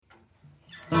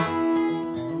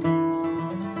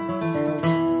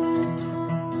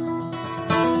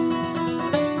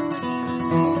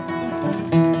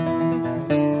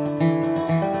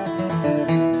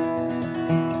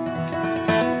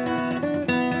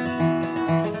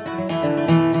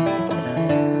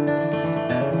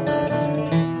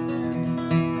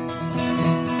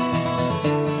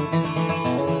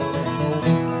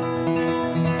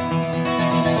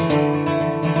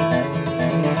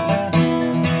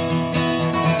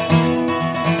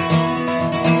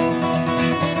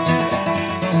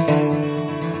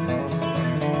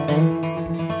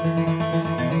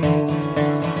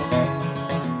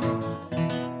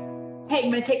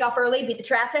take off early, beat the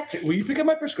traffic. Hey, will you pick up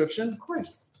my prescription? Of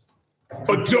course.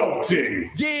 Adulting.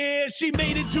 Yeah, she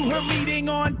made it to her meeting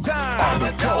on time.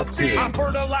 I'm adulting. I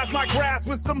fertilized my grass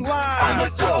with some lime.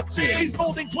 I'm adulting. She's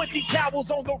folding 20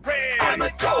 towels on the reg. I'm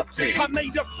adulting. I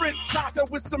made a frittata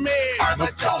with some eggs. I'm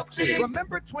adulting.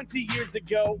 Remember 20 years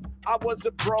ago, I was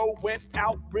a bro, went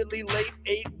out really late,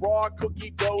 ate raw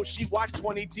cookie dough. She watched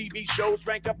 20 TV shows,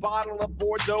 drank a bottle of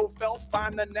Bordeaux, felt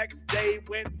fine the next day,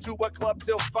 went to a club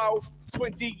till 4.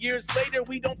 20 years later,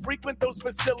 we don't frequent those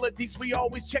facilities. We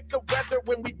always check the weather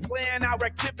when we plan our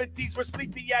activities. We're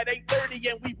sleepy at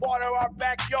 8:30 and we water our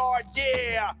backyard.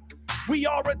 Yeah, we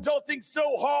are adulting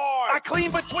so hard. I clean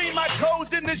between my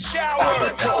toes in the shower.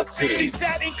 I'm adulting. She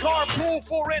sat in carpool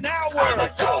for an hour. I'm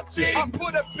adulting. I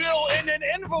put a bill in an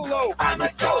envelope. I'm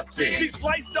adulting. She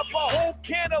sliced up a whole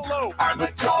cantaloupe. I'm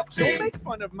adulting. Don't make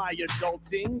fun of my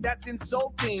adulting. That's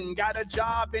insulting. Got a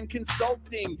job in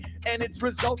consulting, and it's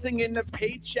resulting in a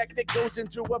paycheck that goes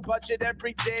into a budget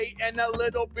every day, and a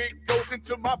little bit goes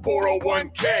into my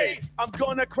 401k. I'm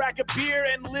gonna crack a beer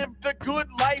and live the good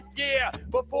life, yeah.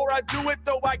 Before I do it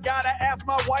though, I gotta ask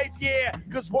my wife, yeah.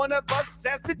 Cause one of us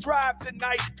has to drive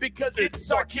tonight, because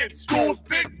it's our kid's school's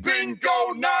big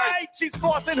bingo night. She's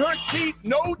flossing her teeth,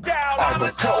 no doubt. I'm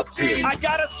adulting. I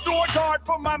got a store guard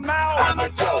for my mouth. I'm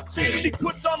adulting. She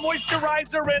puts on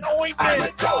moisturizer and ointment. I'm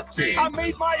adulting. I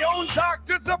made my own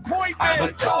doctor's appointment. I'm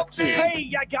adulting.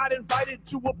 Hey, I got invited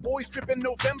to a boys trip in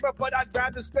November, but I'd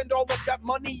rather spend all of that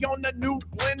money on a new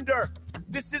blender.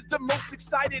 This is the most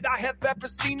excited I have ever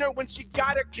seen her when she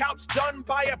got her couch done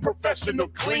by a professional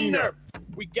cleaner.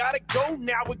 We gotta go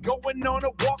now, we're going on a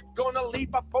walk. Gonna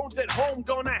leave our phones at home,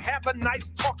 gonna have a nice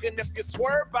talk. And if you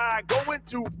swear by going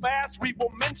too fast, we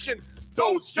will mention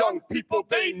those young people,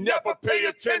 they never pay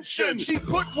attention. She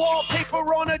put wallpaper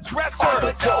on a dresser.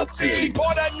 I'm adulting. She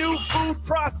bought a new food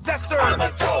processor. I'm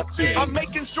adulting. I'm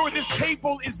making sure this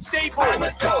table is stable. I'm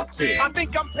adulting. I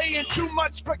think I'm paying too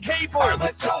much for cable. I'm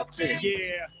adulting.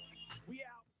 Yeah. We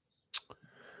out.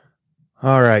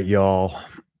 All right, y'all.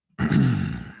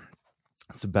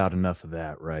 That's about enough of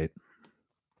that, right?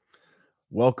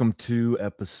 Welcome to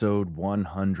episode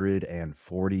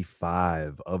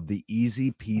 145 of the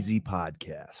Easy Peasy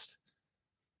podcast.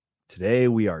 Today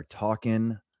we are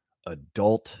talking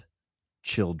adult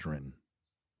children,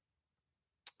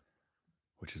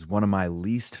 which is one of my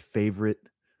least favorite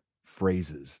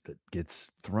phrases that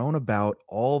gets thrown about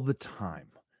all the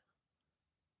time.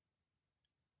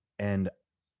 And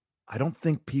I don't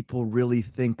think people really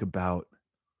think about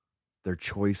their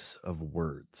choice of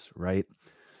words, right?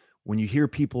 When you hear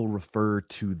people refer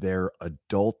to their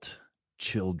adult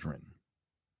children,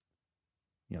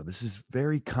 this is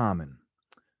very common.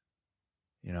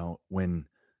 When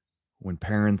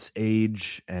parents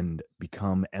age and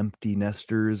become empty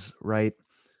nesters, right?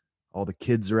 All the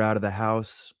kids are out of the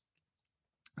house.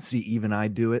 See, even I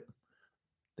do it.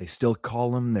 They still call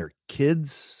them their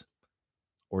kids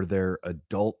or their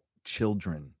adult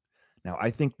children. Now,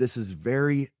 I think this is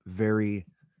very, very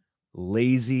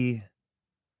lazy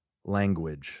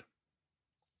language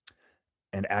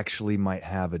and actually might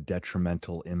have a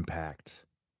detrimental impact.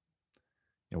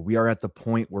 We are at the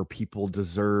point where people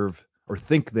deserve or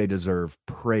think they deserve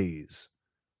praise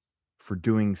for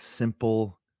doing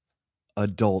simple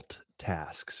adult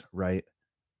tasks, right?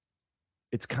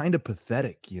 It's kind of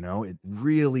pathetic, it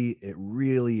really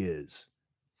is.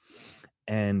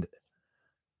 And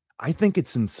I think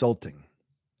it's insulting,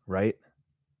 right?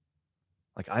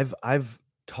 Like I've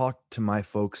talked to my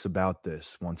folks about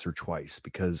this once or twice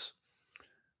because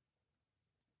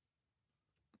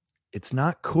it's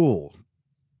not cool.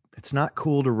 It's not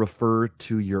cool to refer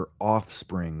to your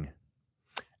offspring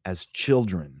as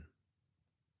children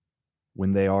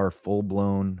when they are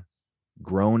full-blown,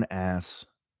 grown-ass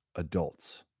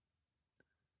adults.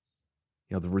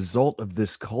 The result of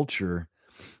this culture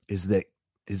is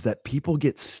that people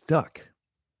get stuck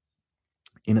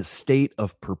in a state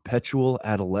of perpetual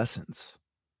adolescence.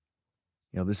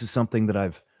 This is something that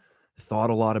I've thought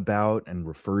a lot about and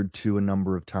referred to a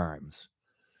number of times.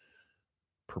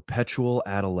 Perpetual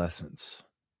adolescence.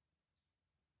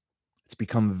 It's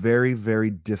become very, very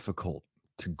difficult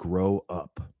to grow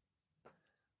up.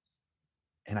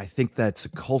 And I think that's a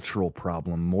cultural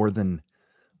problem more than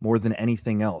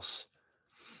anything else.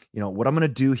 What I'm going to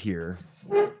do here,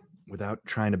 without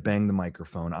trying to bang the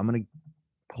microphone, I'm going to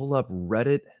pull up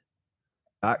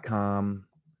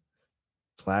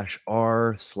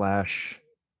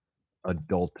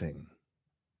reddit.com/r/adulting.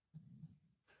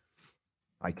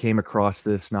 I came across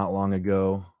this not long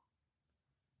ago.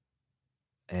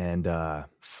 And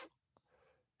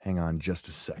hang on just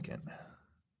a second.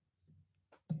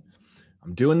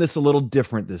 I'm doing this a little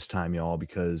different this time, y'all,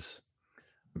 because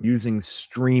I'm using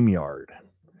StreamYard.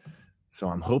 So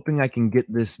I'm hoping I can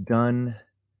get this done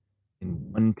in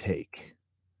one take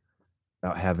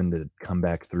without having to come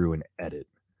back through and edit.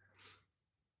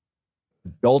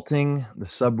 Adulting, the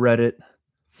subreddit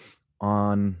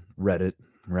on Reddit,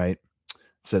 right? It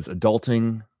says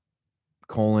adulting,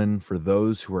 for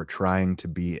those who are trying to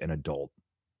be an adult,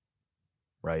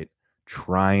 right?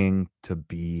 Trying to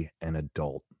be an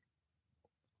adult.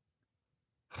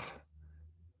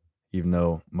 Even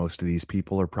though most of these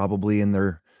people are probably in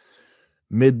their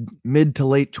mid to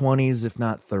late 20s, if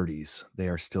not 30s, they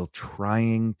are still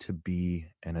trying to be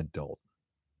an adult.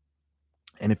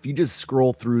 And if you just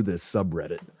scroll through this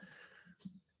subreddit,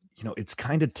 it's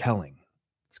kind of telling.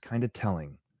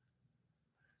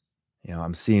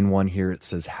 I'm seeing one here. It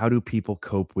says, how do people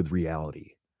cope with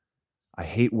reality? I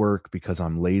hate work because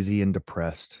I'm lazy and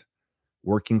depressed.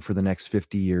 Working for the next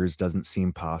 50 years doesn't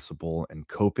seem possible, and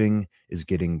coping is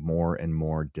getting more and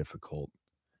more difficult.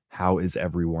 How is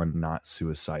everyone not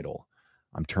suicidal?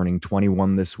 I'm turning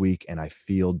 21 this week and I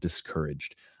feel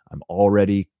discouraged. I'm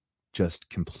already just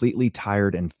completely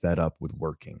tired and fed up with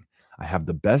working. I have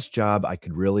the best job I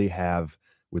could really have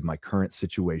with my current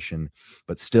situation,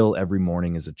 but still every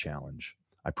morning is a challenge.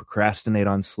 I procrastinate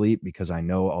on sleep because I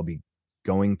know I'll be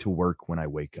going to work when I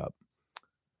wake up.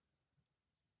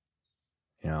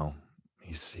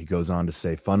 He goes on to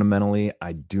say, fundamentally,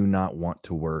 I do not want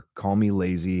to work. Call me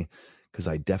lazy, because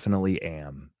I definitely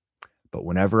am. But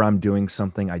whenever I'm doing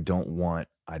something I don't want,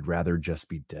 I'd rather just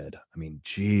be dead. I mean,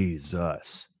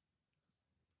 Jesus.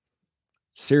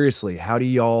 Seriously, how do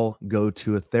y'all go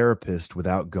to a therapist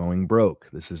without going broke?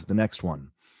 This is the next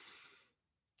one.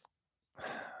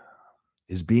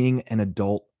 Is being an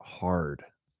adult hard?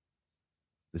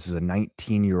 This is a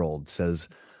 19-year-old, says,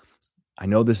 I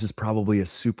know this is probably a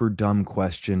super dumb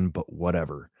question, but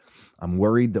whatever. I'm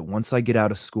worried that once I get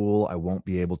out of school, I won't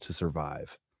be able to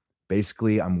survive.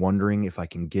 Basically, I'm wondering if I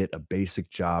can get a basic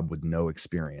job with no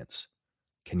experience.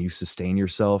 Can you sustain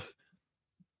yourself?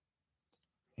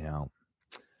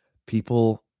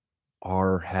 People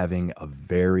are having a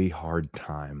very hard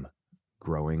time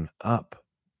growing up.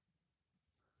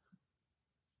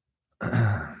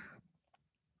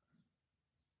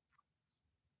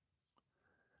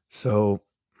 So,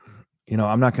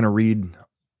 I'm not going to read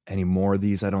any more of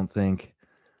these, I don't think.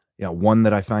 One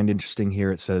that I find interesting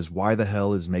here, it says, why the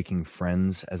hell is making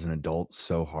friends as an adult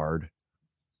so hard?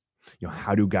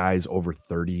 How do guys over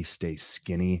 30 stay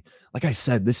skinny? Like I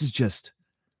said, this is just,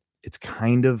 it's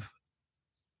kind of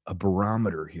a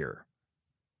barometer here.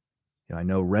 I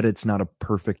know Reddit's not a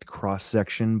perfect cross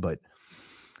section, but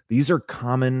these are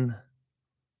common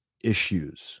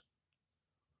issues.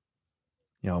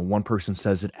 One person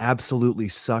says it absolutely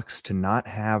sucks to not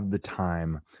have the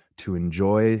time to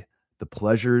enjoy the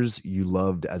pleasures you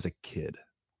loved as a kid.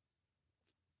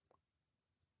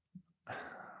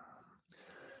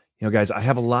 Guys, I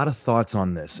have a lot of thoughts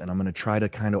on this, and I'm going to try to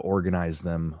kind of organize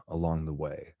them along the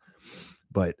way.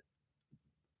 But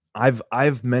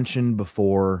I've mentioned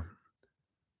before,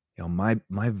 my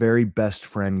very best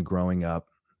friend growing up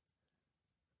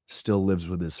still lives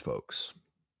with his folks.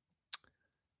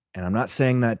 And I'm not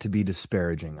saying that to be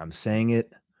disparaging. I'm saying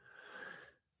it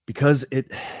because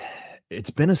it's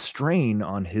been a strain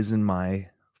on his and my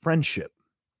friendship.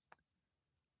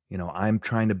 I'm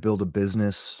trying to build a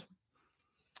business,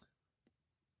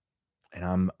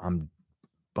 and I'm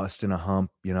busting a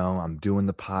hump, I'm doing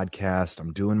the podcast,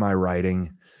 I'm doing my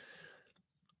writing,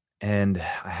 and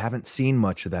I haven't seen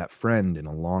much of that friend in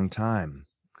a long time.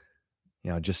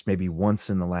 Just maybe once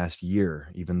in the last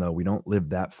year, even though we don't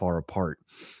live that far apart.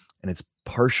 And it's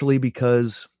partially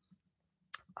because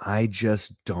I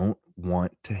just don't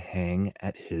want to hang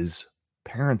at his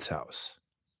parents' house.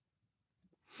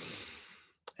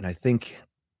 And I think,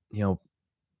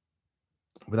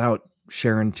 without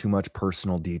sharing too much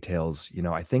personal details,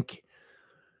 I think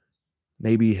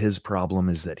maybe his problem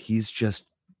is that he's just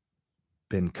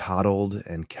been coddled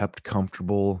and kept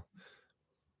comfortable,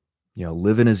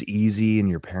 living as easy in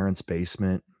your parents'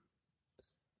 basement.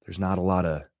 There's not a lot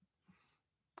of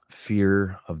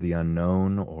fear of the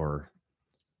unknown or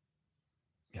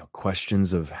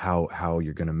questions of how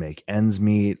you're going to make ends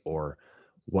meet or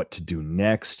what to do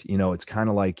next. It's kind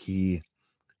of like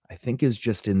I think is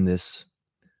just in this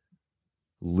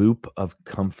loop of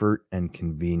comfort and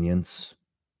convenience.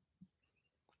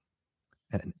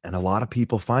 And a lot of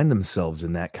people find themselves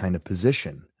in that kind of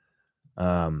position.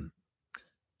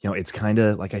 It's kind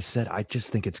of, like I said, I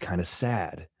just think it's kind of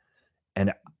sad.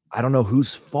 And I don't know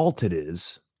whose fault it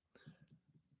is.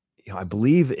 I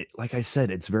believe it, like I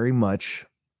said, it's very much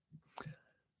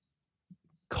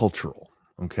cultural.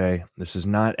 Okay. This is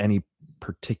not any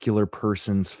particular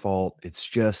person's fault. It's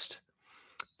just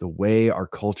the way our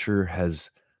culture has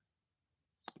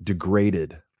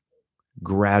degraded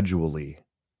gradually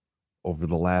over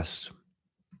the last,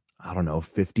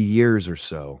 50 years or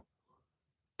so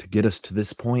to get us to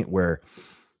this point where,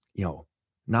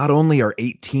 not only are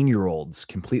 18-year-olds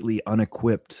completely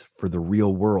unequipped for the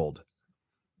real world,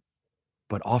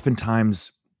 but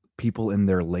oftentimes people in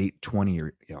their late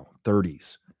 20s or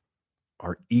 30s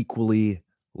are equally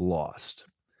lost.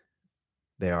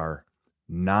 They are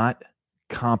not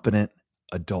competent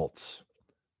adults.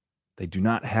 They do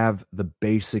not have the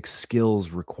basic skills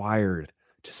required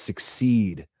to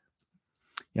succeed.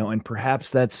 And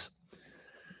perhaps that's,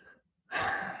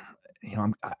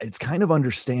 it's kind of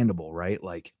understandable, right?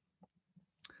 Like,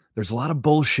 there's a lot of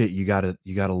bullshit you gotta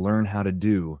learn how to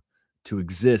do to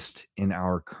exist in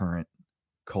our current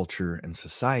culture and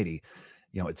society.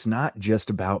 It's not just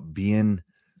about being,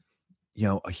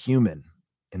 a human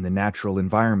in the natural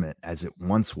environment as it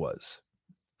once was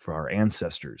for our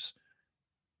ancestors.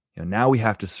 Now we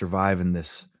have to survive in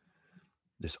this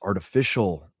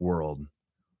artificial world.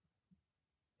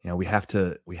 We have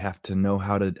to know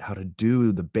how to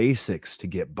do the basics to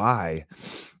get by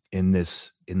in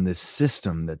this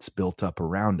system that's built up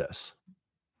around us.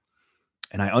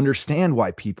 And I understand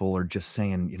why people are just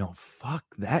saying, fuck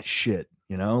that shit,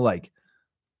 like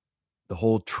the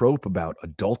whole trope about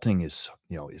adulting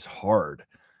is hard.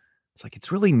 It's like,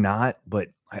 it's really not, but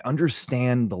I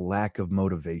understand the lack of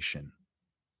motivation.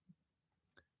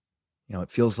 It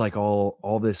feels like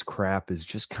all this crap is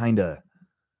just kind of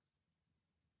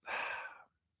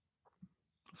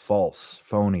false,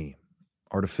 phony,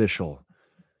 artificial.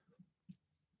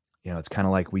 It's kind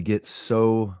of like we get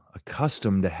so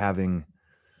accustomed to having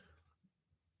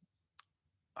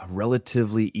a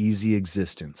relatively easy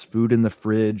existence, food in the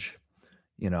fridge,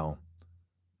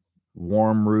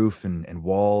 warm roof and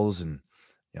walls, and,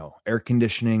 air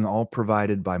conditioning, all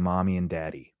provided by mommy and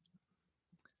daddy.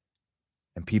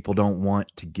 And people don't want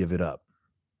to give it up.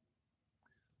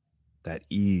 That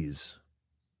ease,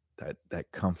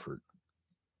 that comfort.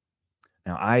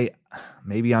 Now,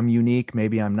 maybe I'm unique,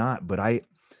 maybe I'm not, but I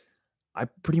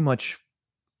pretty much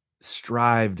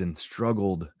strived and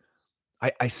struggled.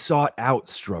 I sought out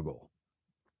struggle.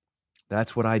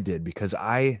 That's what I did, because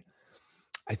I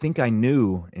think I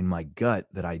knew in my gut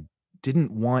that I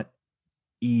didn't want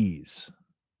ease,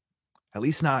 at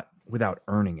least not without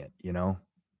earning it,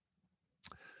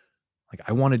 Like,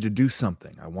 I wanted to do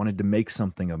something. I wanted to make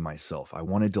something of myself. I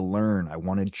wanted to learn. I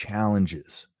wanted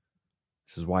challenges.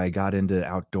 This is why I got into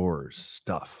outdoors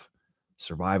stuff,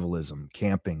 survivalism,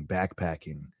 camping,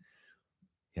 backpacking.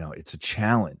 It's a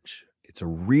challenge. It's a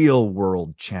real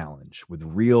world challenge with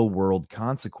real world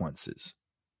consequences.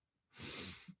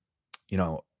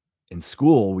 In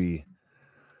school, we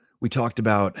talked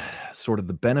about sort of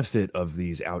the benefit of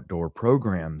these outdoor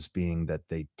programs being that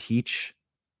they teach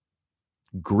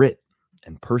grit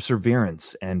and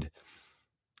perseverance, and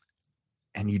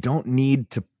you don't need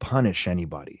to punish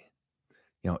anybody.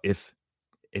 If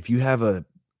you have a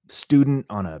student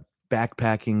on a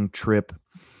backpacking trip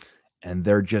and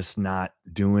they're just not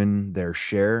doing their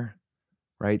share,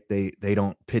 right? They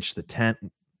don't pitch the tent,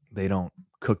 they don't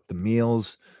cook the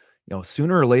meals.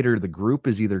 Sooner or later, the group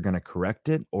is either going to correct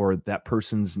it or that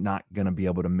person's not going to be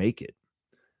able to make it.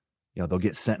 They'll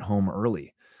get sent home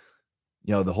early.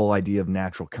 The whole idea of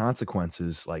natural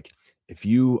consequences, like if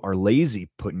you are lazy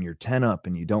putting your tent up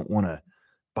and you don't want to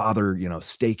bother,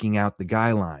 staking out the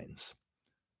guy lines,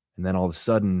 and then all of a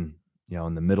sudden,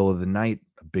 in the middle of the night,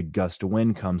 a big gust of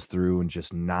wind comes through and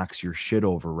just knocks your shit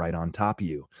over right on top of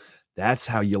you. That's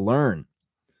how you learn.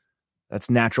 That's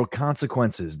natural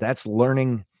consequences. That's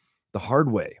learning the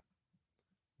hard way,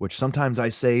 which sometimes I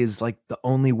say is like the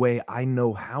only way I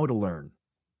know how to learn.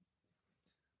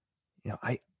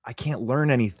 I can't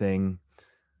learn anything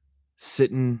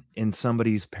sitting in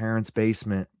somebody's parents'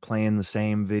 basement playing the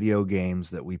same video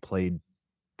games that we played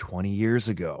 20 years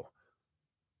ago.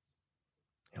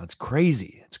 It's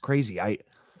crazy. It's crazy. I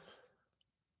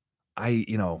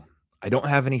don't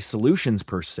have any solutions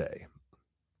per se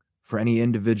for any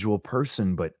individual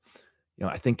person, but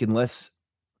I think unless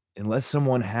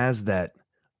someone has that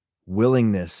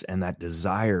willingness and that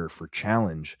desire for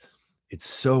challenge, it's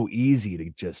so easy to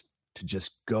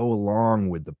just go along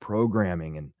with the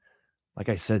programming and, like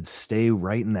I said, stay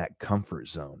right in that comfort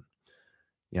zone.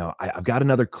 I've got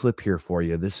another clip here for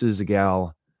you. This is a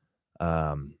gal,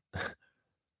 kind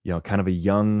of a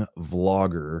young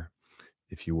vlogger,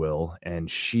 if you will, and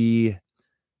she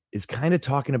is kind of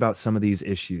talking about some of these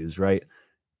issues, right?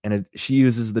 And she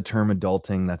uses the term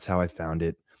adulting. That's how I found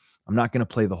it. I'm not going to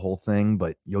play the whole thing,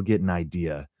 but you'll get an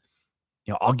idea.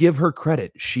 I'll give her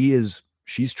credit. She's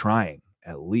trying,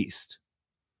 at least.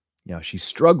 She's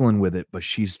struggling with it, but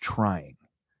she's trying.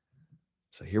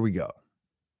 So here we go.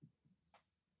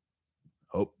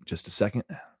 Oh, just a second.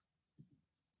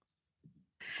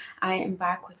 I am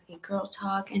back with a girl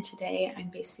talk, and today I'm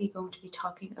basically going to be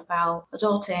talking about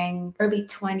adulting, early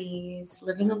 20s,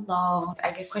 living alone.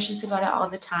 I get questions about it all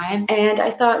the time, and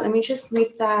I thought, let me just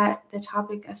make that the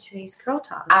topic of today's girl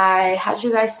talk. I had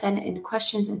you guys send in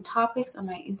questions and topics on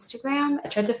my Instagram. I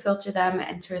tried to filter them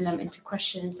and turn them into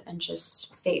questions and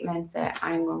just statements that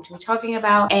I'm going to be talking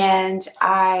about, and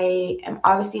I am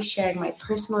obviously sharing my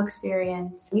personal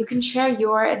experience. You can share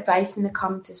your advice in the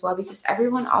comments as well, because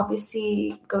everyone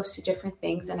obviously goes to different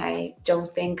things, and I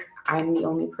don't think I'm the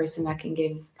only person that can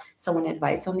give someone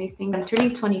advice on these things. I'm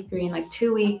turning 23 in like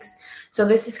 2 weeks, so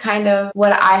this is kind of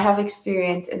what I have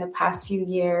experienced in the past few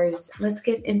years. Let's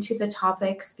get into the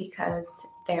topics because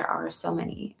there are so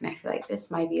many, and I feel like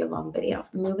this might be a long video.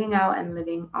 Moving out and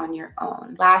living on your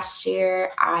own. Last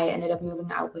year, I ended up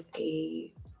moving out with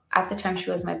at the time she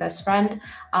was my best friend,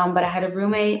 but I had a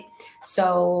roommate.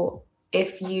 So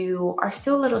if you are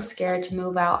still a little scared to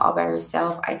move out all by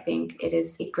yourself, I think it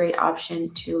is a great option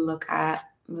to look at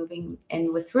moving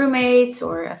in with roommates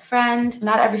or a friend.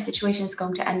 Not every situation is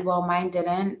going to end well. Mine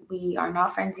didn't. We are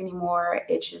not friends anymore.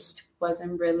 It just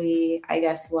wasn't really, I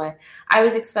guess, what I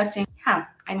was expecting. Yeah,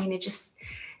 I mean, it just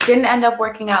didn't end up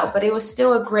working out, but it was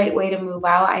still a great way to move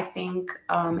out. I think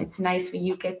it's nice when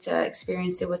you get to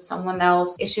experience it with someone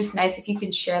else. It's just nice if you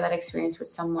can share that experience with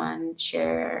someone,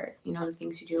 share, the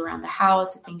things you do around the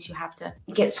house, the things you have to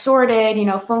get sorted,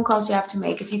 phone calls you have to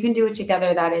make. If you can do it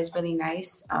together, that is really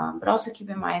nice. But also keep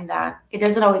in mind that it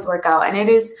doesn't always work out, and it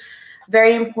is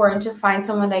very important to find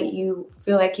someone that you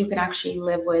feel like you can actually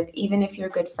live with. Even if you're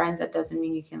good friends, that doesn't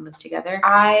mean you can live together.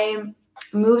 I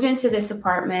moved into this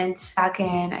apartment back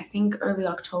in, I think, early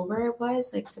October. It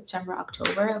was like September,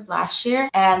 October of last year.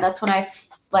 And that's when I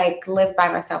lived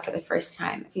by myself for the first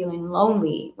time, feeling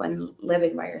lonely when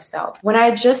living by yourself. When I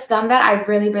had just done that, I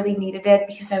really, really needed it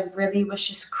because I really was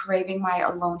just craving my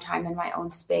alone time and my own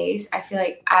space. I feel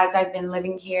like as I've been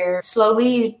living here, slowly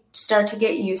you start to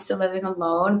get used to living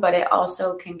alone, but it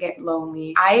also can get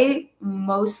lonely. I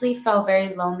mostly felt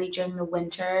very lonely during the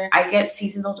winter. I get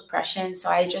seasonal depression, so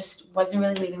I just wasn't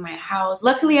really leaving my house.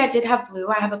 Luckily, I did have Blue.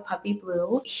 I have a puppy,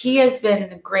 Blue. He has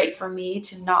been great for me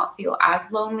to not feel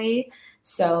as lonely.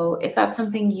 So if that's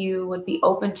something you would be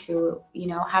open to,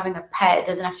 having a pet, it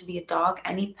doesn't have to be a dog,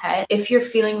 any pet. If you're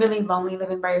feeling really lonely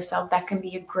living by yourself, that can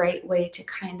be a great way to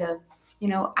kind of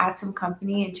add some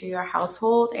company into your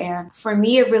household. And for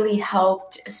me, it really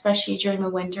helped, especially during the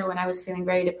winter when I was feeling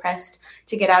very depressed,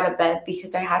 to get out of bed,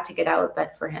 because I had to get out of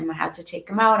bed for him. I had to take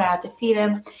him out. I had to feed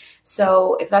him.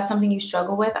 So if that's something you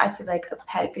struggle with, I feel like a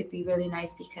pet could be really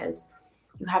nice because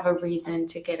you have a reason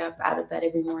to get up out of bed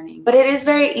every morning. But it is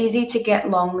very easy to get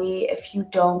lonely if you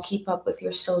don't keep up with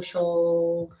your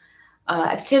social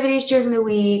activities during the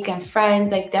week and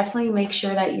friends. Like, definitely make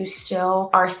sure that you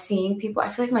still are seeing people. I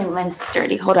feel like my lens is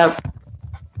dirty. Hold up.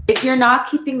 If you're not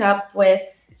keeping up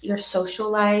with your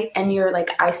social life and you're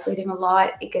isolating a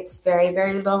lot, it gets very,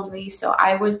 very lonely. So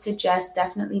I would suggest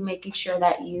definitely making sure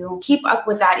that you keep up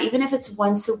with that, even if it's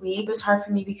once a week. It was hard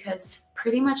for me because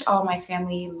pretty much all my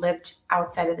family lived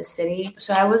outside of the city.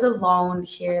 So I was alone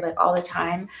here all the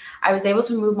time. I was able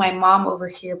to move my mom over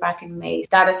here back in May.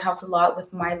 That has helped a lot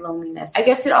with my loneliness. I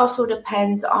guess it also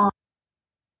depends on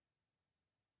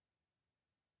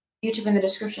YouTube in the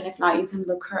description. If not, you can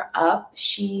look her up.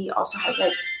 She also has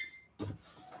a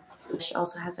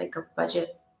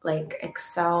budget,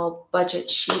 Excel budget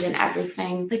sheet and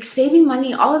everything. Saving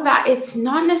money, all of that, it's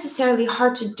not necessarily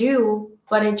hard to do,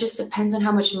 but it just depends on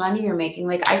how much money you're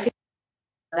making. I could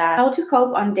that. How to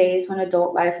cope on days when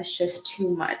adult life is just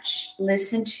too much.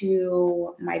 Listen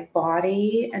to my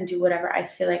body and do whatever I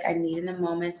feel like I need in the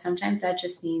moment. Sometimes that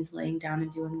just means laying down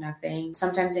and doing nothing.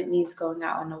 Sometimes it means going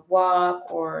out on a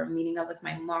walk or meeting up with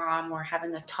my mom or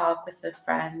having a talk with a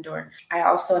friend. Or I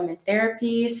also am in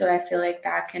therapy, so I feel like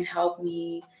that can help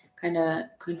me kind of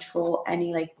control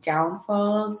any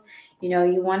downfalls.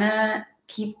 You want to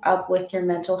keep up with your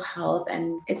mental health,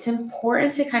 and it's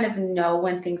important to kind of know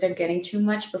when things are getting too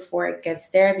much before it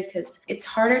gets there, because it's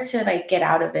harder to get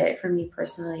out of it for me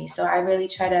personally. So I really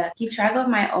try to keep track of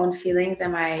my own feelings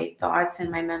and my thoughts and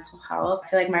my mental health. I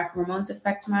feel like my hormones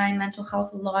affect my mental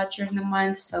health a lot during the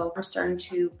month, so I'm starting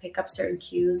to pick up certain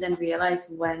cues and realize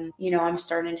when I'm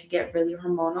starting to get really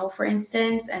hormonal, for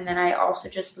instance. And then I also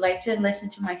just like to listen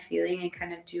to my feeling and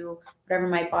kind of do whatever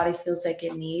my body feels like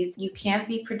it needs. You can't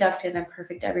be productive and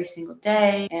perfect every single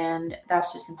day. And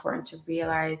that's just important to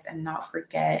realize and not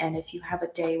forget. And if you have a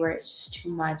day where it's just too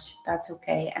much, that's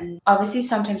okay. And obviously,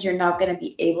 sometimes you're not going to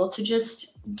be able to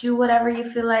just do whatever you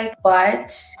feel like,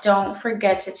 but don't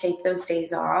forget to take those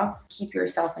days off. Keep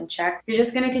yourself in check. You're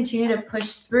just going to continue to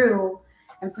push through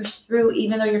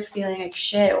even though you're feeling like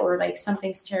shit or like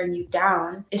something's tearing you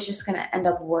down. It's just going to end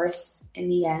up worse in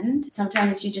the end.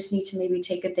 Sometimes you just need to maybe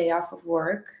take a day off of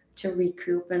work to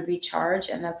recoup and recharge,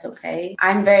 and that's okay.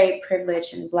 I'm very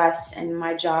privileged and blessed in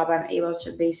my job. I'm able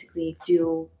to basically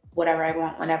do whatever I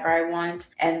want, whenever I want.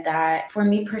 And that for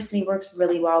me personally works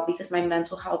really well because my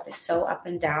mental health is so up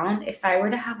and down. If I were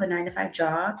to have a 9-to-5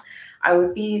 job, I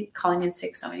would be calling in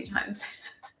sick so many times.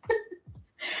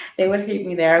 They would hate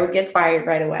me there. I would get fired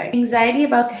right away. Anxiety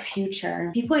about the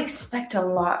future. People expect a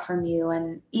lot from you.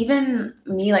 And even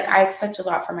me, like I expect a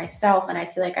lot from myself. And I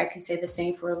feel like I can say the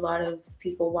same for a lot of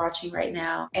people watching right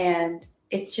now. And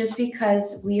it's just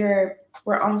because we're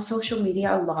on social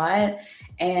media a lot.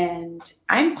 And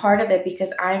I'm part of it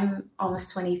because I'm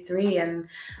almost 23 and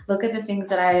look at the things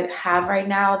that I have right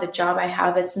now, the job I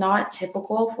have. It's not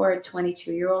typical for a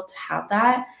 22-year-old to have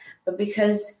that, but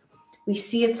because we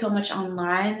see it so much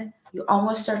online, you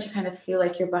almost start to kind of feel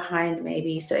like you're behind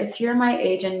maybe. So if you're my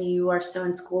age and you are still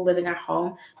in school living at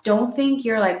home, don't think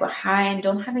you're like behind.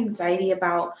 Don't have anxiety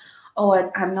about,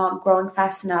 oh, I'm not growing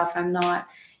fast enough. I'm not,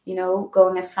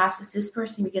 going as fast as this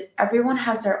person, because everyone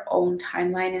has their own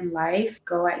timeline in life.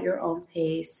 Go at your own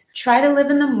pace. Try to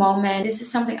live in the moment. This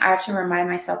is something I have to remind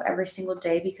myself every single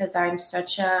day because I'm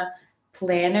such a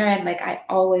planner and like I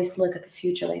always look at the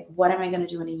future, like what am I going to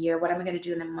do in a year, what am I going to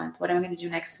do in a month, what am I going to do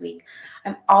next week.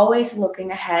 I'm always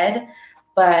looking ahead,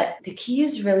 but the key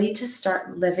is really to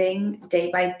start living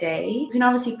day by day. You can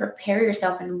obviously prepare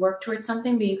yourself and work towards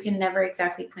something, but you can never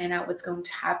exactly plan out what's going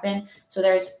to happen. So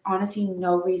there's honestly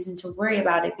no reason to worry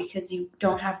about it because you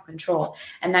don't have control.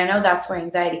 And I know that's where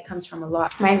anxiety comes from a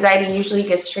lot. My anxiety usually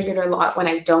gets triggered a lot when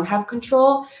I don't have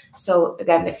control. So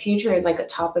again, the future is like a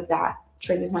topic that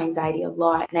triggers my anxiety a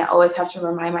lot. And I always have to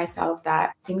remind myself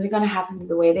that things are going to happen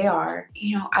the way they are.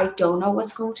 I don't know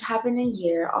what's going to happen in a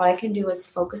year. All I can do is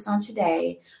focus on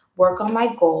today, work on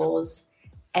my goals,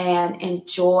 and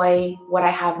enjoy what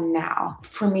I have now.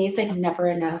 For me, it's like never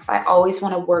enough. I always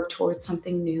want to work towards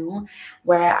something new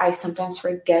where I sometimes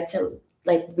forget to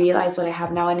like realize what I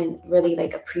have now and really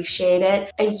like appreciate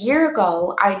it. A year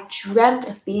ago, I dreamt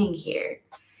of being here.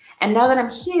 And now that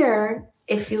I'm here,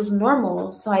 it feels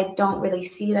normal. So I don't really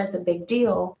see it as a big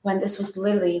deal when this was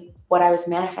literally what I was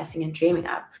manifesting and dreaming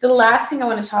of. The last thing I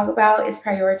want to talk about is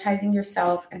prioritizing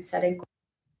yourself and setting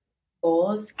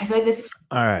goals. I feel like this is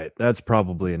all right. That's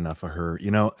probably enough of her.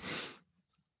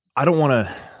 I don't want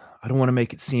to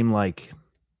make it seem like,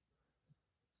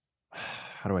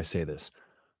 how do I say this?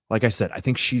 Like I said, I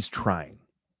think she's trying.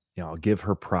 I'll give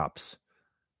her props,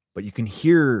 but you can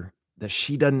hear that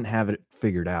she doesn't have it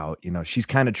figured out. She's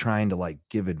kind of trying to like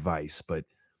give advice, but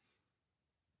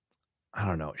I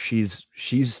don't know. She's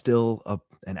still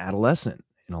an adolescent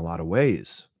in a lot of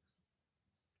ways,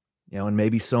 and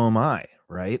maybe so am I,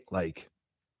 right? Like,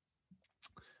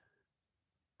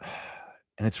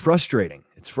 and it's frustrating.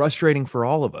 It's frustrating for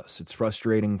all of us. It's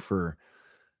frustrating for,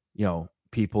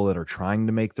 people that are trying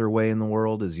to make their way in the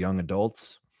world as young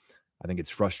adults. I think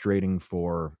it's frustrating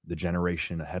for the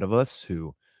generation ahead of us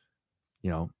who,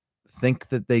 think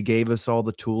that they gave us all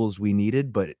the tools we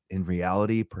needed, but in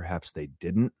reality, perhaps they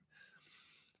didn't.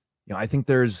 I think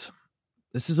this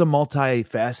is a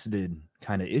multifaceted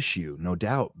kind of issue, no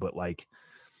doubt, but like,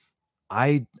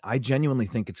 I genuinely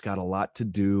think it's got a lot to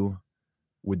do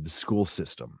with the school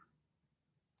system,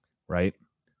 right?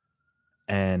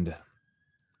 And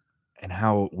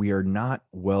how we are not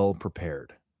well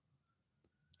prepared.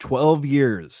 12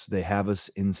 years they have us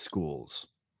in schools.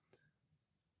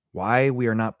 Why we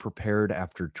are not prepared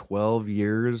after 12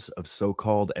 years of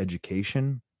so-called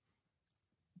education,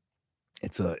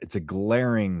 it's a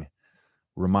glaring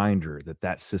reminder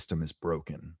that system is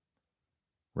broken,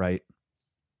 right?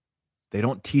 They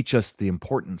don't teach us the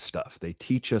important stuff. They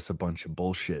teach us a bunch of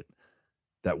bullshit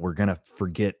that we're going to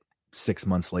forget 6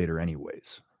 months later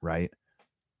anyways, right?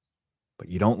 But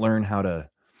you don't learn how to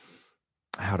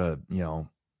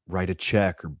write a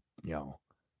check or,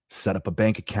 set up a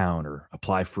bank account or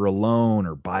apply for a loan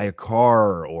or buy a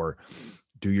car or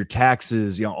do your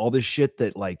taxes, all this shit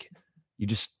that like, you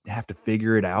just have to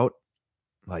figure it out.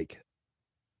 Like,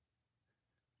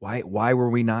 why were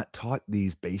we not taught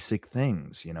these basic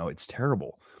things? It's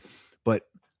terrible. But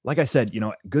like I said,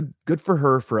 good for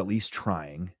her for at least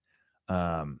trying.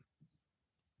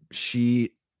 She's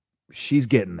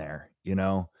getting there,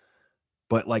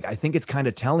 but like, I think it's kind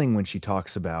of telling when she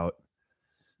talks about,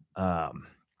 her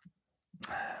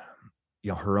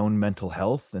own mental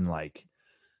health and like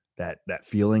that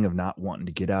feeling of not wanting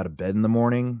to get out of bed in the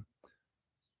morning.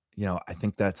 I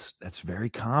think that's very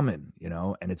common,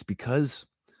 and it's because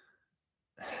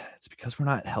we're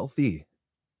not healthy,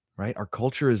 right? Our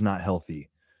culture is not healthy.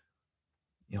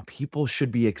 People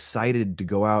should be excited to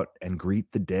go out and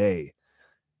greet the day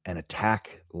and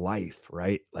attack life,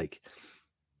 right? Like,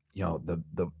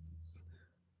 the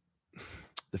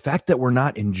fact that we're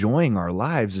not enjoying our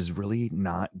lives is really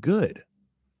not good.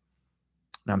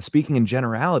 Now, I'm speaking in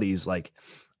generalities. Like,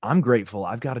 I'm grateful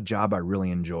I've got a job I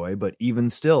really enjoy, but even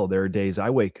still, there are days I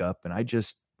wake up and I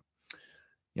just,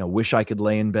 wish I could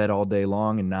lay in bed all day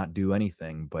long and not do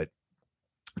anything, but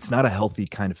it's not a healthy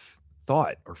kind of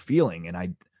thought or feeling. And I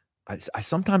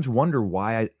sometimes wonder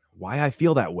why I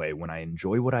feel that way when I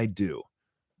enjoy what I do,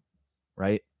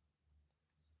 right?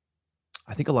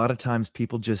 I think a lot of times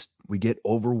we get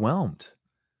overwhelmed.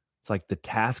 It's like the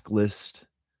task list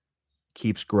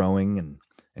keeps growing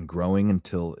and growing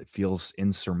until it feels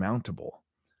insurmountable.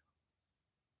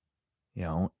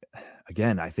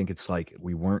 Again, I think it's like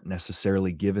we weren't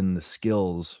necessarily given the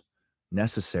skills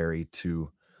necessary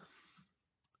to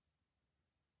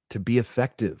be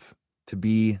effective, to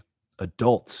be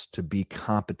adults, to be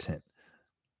competent.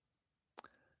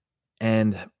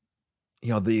 And,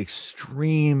 the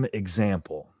extreme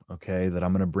example, okay, that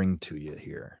I'm going to bring to you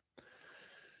here.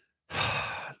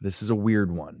 This is a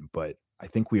weird one, but I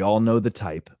think we all know the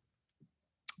type.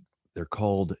 They're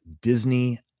called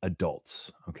Disney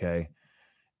adults, okay?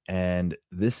 And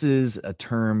this is a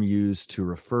term used to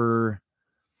refer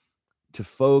to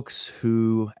folks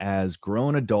who, as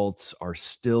grown adults, are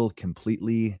still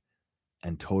completely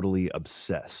and totally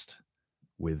obsessed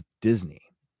with Disney.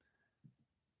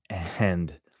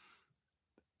 And,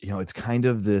 it's kind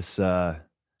of this,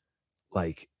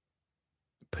 like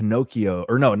Pinocchio,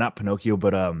 or no, not Pinocchio,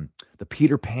 but the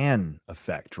Peter Pan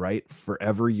effect, right?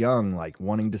 Forever young, like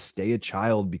wanting to stay a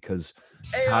child because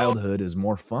childhood is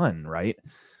more fun, right?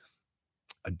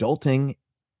 Adulting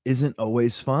isn't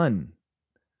always fun.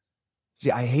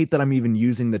 See, I hate that I'm even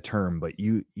using the term, but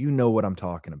you know what I'm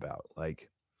talking about. Like,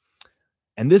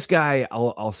 and this guy,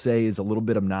 I'll say, is a little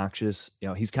bit obnoxious.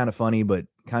 He's kind of funny, but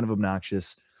kind of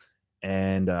obnoxious.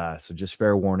 And so just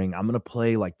fair warning, I'm going to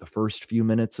play like the first few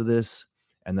minutes of this,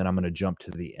 and then I'm going to jump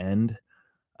to the end.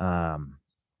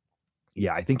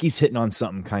 Yeah, I think he's hitting on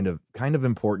something kind of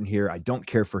important here. I don't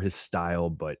care for his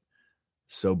style, but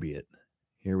so be it.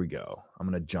 Here we go. I'm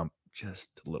going to jump just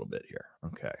a little bit here.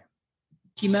 Okay.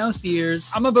 Mickey Mouse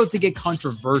ears. I'm about to get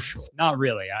controversial. Not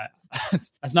really.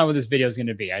 That's not what this video is going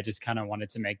to be. I just kind of wanted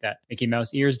to make that Mickey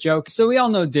Mouse ears joke. So we all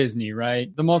know Disney,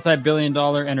 right? The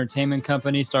multi-billion-dollar entertainment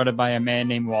company started by a man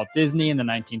named Walt Disney in the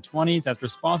 1920s that's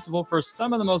responsible for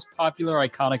some of the most popular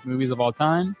iconic movies of all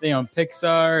time. They own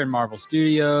Pixar and Marvel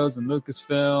Studios and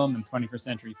Lucasfilm and 21st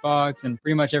Century Fox and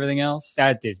pretty much everything else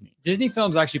at Disney. Disney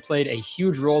films actually played a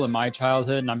huge role in my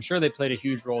childhood, and I'm sure they played a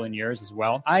huge role in yours as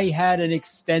well. I had an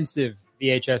extensive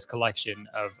VHS collection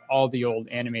of all the old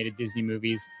animated Disney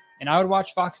movies, and I would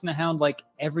watch Fox and the Hound like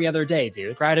every other day,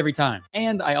 dude. Cried every time.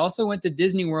 And I also went to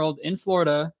Disney World in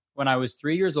Florida when I was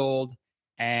 3 years old,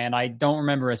 and I don't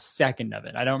remember a second of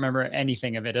it. I don't remember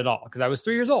anything of it at all because I was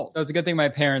 3 years old. So it's a good thing my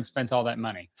parents spent all that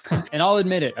money. And I'll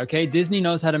admit it, okay? Disney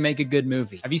knows how to make a good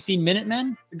movie. Have you seen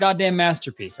Minutemen? It's a goddamn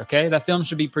masterpiece, okay? That film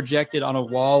should be projected on a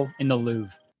wall in the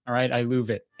Louvre. All right, I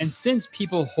Louvre it. And since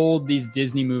people hold these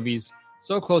Disney movies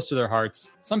so close to their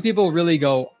hearts, some people really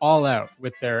go all out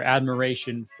with their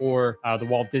admiration for the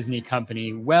Walt Disney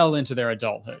Company well into their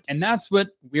adulthood. And that's what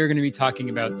we're going to be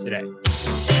talking about today.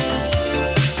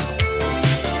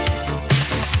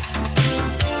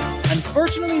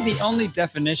 Unfortunately, the only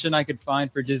definition I could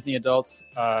find for Disney adults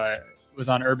was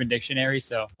on Urban Dictionary,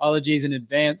 so apologies in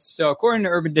advance. So according to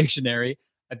Urban Dictionary,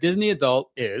 a Disney adult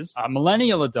is a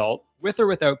millennial adult with or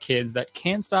without kids that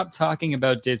can't stop talking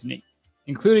about Disney,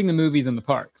 including the movies and the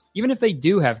parks. Even if they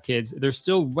do have kids, they're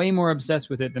still way more obsessed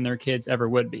with it than their kids ever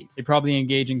would be. They probably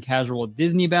engage in casual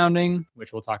Disney bounding,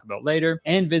 which we'll talk about later,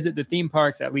 and visit the theme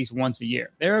parks at least once a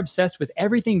year. They're obsessed with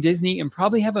everything Disney and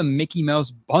probably have a Mickey Mouse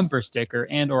bumper sticker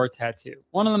and or tattoo.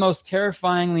 One of the most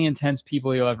terrifyingly intense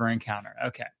people you'll ever encounter.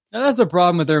 Okay. Now that's a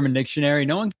problem with Urban Dictionary.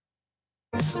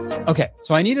 Okay,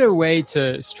 so I needed a way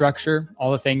to structure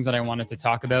all the things that I wanted to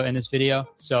talk about in this video.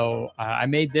 So I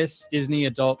made this Disney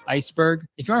adult iceberg.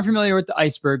 If you aren't familiar with the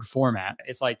iceberg format,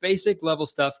 it's like basic level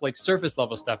stuff, like surface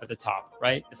level stuff at the top,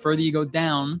 right? The further you go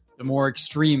down, the more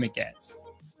extreme it gets.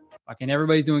 Fucking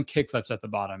everybody's doing kickflips at the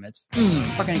bottom. It's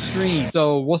fucking extreme.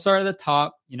 So we'll start at the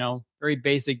top, very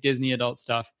basic Disney adult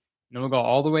stuff. then we'll go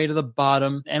all the way to the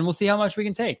bottom and we'll see how much we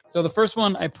can take. So the first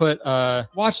one I put,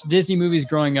 watched Disney movies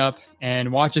growing up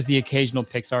and watches the occasional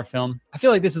Pixar film. I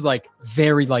feel like this is like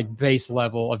very like base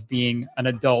level of being an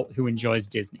adult who enjoys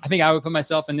Disney. I think I would put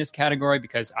myself in this category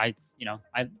because I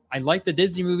like the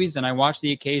Disney movies and I watch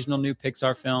the occasional new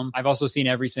Pixar film. I've also seen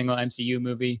every single MCU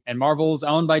movie, and Marvel's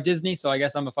owned by Disney, so I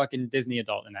guess I'm a fucking Disney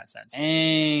adult in that sense.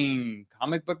 Dang,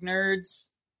 comic book nerds.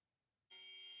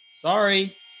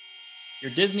 Sorry,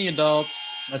 you're Disney adults.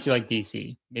 Unless you like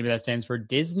DC. Maybe that stands for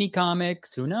Disney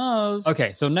Comics. Who knows?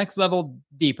 Okay, so next level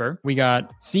deeper. We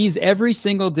got sees every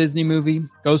single Disney movie,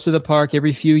 goes to the park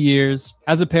every few years,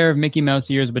 has a pair of Mickey Mouse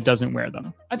ears, but doesn't wear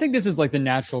them. I think this is like the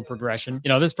natural progression. You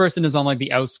know, this person is on like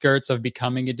the outskirts of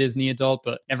becoming a Disney adult,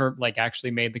 but never like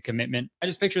actually made the commitment. I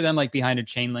just picture them like behind a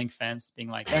chain link fence being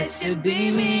like, that should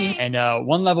be me. And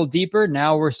one level deeper,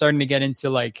 now we're starting to get into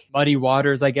like muddy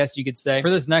waters, I guess you could say. For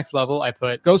this next level, I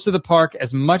put goes to the park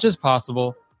as much as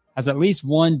possible, has at least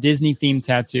one Disney themed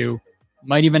tattoo,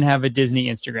 might even have a Disney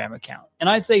Instagram account. And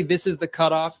I'd say this is the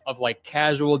cutoff of like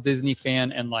casual Disney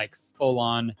fan and like full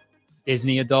on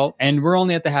Disney adult. And we're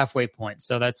only at the halfway point.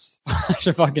 So that's, I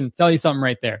should fucking tell you something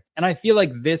right there. And I feel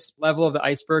like this level of the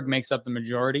iceberg makes up the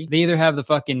majority. They either have the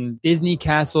fucking Disney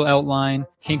Castle outline,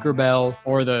 Tinkerbell,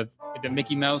 or the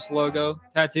Mickey Mouse logo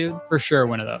tattooed. For sure,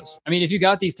 one of those. I mean, if you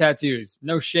got these tattoos,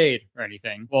 no shade or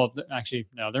anything. Well, actually,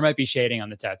 no, there might be shading on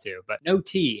the tattoo, but no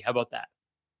tea. How about that?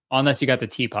 Unless you got the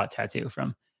teapot tattoo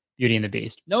from Beauty and the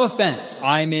Beast. No offense.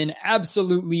 I'm in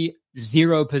absolutely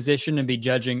zero position to be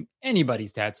judging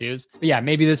anybody's tattoos. But yeah,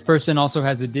 maybe this person also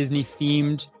has a Disney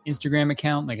themed Instagram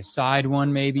account, like a side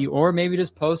one maybe, or maybe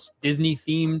just post Disney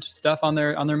themed stuff on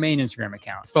their main Instagram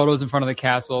account. Photos in front of the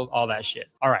castle, all that shit.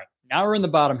 All right. Now we're in the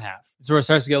bottom half. This is where it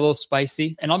starts to get a little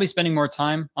spicy. And I'll be spending more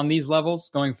time on these levels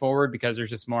going forward because there's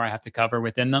just more I have to cover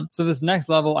within them. So this next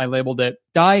level, I labeled it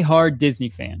Die Hard Disney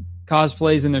Fan.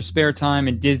 Cosplays in their spare time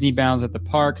and Disney bounds at the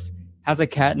parks. Has a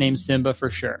cat named Simba for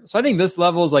sure. So I think this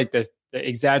level is like the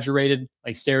exaggerated,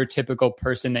 like stereotypical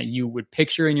person that you would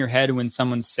picture in your head when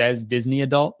someone says Disney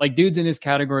adult. Like dudes in this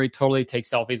category totally take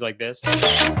selfies like this.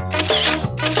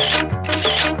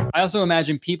 I also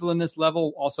imagine people in this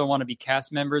level also want to be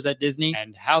cast members at Disney.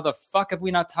 And how the fuck have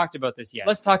we not talked about this yet?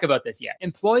 Let's talk about this yet.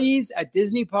 Employees at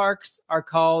Disney parks are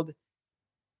called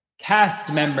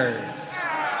cast members.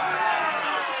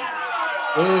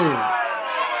 Ooh.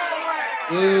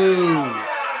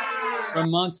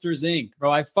 From Monsters, Inc.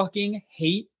 Bro, I fucking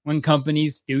hate when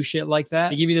companies do shit like that.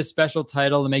 They give you this special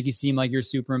title to make you seem like you're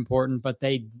super important, but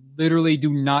they literally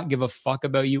do not give a fuck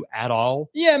about you at all.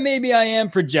 Yeah, maybe I am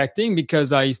projecting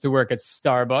because I used to work at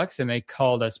Starbucks and they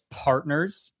called us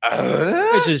partners,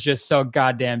 which is just so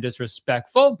goddamn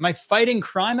disrespectful. Am I fighting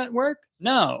crime at work?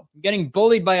 No, I'm getting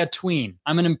bullied by a tween.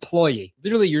 I'm an employee.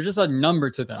 Literally, you're just a number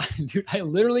to them. Dude, I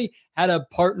literally had a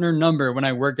partner number when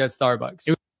I worked at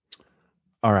Starbucks.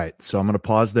 All right, so I'm going to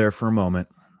pause there for a moment.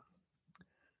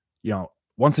 You know,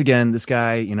 once again, this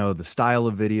guy, you know, the style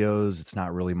of videos, it's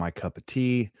not really my cup of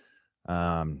tea.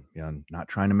 You know, not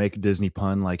trying to make a Disney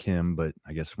pun like him, but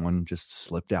I guess one just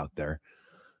slipped out there.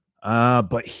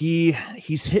 But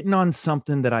he's hitting on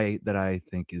something that I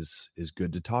think is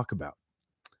good to talk about.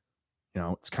 You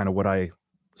know, it's kind of what I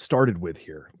started with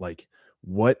here. Like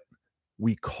what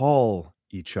we call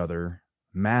each other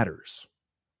matters.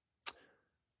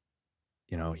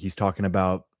 You know, he's talking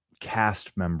about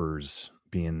cast members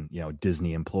being, you know,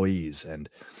 Disney employees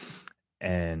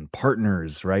and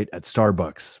partners, right, at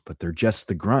Starbucks, but they're just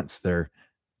the grunts. They're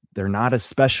not as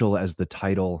special as the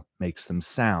title makes them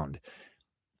sound.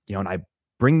 You know, and I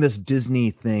bring this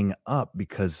Disney thing up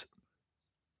because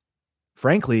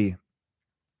frankly,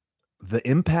 the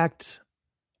impact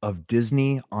of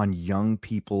Disney on young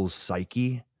people's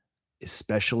psyche,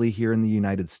 especially here in the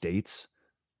United States,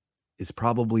 is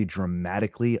probably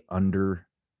dramatically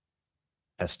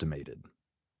underestimated,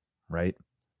 right?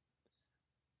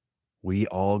 We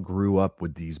all grew up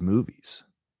with these movies.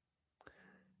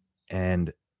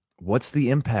 And what's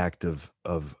the impact of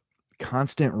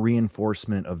constant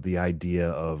reinforcement of the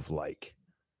idea of like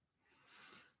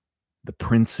the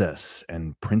princess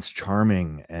and Prince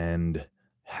Charming and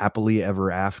happily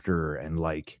ever after, and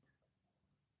like,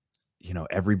 you know,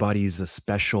 everybody's a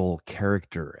special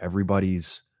character.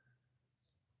 Everybody's,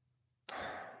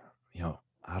 you know,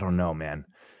 I don't know, man.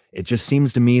 It just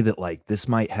seems to me that like this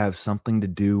might have something to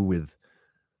do with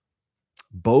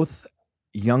both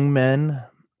young men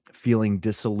feeling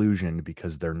disillusioned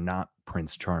because they're not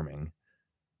Prince Charming,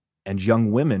 and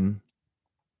young women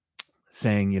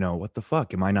saying, you know, what the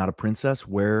fuck? Am I not a princess?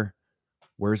 Where's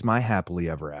my happily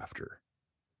ever after?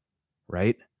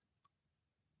 Right?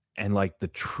 And like the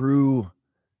true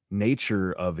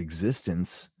nature of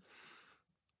existence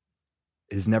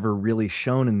is never really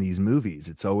shown in these movies.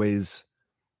 It's always,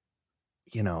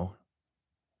 you know,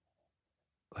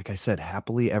 like I said,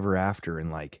 happily ever after.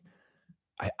 And like,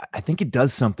 I think it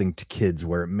does something to kids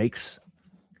where it makes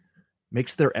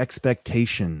their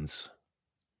expectations,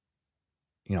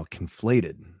 you know,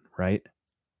 conflated, right?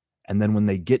 And then when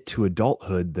they get to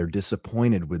adulthood, they're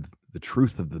disappointed with the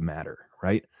truth of the matter,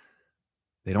 right?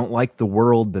 They don't like the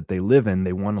world that they live in.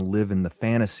 They want to live in the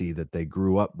fantasy that they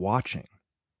grew up watching.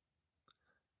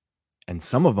 And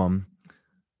some of them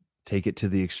take it to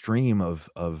the extreme of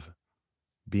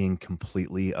being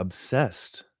completely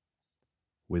obsessed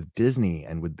with Disney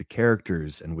and with the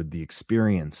characters and with the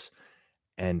experience.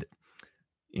 And,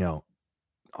 you know,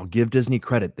 I'll give Disney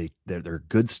credit. They're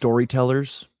good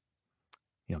storytellers,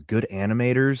 you know, good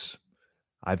animators.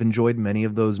 I've enjoyed many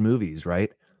of those movies,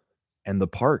 right? And the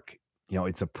park, you know,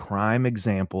 it's a prime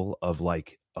example of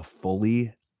like a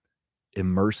fully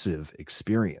immersive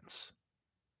experience.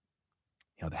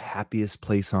 You know, the happiest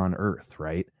place on earth,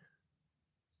 right?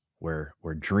 Where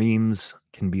dreams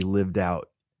can be lived out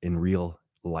in real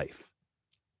life.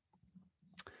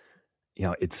 You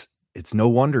know, it's no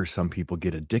wonder some people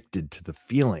get addicted to the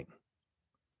feeling.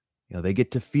 You know, they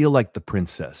get to feel like the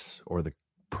princess or the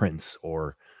prince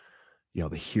or, you know,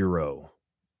 the hero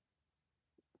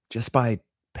just by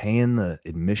paying the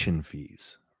admission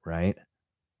fees, right?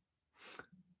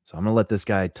 So I'm going to let this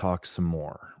guy talk some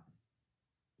more.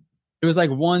 It was like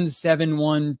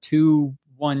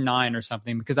 171,219 or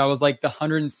something because I was like the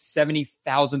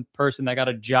 170,000th person that got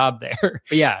a job there.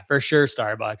 But yeah, for sure,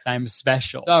 Starbucks. I'm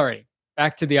special. Sorry.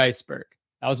 Back to the iceberg.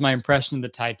 That was my impression of the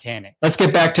Titanic. Let's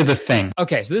get back to the thing.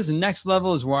 Okay, so this next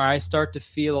level is where I start to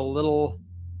feel a little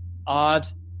odd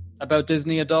about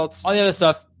Disney adults. All the other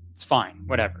stuff, it's fine,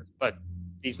 whatever. But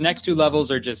these next two levels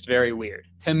are just very weird.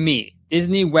 To me,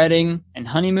 Disney wedding and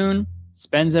honeymoon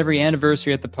spends every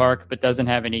anniversary at the park, but doesn't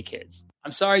have any kids.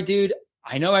 I'm sorry, dude.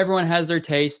 I know everyone has their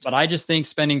taste, but I just think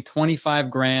spending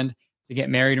 25 grand to get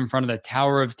married in front of the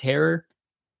Tower of Terror,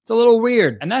 it's a little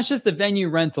weird. And that's just the venue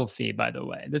rental fee, by the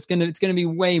way. It's gonna be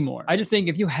way more. I just think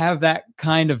if you have that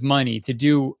kind of money to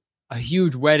do a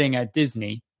huge wedding at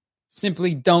Disney,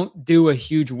 simply don't do a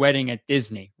huge wedding at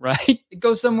Disney, right?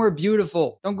 Go somewhere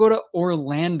beautiful. Don't go to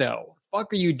Orlando.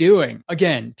 Fuck are you doing?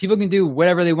 Again, people can do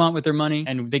whatever they want with their money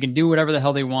and they can do whatever the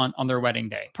hell they want on their wedding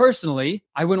day. Personally,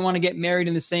 I wouldn't want to get married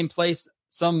in the same place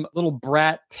some little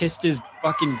brat pissed his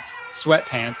fucking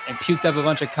sweatpants and puked up a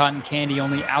bunch of cotton candy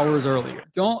only hours earlier.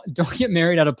 Don't get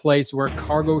married at a place where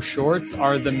cargo shorts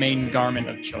are the main garment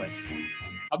of choice.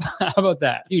 How about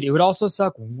that? Dude, it would also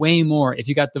suck way more if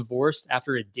you got divorced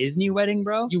after a Disney wedding,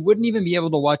 bro. You wouldn't even be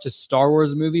able to watch a Star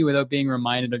Wars movie without being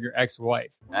reminded of your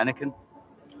ex-wife. Anakin,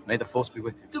 may the force be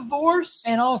with you. Divorce?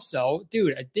 And also,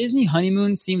 dude, a Disney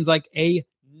honeymoon seems like a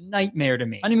nightmare to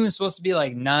me. Honeymoon's supposed to be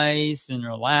like nice and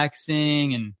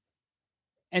relaxing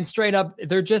and straight up,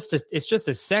 it's just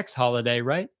a sex holiday,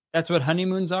 right? That's what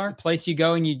honeymoons are. A place you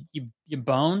go and you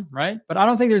bone, right? But I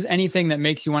don't think there's anything that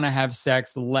makes you want to have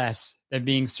sex less than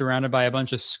being surrounded by a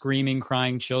bunch of screaming,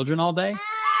 crying children all day.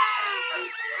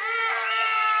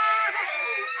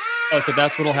 Oh, so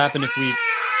that's what'll happen if we...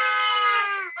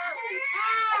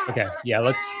 Okay, yeah,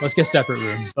 let's get separate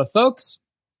rooms. But folks,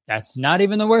 that's not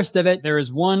even the worst of it. There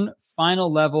is one final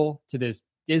level to this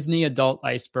Disney adult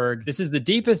iceberg. This is the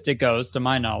deepest it goes, to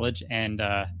my knowledge. And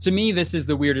to me, this is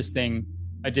the weirdest thing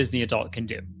a Disney adult can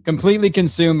do. Completely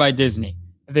consumed by Disney.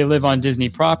 They live on Disney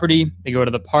property. They go to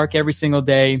the park every single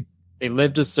day. They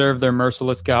live to serve their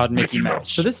merciless god, Mickey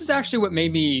Mouse. So this is actually what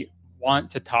made me want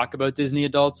to talk about Disney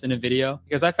adults in a video,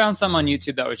 because I found some on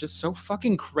YouTube that was just so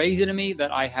fucking crazy to me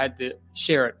that I had to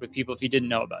share it with people if you didn't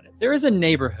know about it. There is a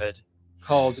neighborhood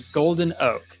called Golden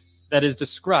Oak that is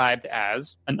described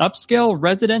as an upscale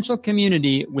residential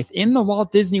community within the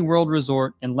Walt Disney World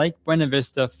Resort in Lake Buena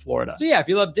Vista, Florida. So yeah, if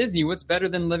you love Disney, what's better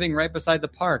than living right beside the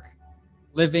park?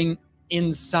 Living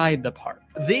inside the park.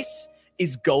 This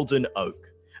is Golden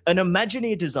Oak, an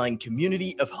Imagineer-designed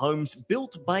community of homes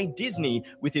built by Disney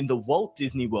within the Walt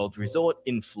Disney World Resort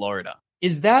in Florida.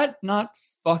 Is that not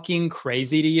fucking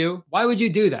crazy to you? Why would you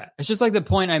do that? It's just like the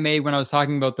point I made when I was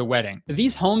talking about the wedding.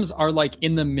 These homes are like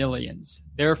in the millions.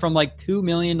 They're from like 2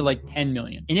 million to like 10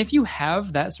 million. And if you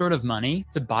have that sort of money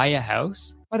to buy a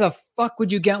house, why the fuck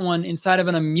would you get one inside of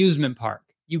an amusement park?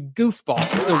 You goofball.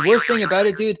 The worst thing about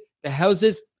it, dude, the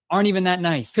houses aren't even that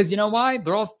nice. Because you know why?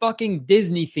 They're all fucking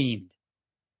Disney themed.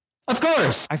 Of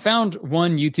course. I found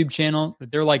one YouTube channel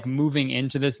that they're like moving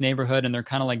into this neighborhood and they're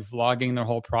kind of like vlogging their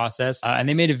whole process. And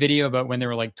they made a video about when they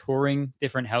were like touring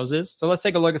different houses. So let's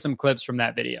take a look at some clips from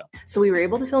that video. So we were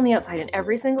able to film the outside, and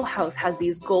every single house has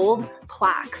these gold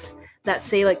plaques that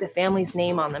say like the family's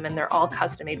name on them, and they're all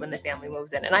custom made when the family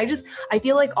moves in. And I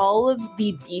feel like all of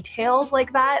the details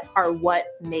like that are what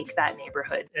make that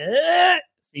neighborhood.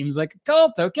 Seems like a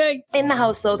cult, okay. In the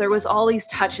house, though, there was all these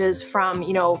touches from,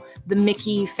 you know, the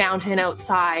Mickey fountain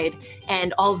outside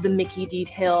and all of the Mickey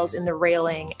details in the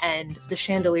railing and the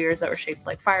chandeliers that were shaped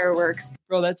like fireworks.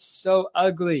 Bro, that's so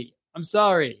ugly. I'm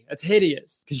sorry. That's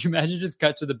hideous. Could you imagine just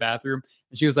cut to the bathroom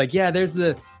and she was like, yeah, there's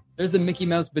the Mickey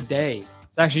Mouse bidet.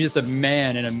 It's actually just a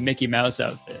man in a Mickey Mouse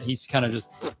outfit. He's kind of just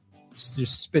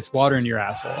spits water into your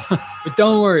asshole. But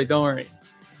don't worry.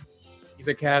 He's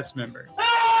a cast member.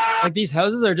 Like, these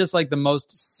houses are just like the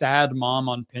most sad mom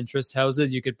on Pinterest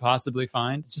houses you could possibly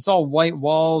find. It's just all white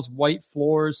walls, white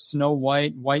floors, snow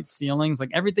white ceilings. Like,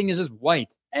 everything is just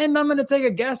white. And I'm going to take a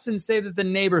guess and say that the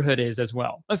neighborhood is as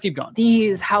well. Let's keep going.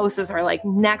 These houses are like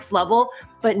next level,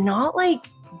 but not like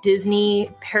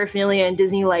Disney paraphernalia and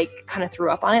Disney like kind of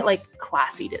threw up on it, like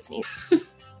classy Disney.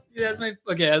 Yeah,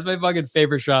 that's my fucking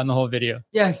favorite shot in the whole video.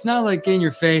 Yeah, it's not like in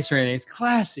your face or anything. It's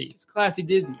classy. It's classy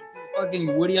Disney. It's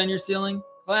fucking Woody on your ceiling.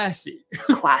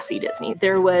 Classy Disney.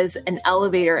 There was an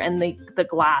elevator, and the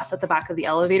glass at the back of the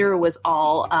elevator was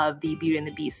all of the Beauty and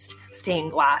the Beast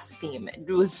stained glass theme.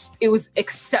 It was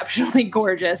exceptionally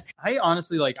gorgeous. I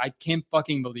honestly, like, I can't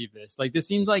fucking believe this. Like, this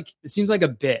seems like a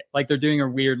bit. Like, they're doing a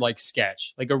weird like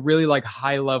sketch, like a really like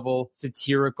high level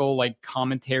satirical like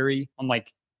commentary on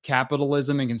like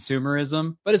capitalism and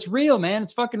consumerism, but it's real, man.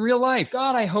 It's fucking real life.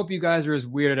 God, I hope you guys are as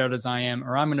weirded out as I am,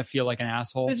 or I'm gonna feel like an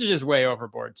asshole. This is just way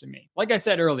overboard to me. Like I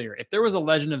said earlier, if there was a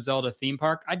Legend of Zelda theme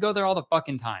park, I'd go there all the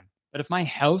fucking time. But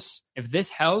if this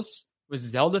house was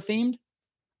Zelda themed,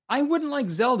 I wouldn't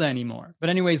like Zelda anymore. But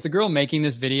anyways, the girl making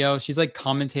this video, she's like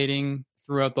commentating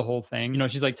throughout the whole thing. You know,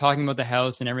 she's like talking about the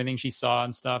house and everything she saw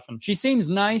and stuff. And she seems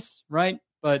nice, right?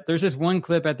 But there's this one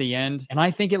clip at the end, and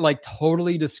I think it like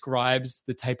totally describes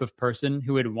the type of person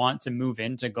who would want to move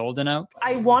into Golden Oak.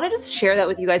 I wanted to share that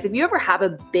with you guys. If you ever have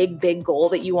a big goal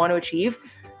that you want to achieve,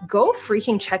 go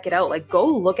freaking check it out. Like, go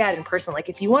look at it in person. Like,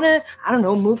 if you want to, I don't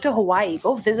know, move to Hawaii,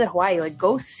 go visit Hawaii. Like,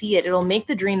 go see it. It'll make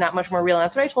the dream that much more real. And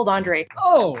that's what I told Andre.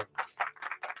 Oh,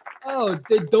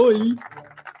 the doy.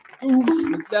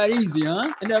 Oof, it's that easy,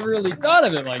 huh? I never really thought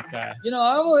of it like that. You know,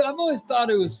 I've always thought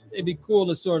it'd be cool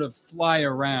to sort of fly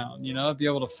around, you know, be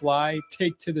able to fly,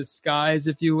 take to the skies,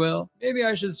 if you will. Maybe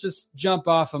I should just jump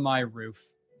off of my roof,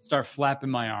 start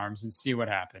flapping my arms and see what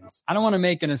happens. I don't want to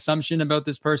make an assumption about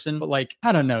this person, but like,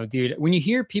 I don't know, dude. When you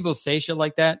hear people say shit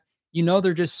like that, you know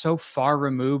they're just so far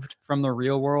removed from the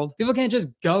real world. People can't just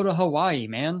go to Hawaii,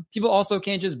 man. People also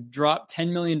can't just drop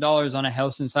 $10 million on a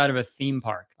house inside of a theme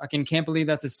park. I can't believe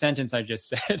that's a sentence I just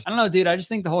said. I don't know, dude. I just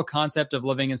think the whole concept of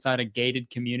living inside a gated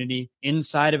community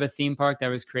inside of a theme park that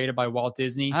was created by Walt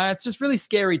Disney, it's just really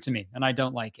scary to me, and I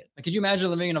don't like it. Like, could you imagine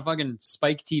living in a fucking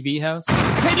Spike TV house?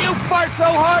 Can you fart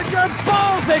so hard your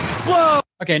balls explode?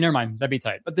 Okay, never mind. That'd be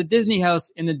tight. But the Disney house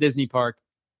in the Disney park,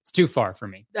 it's too far for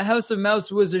me. The House of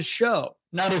Mouse was a show,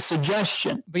 not a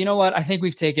suggestion. But you know what? I think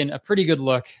we've taken a pretty good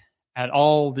look at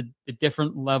all the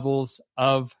different levels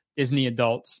of Disney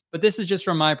adults. But this is just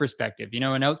from my perspective, you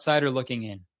know, an outsider looking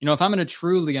in. You know, if I'm going to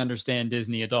truly understand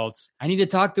Disney adults, I need to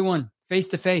talk to one face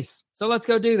to face. So let's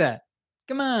go do that.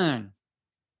 Come on.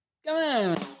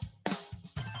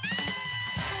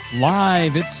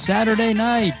 Live, it's Saturday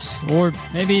night, or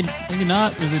maybe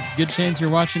not. There's a good chance you're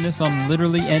watching this on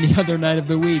literally any other night of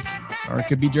the week, or it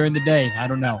could be during the day. I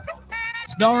don't know.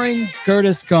 Starring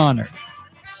Curtis Connor.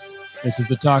 This is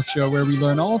the talk show where we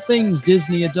learn all things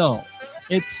Disney adult.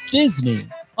 It's Disney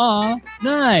on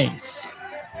Nice.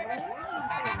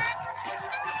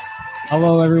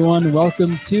 Hello, everyone.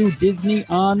 Welcome to Disney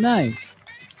on Nice.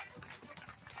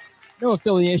 No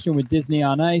affiliation with Disney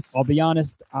on Ice. I'll be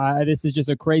honest, this is just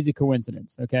a crazy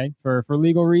coincidence, okay? For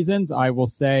legal reasons, I will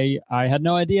say I had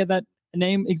no idea that a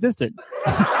name existed.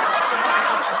 All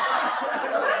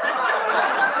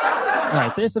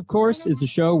right, this, of course, is a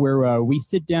show where we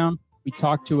sit down, we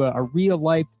talk to a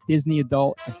real-life Disney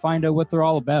adult and find out what they're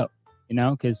all about, you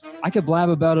know? Because I could blab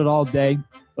about it all day,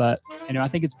 but, you know, I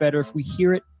think it's better if we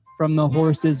hear it from the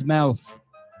horse's mouth.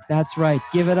 That's right.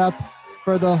 Give it up,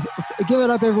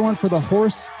 everyone, for the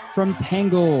horse from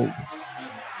Tangled.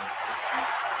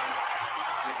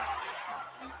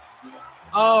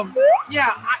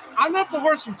 Yeah, I'm not the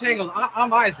horse from Tangled.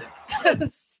 I'm Isaac.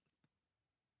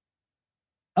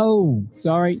 Oh,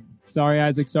 sorry,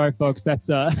 Isaac. Sorry, folks. That's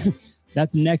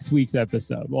That's next week's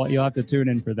episode. Well, you'll have to tune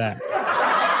in for that.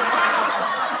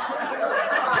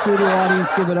 Studio audience,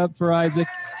 give it up for Isaac.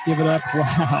 Give it up.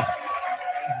 Wow.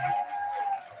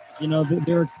 You know,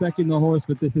 they're expecting the horse,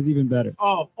 but this is even better.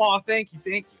 Oh, thank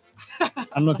you. I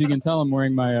don't know if you can tell, I'm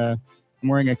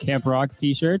wearing a Camp Rock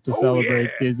t-shirt to celebrate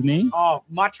Disney. Oh,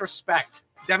 much respect.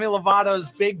 Demi Lovato's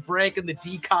big break in the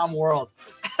DCOM world.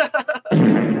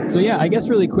 So yeah, I guess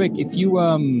really quick, if you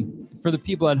for the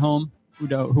people at home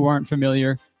who aren't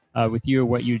familiar with you or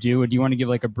what you do you want to give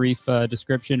like a brief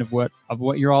description of what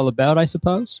you're all about, I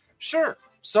suppose? Sure.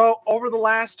 So over the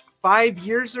last 5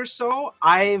 years or so,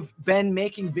 I've been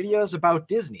making videos about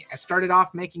Disney. I started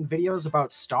off making videos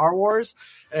about Star Wars,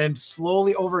 and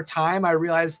slowly over time, I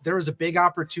realized there was a big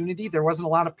opportunity. There wasn't a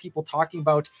lot of people talking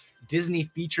about Disney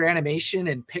feature animation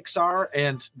and Pixar,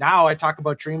 and now I talk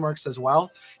about DreamWorks as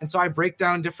well. And so I break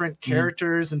down different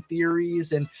characters and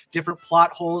theories and different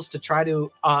plot holes to try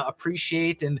to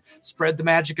appreciate and spread the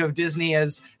magic of Disney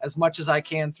as much as I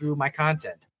can through my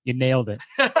content. You nailed it.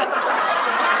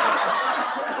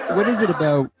 What is it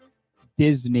about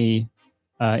Disney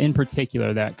in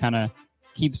particular that kind of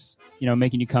keeps,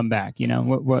 making you come back?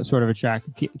 What sort of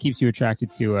keeps you attracted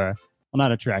to, well,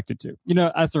 not attracted to,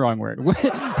 that's the wrong word. What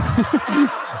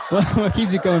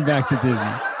keeps you coming back to Disney?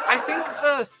 I think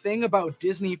the thing about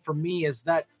Disney for me is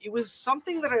that it was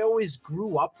something that I always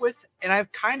grew up with, and I've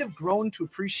kind of grown to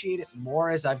appreciate it more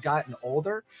as I've gotten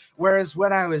older. Whereas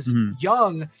when I was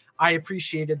young, I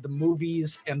appreciated the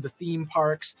movies and the theme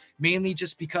parks, mainly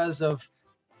just because of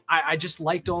I just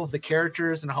liked all of the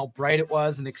characters and how bright it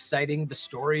was and exciting the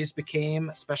stories became,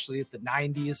 especially at the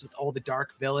 90s with all the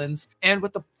dark villains. And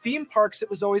with the theme parks, it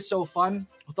was always so fun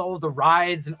with all of the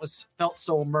rides, and it felt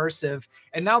so immersive.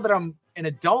 And now that I'm an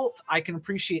adult, I can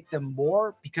appreciate them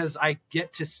more because I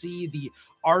get to see the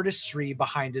artistry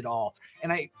behind it all.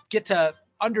 And I get to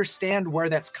understand where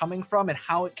that's coming from and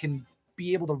how it can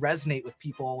be able to resonate with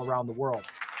people all around the world.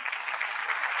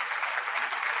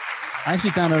 I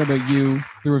actually found out about you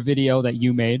through a video that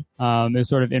you made. It was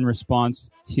sort of in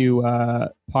response to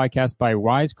a podcast by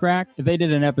Wisecrack. They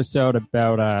did an episode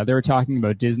about, they were talking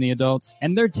about Disney adults,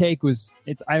 and their take was,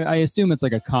 I assume it's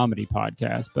like a comedy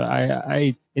podcast, but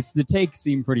the take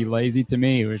seemed pretty lazy to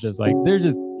me. It was just like, they're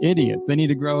just idiots. They need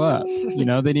to grow up.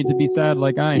 They need to be sad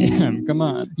like I am. Come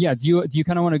on. Yeah. Do you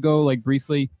kind of want to go like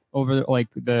briefly over like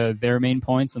their main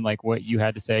points and like what you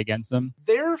had to say against them?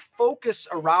 Their focus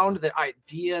around the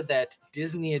idea that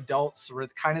Disney adults were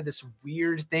kind of this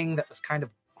weird thing that was kind of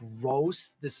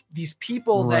gross. These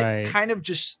people that kind of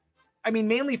just,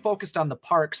 mainly focused on the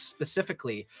parks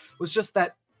specifically, was just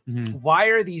that why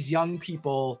are these young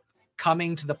people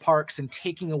coming to the parks and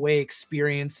taking away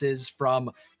experiences from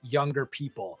younger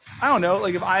people? I don't know.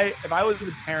 Like if I was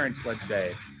a parent, let's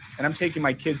say, and I'm taking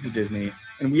my kids to Disney,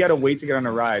 and we had to wait to get on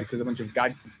a ride because a bunch of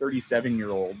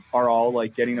 37-year-olds are all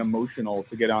like getting emotional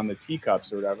to get on the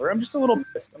teacups or whatever. I'm just a little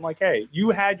pissed. I'm like, hey,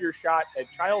 you had your shot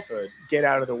at childhood. Get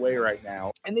out of the way right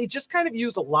now. And they just kind of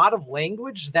used a lot of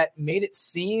language that made it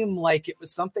seem like it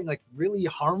was something like really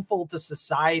harmful to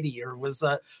society, or was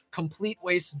a complete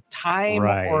waste of time,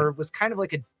 or was kind of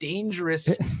like a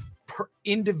dangerous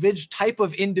type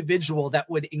of individual that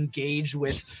would engage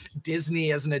with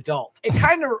Disney as an adult. It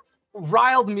kind of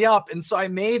riled me up, and so I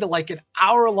made like an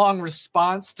hour-long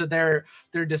response to their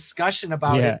discussion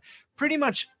about it, pretty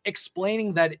much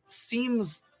explaining that it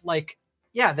seems like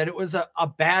that it was a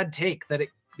bad take, that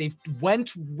they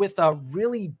went with a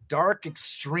really dark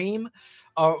extreme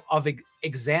of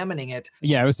examining it.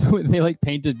 Yeah, it was they like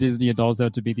painted Disney adults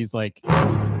out to be these like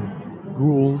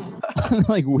ghouls,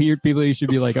 like weird people you should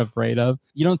be like afraid of.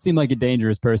 You don't seem like a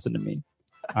dangerous person to me.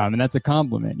 And that's a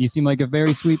compliment. You seem like a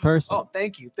very sweet person. Oh,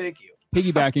 thank you.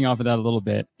 Piggybacking off of that a little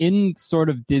bit, in sort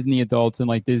of Disney adults and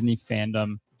like Disney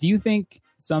fandom, do you think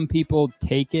some people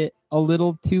take it a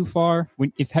little too far?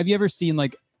 Have you ever seen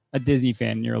like a Disney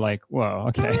fan and you're like, whoa,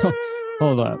 okay,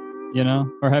 hold up,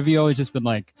 Or have you always just been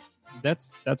like,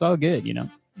 that's all good,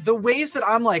 The ways that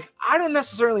I'm like, I don't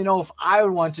necessarily know if I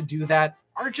would want to do that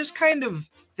are just kind of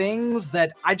things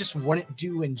that I just wouldn't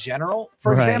do in general.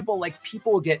 For example, like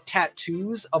people get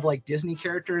tattoos of like Disney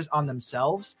characters on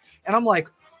themselves, and I'm like,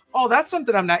 oh, that's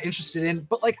something I'm not interested in.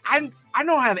 But like, I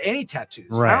don't have any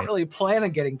tattoos. I don't really plan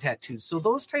on getting tattoos. So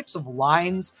those types of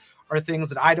lines are things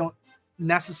that I don't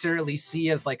necessarily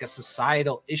see as like a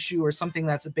societal issue or something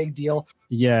that's a big deal.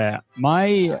 Yeah,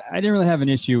 I didn't really have an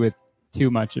issue with too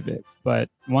much of it, but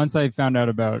once I found out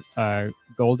about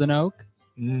Golden Oak,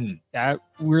 that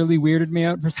really weirded me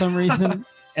out for some reason.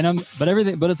 But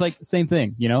it's like the same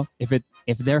thing,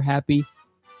 if they're happy,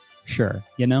 sure,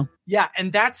 Yeah,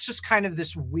 and that's just kind of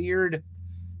this weird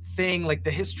thing, like the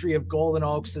history of Golden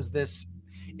Oaks is this,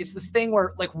 it's this thing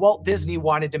where like Walt Disney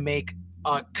wanted to make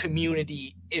a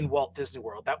community in Walt Disney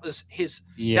World. That was his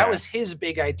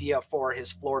big idea for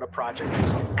his Florida project,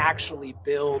 was to actually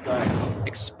build an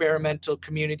experimental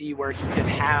community where he could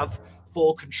have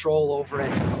full control over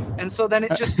it. And so then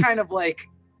it just kind of like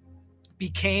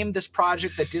became this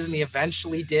project that Disney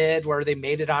eventually did, where they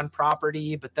made it on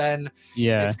property, but then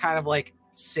it's kind of like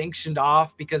sanctioned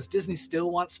off because Disney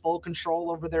still wants full control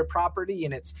over their property,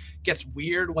 and it gets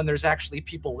weird when there's actually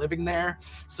people living there.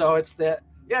 So it's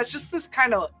just this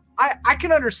kind of, I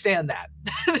can understand that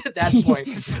at that point.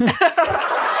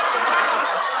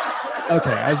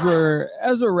 Okay, as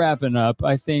we're wrapping up,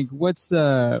 I think what's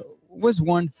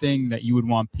one thing that you would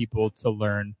want people to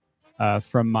learn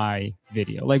from my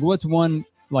video? Like, what's one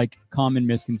like common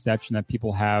misconception that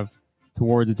people have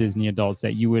towards Disney adults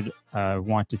that you would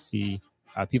want to see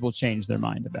people change their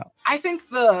mind about? I think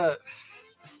the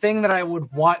thing that I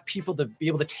would want people to be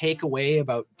able to take away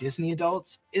about Disney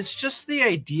adults is just the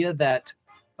idea that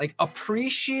like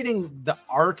appreciating the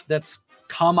art that's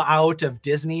come out of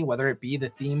Disney, whether it be the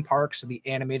theme parks or the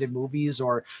animated movies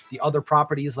or the other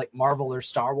properties like Marvel or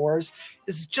Star Wars,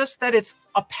 is just that it's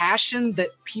a passion that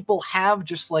people have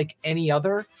just like any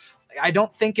other. I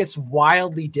don't think it's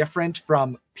wildly different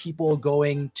from people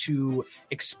going to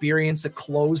experience a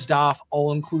closed off,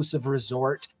 all-inclusive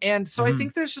resort. And so I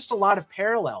think there's just a lot of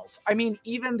parallels. I mean,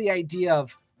 even the idea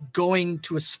of going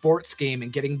to a sports game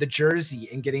and getting the jersey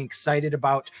and getting excited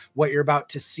about what you're about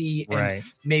to see, and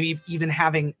maybe even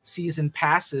having season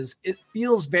passes, it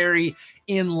feels very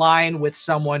in line with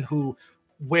someone who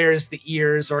wears the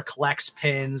ears or collects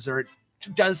pins or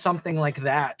does something like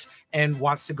that and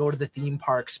wants to go to the theme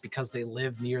parks because they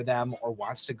live near them, or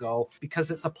wants to go because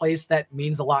it's a place that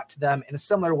means a lot to them in a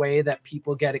similar way that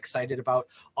people get excited about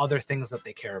other things that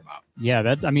they care about. Yeah,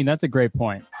 that's a great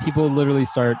point. People literally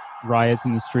start riots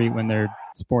in the street when their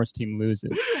sports team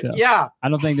loses. So yeah. I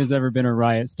don't think there's ever been a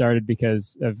riot started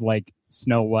because of like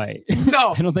Snow White.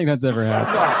 No. I don't think that's ever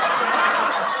happened.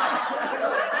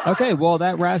 No. Okay, well,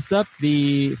 that wraps up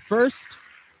the first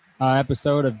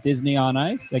episode of Disney on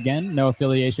Ice. Again, no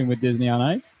affiliation with Disney on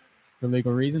Ice for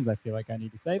legal reasons. I feel like I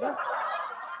need to say that.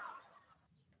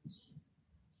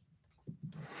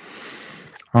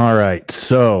 All right,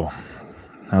 so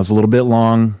that was a little bit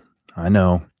long, I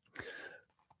know,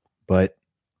 but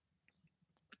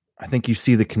I think you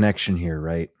see the connection here,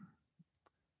 right?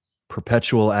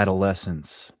 Perpetual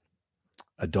adolescence,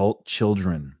 adult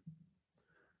children.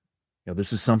 You know,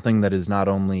 this is something that is not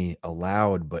only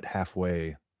allowed but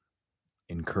halfway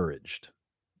encouraged.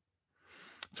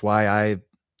 That's why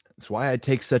I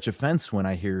take such offense when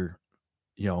I hear,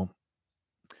 you know,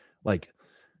 like,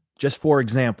 just for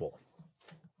example,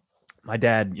 my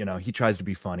dad, you know, he tries to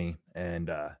be funny, and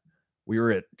we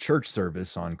were at church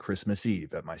service on Christmas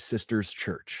Eve at my sister's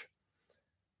church,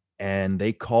 and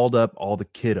they called up all the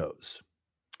kiddos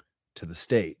to the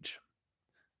stage.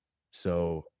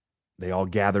 So they all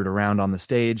gathered around on the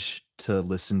stage to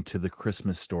listen to the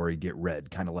Christmas story get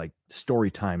read, kind of like story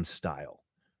time style,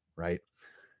 right?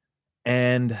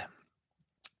 And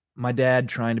my dad,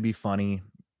 trying to be funny,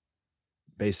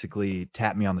 basically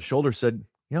tapped me on the shoulder, said,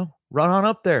 you know, run on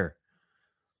up there.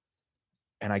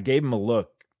 And I gave him a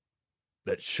look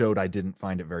that showed I didn't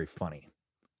find it very funny.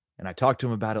 And I talked to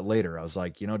him about it later. I was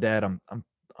like, you know, Dad, I'm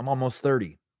almost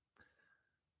 30.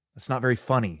 That's not very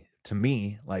funny to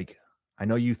me. Like, I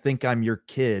know you think I'm your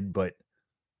kid, but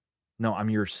no, I'm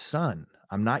your son.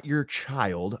 I'm not your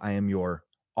child. I am your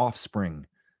offspring,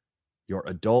 your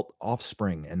adult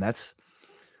offspring. And it's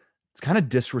kind of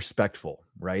disrespectful,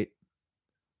 right?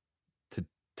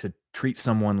 To treat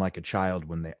someone like a child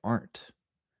when they aren't.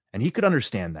 And he could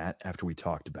understand that after we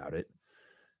talked about it.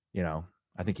 You know,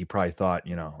 I think he probably thought,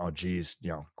 you know, oh, geez, you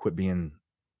know, quit being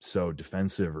so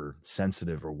defensive or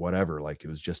sensitive or whatever. Like, it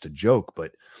was just a joke.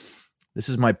 But this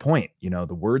is my point. You know,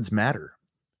 the words matter.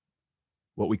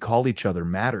 What we call each other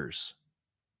matters.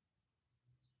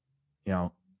 You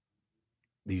know,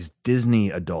 these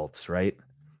Disney adults, right?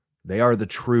 They are the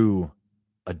true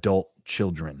adult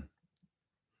children.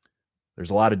 There's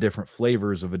a lot of different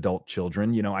flavors of adult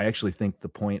children. You know, I actually think the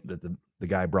point that the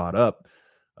guy brought up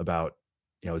about,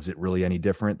 you know, is it really any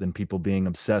different than people being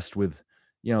obsessed with,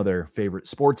 you know, their favorite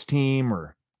sports team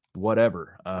or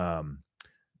whatever? And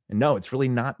no, it's really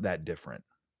not that different.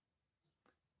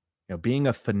 You know, being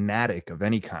a fanatic of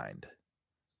any kind,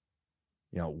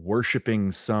 you know,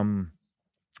 worshiping some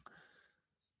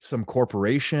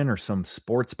corporation or some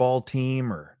sports ball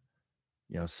team or,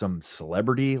 you know, some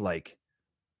celebrity, like,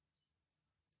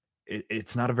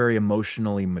 it's not a very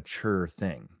emotionally mature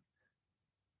thing.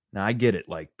 Now I get it.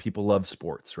 Like, people love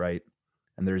sports, right?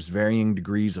 And there's varying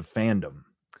degrees of fandom,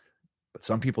 but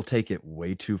some people take it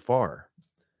way too far.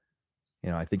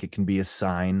 I think it can be a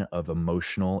sign of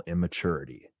emotional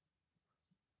immaturity.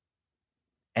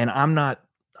 And I'm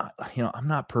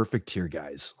not perfect here,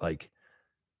 guys. Like,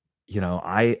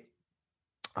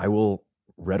 I will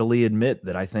readily admit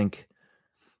that I think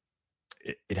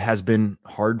it has been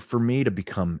hard for me to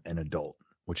become an adult,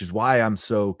 which is why I'm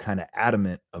so kind of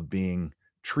adamant of being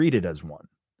treated as one.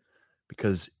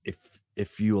 Because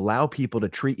if you allow people to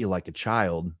treat you like a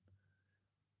child,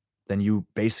 then you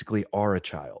basically are a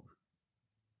child,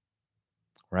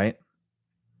 right?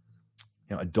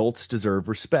 Adults deserve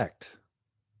respect.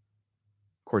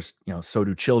 Of course, so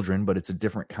do children, but it's a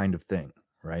different kind of thing,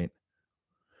 right?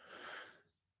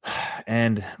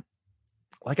 And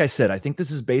like I said, I think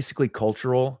this is basically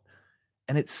cultural,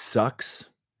 and it sucks.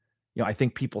 I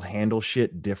think people handle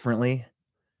shit differently.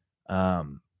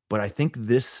 But I think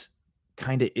this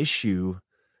kind of issue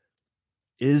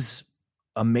is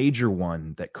a major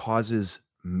one that causes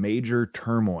major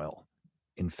turmoil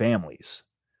in families.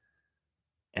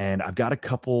 And I've got a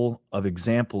couple of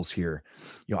examples here.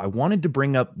 I wanted to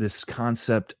bring up this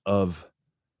concept of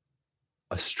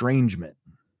estrangement.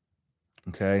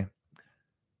 Okay.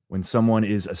 When someone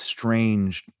is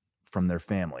estranged from their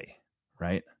family,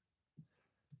 right?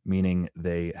 Meaning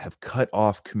they have cut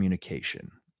off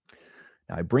communication.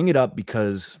 Now, I bring it up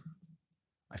because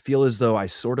I feel as though I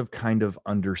sort of kind of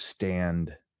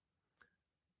understand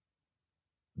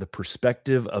the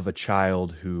perspective of a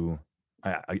child who,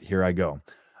 here I go,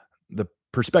 the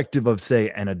perspective of, say,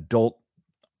 an adult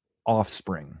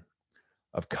offspring,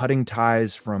 of cutting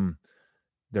ties from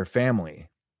their family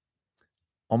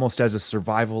almost as a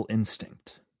survival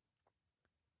instinct,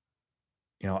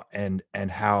 and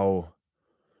how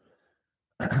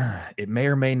it may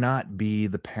or may not be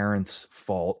the parents'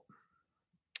 fault.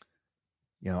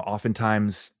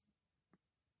 Oftentimes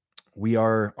we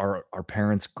are our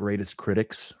parents' greatest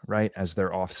critics, right? As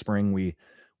their offspring, we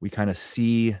kind of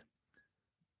see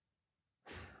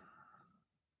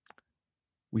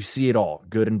it all,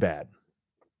 good and bad,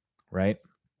 right?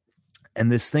 And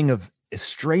this thing of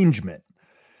estrangement,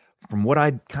 from what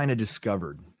I kind of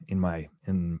discovered in my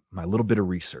little bit of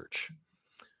research,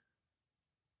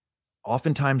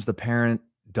 oftentimes the parent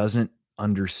doesn't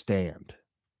understand.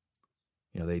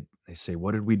 They say,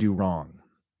 what did we do wrong?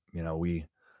 We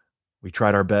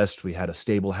tried our best. We had a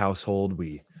stable household.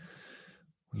 We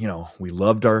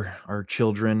loved our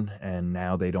children, and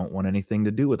now they don't want anything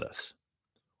to do with us.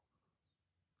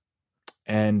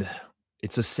 And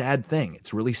it's a sad thing.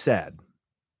 It's really sad.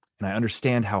 And I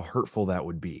understand how hurtful that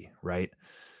would be, right?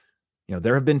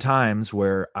 There have been times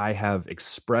where I have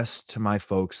expressed to my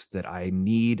folks that I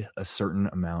need a certain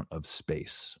amount of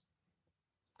space.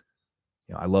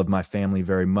 I love my family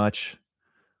very much.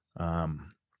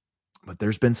 But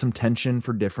there's been some tension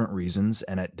for different reasons.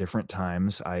 And at different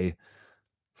times, I,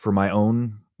 for my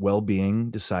own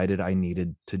well-being, decided I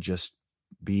needed to just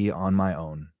be on my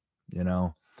own,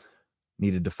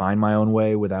 needed to find my own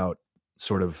way without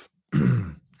sort of,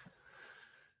 I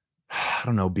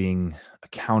don't know, being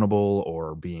accountable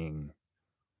or being,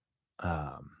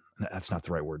 that's not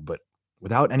the right word, but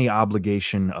without any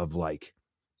obligation of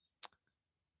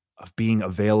being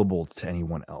available to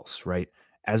anyone else, right?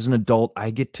 As an adult, I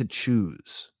get to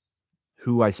choose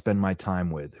who I spend my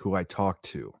time with, who I talk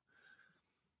to.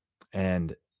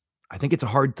 And I think it's a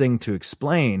hard thing to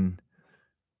explain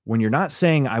when you're not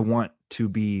saying I want to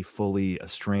be fully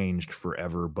estranged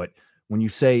forever, but when you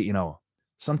say,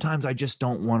 sometimes I just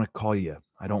don't want to call you.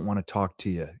 I don't want to talk to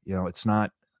you. It's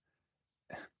not,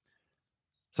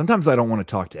 sometimes I don't want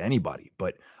to talk to anybody,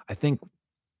 but I think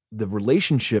the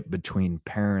relationship between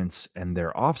parents and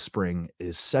their offspring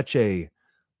is such a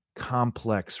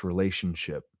complex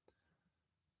relationship,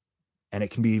 and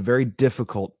it can be very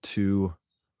difficult to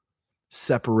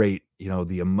separate,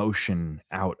 the emotion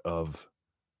out of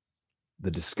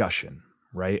the discussion,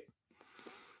 right?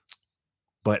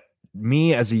 But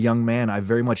me as a young man, I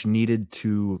very much needed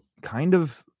to kind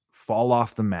of fall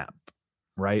off the map,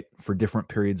 right? For different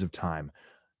periods of time.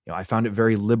 I found it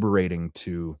very liberating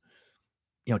to,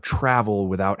 travel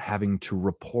without having to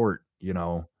report,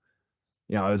 I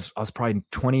was probably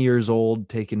 20 years old,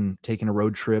 taking a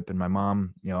road trip, and my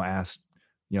mom, asked,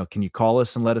 can you call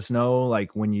us and let us know,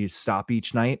 like, when you stop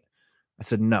each night? I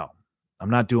said, no, I'm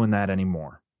not doing that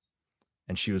anymore.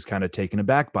 And she was kind of taken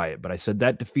aback by it. But I said,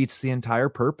 that defeats the entire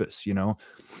purpose.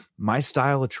 My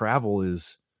style of travel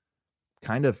is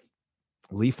kind of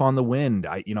leaf on the wind.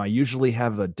 I usually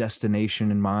have a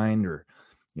destination in mind, or,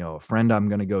 a friend I'm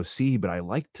going to go see, but I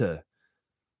like to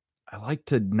I like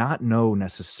to not know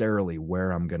necessarily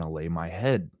where I'm going to lay my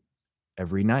head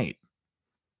every night.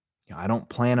 I don't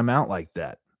plan them out like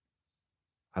that.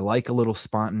 I like a little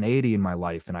spontaneity in my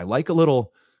life, and I like a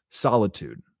little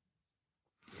solitude.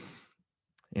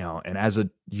 And as a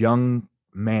young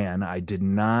man, I did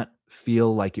not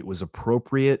feel like it was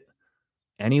appropriate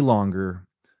any longer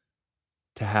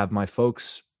to have my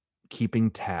folks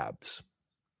keeping tabs.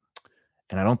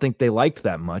 And I don't think they liked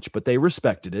that much, but they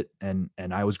respected it, and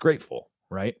I was grateful,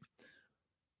 right?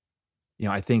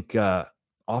 I think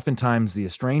oftentimes the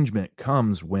estrangement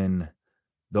comes when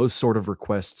those sort of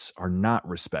requests are not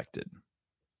respected.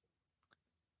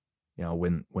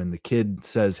 When the kid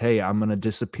says, "Hey, I'm going to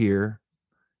disappear.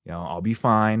 I'll be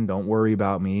fine. Don't worry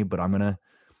about me, but I'm going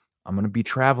to be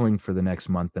traveling for the next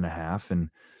month and a half, and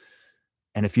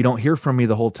if you don't hear from me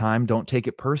the whole time, don't take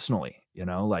it personally.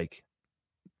 Like,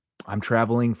 I'm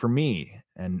traveling for me,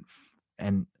 and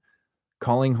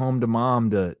calling home to mom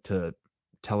to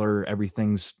tell her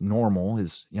everything's normal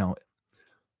is,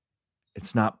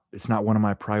 it's not one of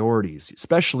my priorities,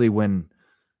 especially when,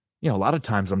 a lot of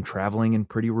times I'm traveling in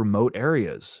pretty remote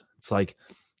areas. It's like,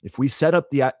 if we set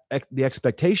up the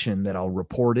expectation that I'll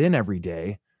report in every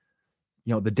day,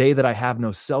 the day that I have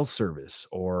no cell service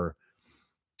or,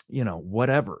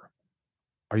 whatever,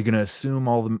 are you going to assume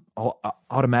all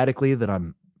automatically that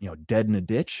I'm, dead in a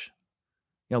ditch?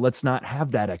 Let's not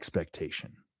have that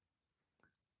expectation.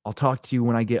 I'll talk to you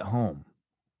when I get home.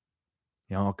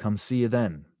 I'll come see you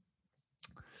then.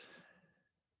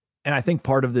 And I think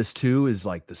part of this too is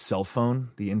like the cell phone,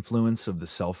 the influence of the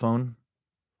cell phone.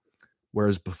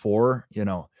 Whereas before,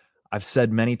 I've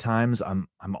said many times, I'm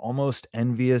almost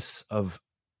envious of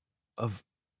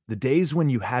the days when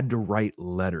you had to write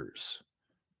letters,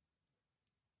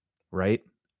 right?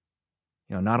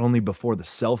 Not only before the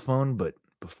cell phone, but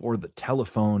before the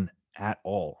telephone at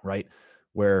all, right?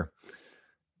 Where,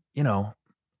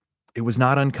 it was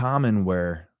not uncommon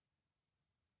where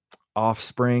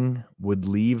offspring would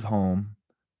leave home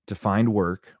to find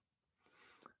work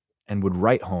and would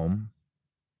write home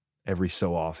every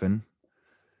so often.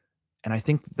 And I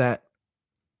think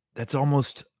that's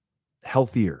almost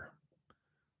healthier.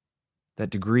 That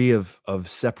degree of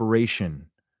separation,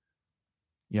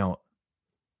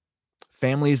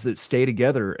 families that stay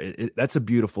together, that's a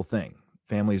beautiful thing.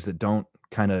 Families that don't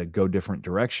kind of go different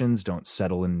directions, don't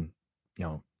settle in,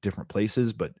 different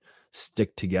places, but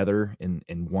stick together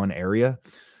in one area.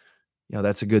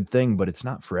 That's a good thing, but it's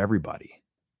not for everybody.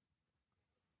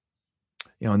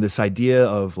 And this idea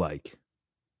of like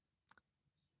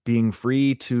being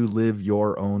free to live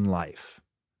your own life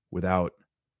without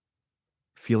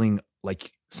feeling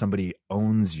like somebody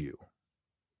owns you,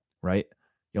 right?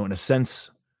 In a sense,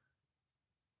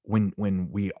 when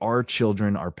we are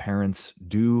children, our parents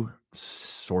do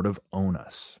sort of own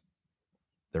us.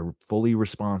 They're fully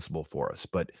responsible for us.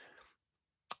 But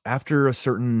after a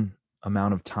certain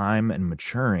amount of time and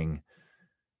maturing,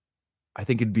 I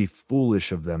think it'd be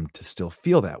foolish of them to still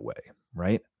feel that way,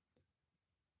 right?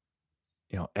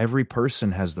 Every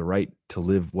person has the right to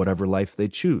live whatever life they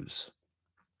choose.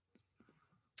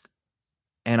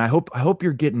 And I hope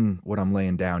you're getting what I'm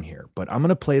laying down here, but I'm going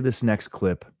to play this next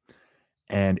clip,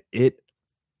 and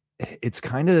it's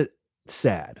kind of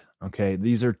sad. Okay.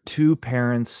 These are two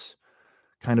parents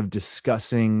kind of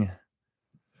discussing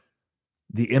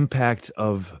the impact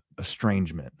of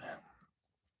estrangement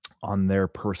on their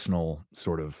personal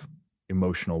sort of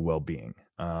emotional well-being.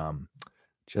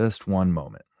 Just one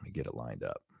moment. Let me get it lined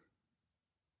up.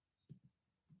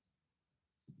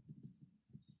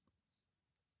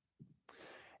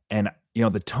 And,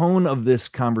 the tone of this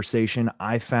conversation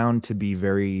I found to be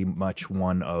very much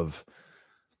one of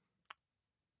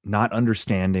not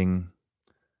understanding,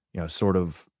 sort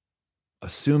of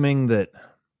assuming that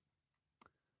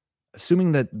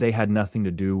they had nothing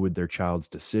to do with their child's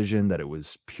decision, that it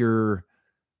was pure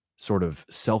sort of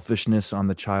selfishness on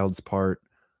the child's part.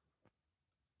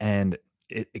 And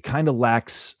it kind of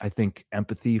lacks, I think,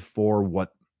 empathy for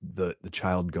what the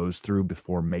child goes through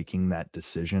before making that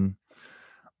decision.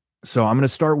 So I'm going to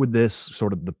start with this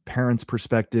sort of the parent's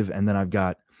perspective, and then I've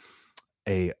got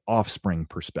a offspring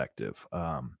perspective.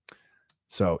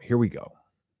 So here we go.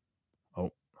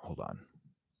 Oh, hold on.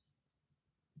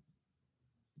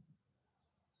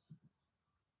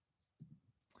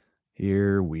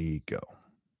 Here we go.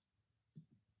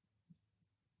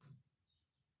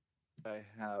 I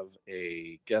have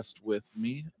a guest with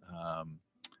me.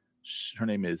 Her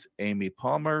name is Amy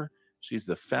Palmer. She's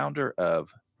the founder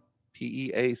of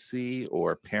PEAC,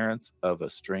 or Parents of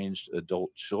Estranged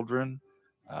Adult Children.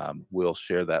 We'll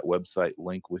share that website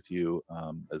link with you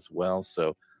as well.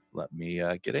 So let me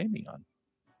get Amy on.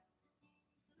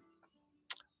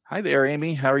 Hi there,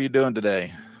 Amy. How are you doing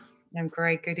today? I'm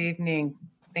great. Good evening.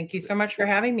 Thank you so much for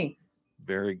having me.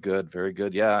 Very good, very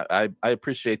good. Yeah, I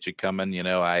appreciate you coming. You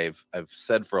know, I've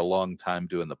said for a long time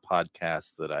doing the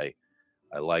podcast that I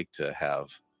like to have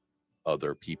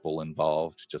other people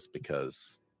involved, just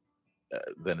because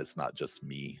then it's not just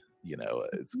me. You know,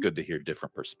 it's good to hear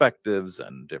different perspectives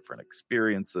and different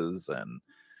experiences, and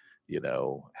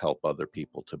help other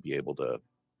people to be able to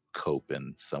cope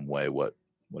in some way.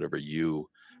 Whatever you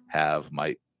have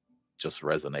might just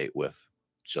resonate with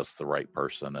just the right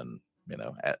person, and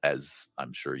as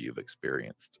I'm sure you've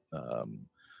experienced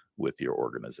with your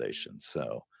organization.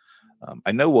 So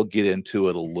I know we'll get into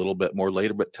it a little bit more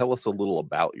later, but tell us a little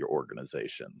about your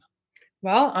organization.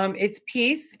 Well, it's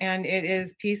Peace, and it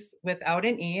is Peace without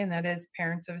an E, and that is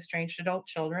Parents of Estranged Adult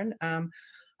Children.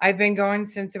 I've been going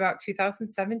since about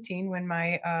 2017, when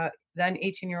my then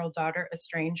 18-year-old daughter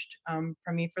estranged from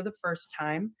me for the first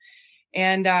time.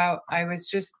 And I was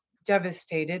just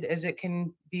devastated, as it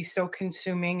can be so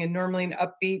consuming. And normally an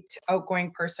upbeat,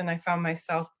 outgoing person, I found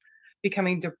myself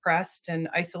becoming depressed and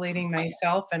isolating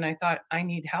myself. And I thought, I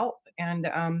need help. And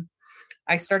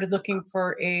I started looking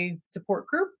for a support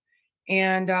group,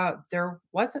 and there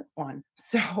wasn't one.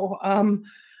 So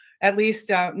at least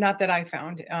not that I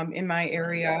found in my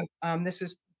area. This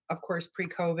is, of course,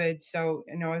 pre-COVID. So,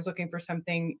 I was looking for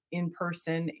something in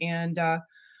person, and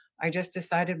I just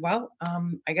decided, well,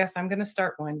 I guess I'm going to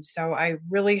start one. So I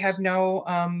really have no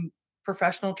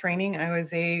professional training. I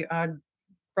was a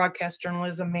broadcast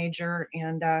journalism major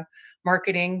and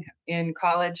marketing in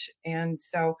college. And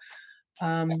so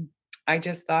I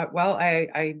just thought, well,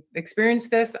 I experienced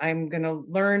this. I'm going to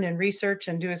learn and research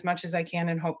and do as much as I can,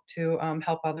 and hope to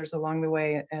help others along the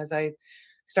way as I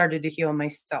started to heal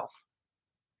myself.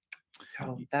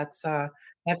 So that's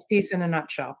Peace in a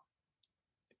nutshell.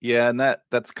 Yeah, and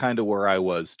that's kind of where I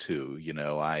was too.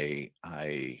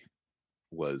 I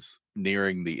was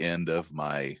nearing the end of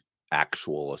my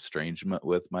actual estrangement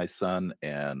with my son,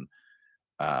 and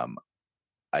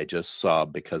I just saw,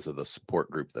 because of the support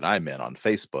group that I'm in on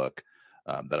Facebook,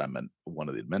 that I'm one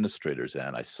of the administrators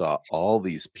in, I saw all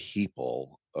these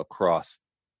people across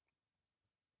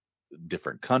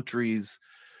different countries,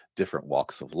 different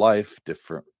walks of life,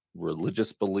 different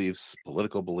religious beliefs,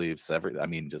 political beliefs,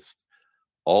 just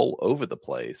all over the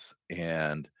place.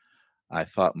 And I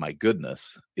thought, my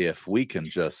goodness, if we can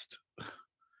just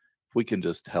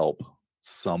help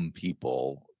some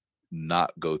people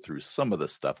not go through some of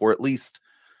this stuff, or at least,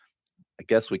 I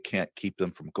guess we can't keep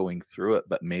them from going through it,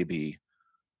 but maybe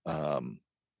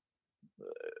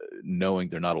knowing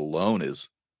they're not alone is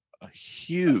a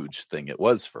huge thing. It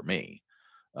was for me.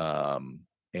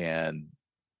 And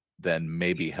then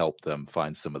maybe help them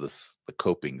find some of the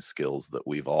coping skills that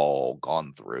we've all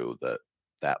gone through,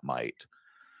 that might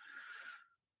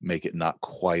make it not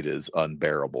quite as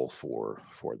unbearable for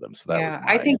them. So that was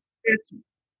I think it's,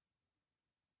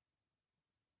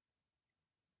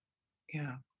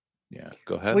 yeah,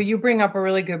 go ahead. Well, you bring up a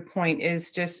really good point.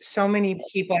 Is just so many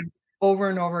people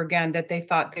over and over again that they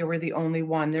thought they were the only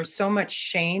one. There's so much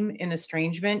shame in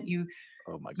estrangement.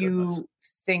 Oh my goodness. You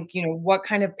think, what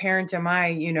kind of parent am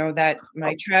I, that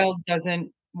my child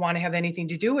doesn't want to have anything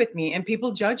to do with me, and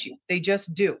people judge you. They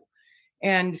just do.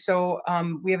 And so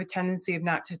we have a tendency of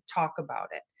not to talk about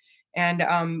it.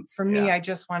 And for me, I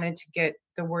just wanted to get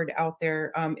the word out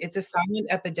there. It's a silent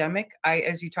epidemic.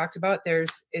 As you talked about,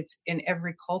 it's in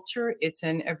every culture, it's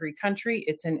in every country,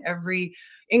 it's in every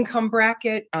income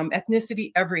bracket,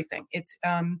 ethnicity, everything. It's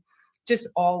just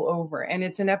all over. And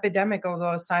it's an epidemic,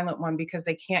 although a silent one, because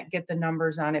they can't get the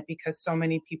numbers on it, because so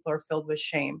many people are filled with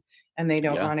shame and they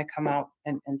don't want to come out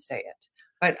and say it.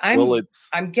 But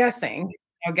I'm guessing,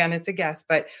 again, it's a guess,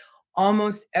 but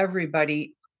almost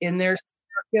everybody in their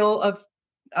circle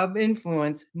of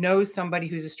influence knows somebody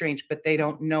who's estranged, but they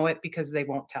don't know it because they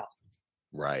won't tell.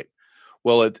 Right.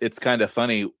 Well, it's kind of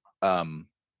funny on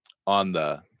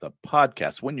the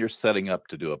podcast, when you're setting up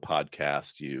to do a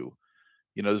podcast,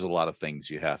 there's a lot of things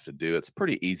you have to do. It's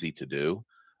pretty easy to do,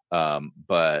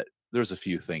 but there's a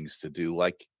few things to do,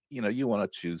 like you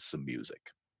want to choose some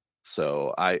music.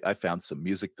 So I found some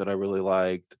music that I really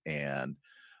liked, and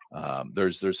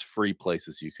there's free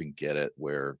places you can get it,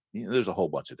 where there's a whole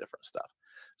bunch of different stuff.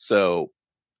 So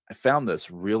I found this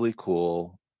really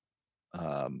cool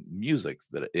music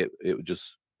that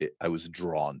I was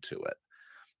drawn to it,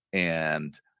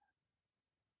 and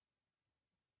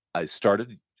I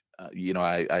started.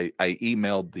 I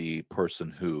emailed the person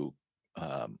who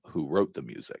wrote the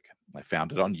music. I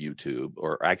found it on YouTube,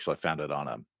 or actually I found it on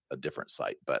a different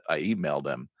site, but I emailed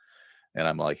him, and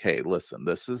I'm like, hey, listen,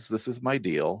 this is my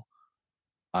deal.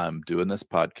 I'm doing this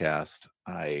podcast.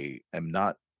 I am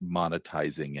not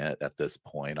monetizing it at this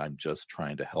point. I'm just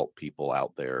trying to help people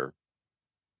out there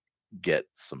get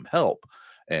some help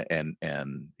and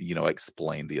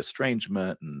explain the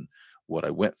estrangement and what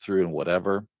I went through and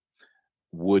whatever.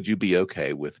 Would you be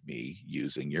okay with me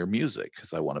using your music?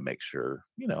 Because I want to make sure,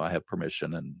 I have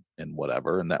permission and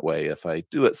whatever. And that way, if I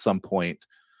do at some point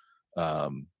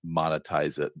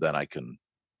monetize it, then I can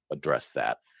address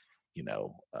that,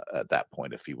 at that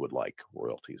point, if he would like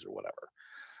royalties or whatever.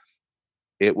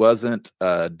 It wasn't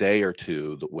a day or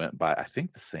two that went by, I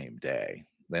think the same day.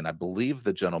 And I believe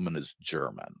the gentleman is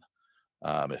German,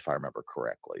 if I remember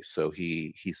correctly. So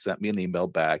he sent me an email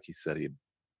back. He said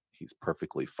he's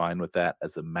perfectly fine with that.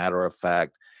 As a matter of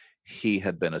fact, he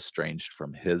had been estranged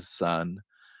from his son.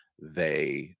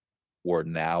 They were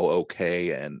now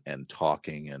okay and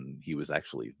talking, and he was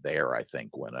actually there, I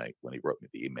think, when he wrote me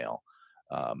the email.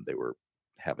 They were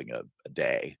having a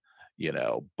day,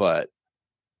 but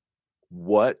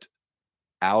what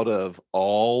out of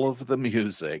all of the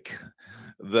music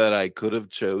that I could have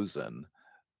chosen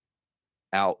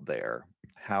out there,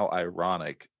 how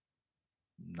ironic,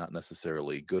 not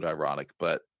necessarily good ironic,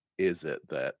 but is it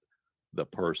that the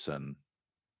person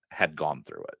had gone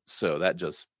through it? So that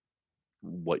just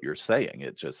what you're saying,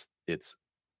 it's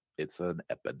an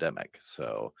epidemic.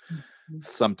 So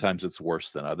sometimes it's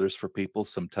worse than others for people.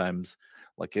 Sometimes,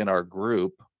 like in our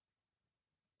group,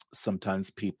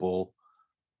 sometimes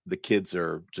the kids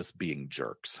are just being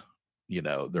jerks.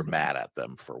 They're mad at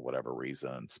them for whatever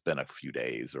reason. It's been a few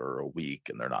days or a week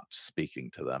and they're not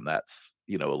speaking to them. That's,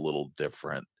 a little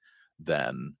different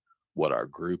than what our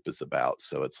group is about.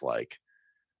 So it's like,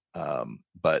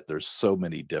 but there's so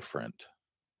many different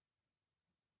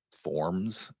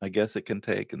forms, I guess it can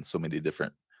take, and so many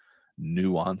different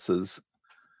nuances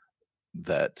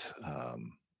that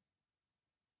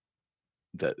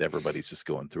that everybody's just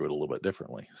going through it a little bit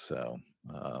differently. So,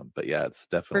 but yeah, it's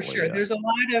definitely For sure. There's a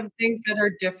lot of things that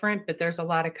are different, but there's a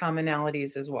lot of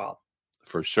commonalities as well.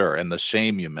 For sure. And the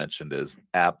shame you mentioned is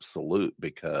absolute,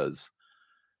 because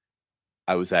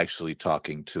I was actually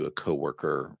talking to a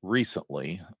coworker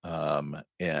recently,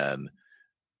 and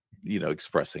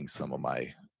expressing some of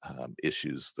my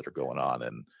issues that are going on.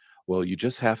 And well, you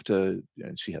just have to,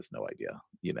 and she has no idea,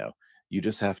 you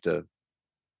just have to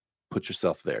put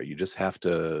yourself there. You just have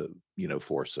to,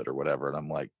 force it or whatever. And I'm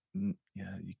like,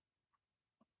 yeah,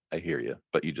 I hear you,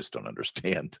 but you just don't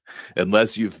understand.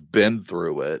 Unless you've been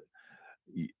through it,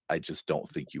 I just don't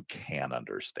think you can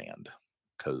understand,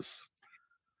 because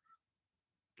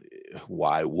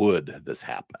why would this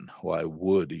happen? Why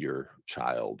would your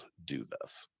child do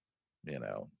this?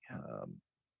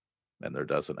 And there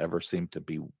doesn't ever seem to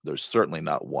be, there's certainly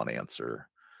not one answer.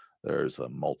 There's a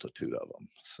multitude of them.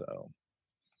 So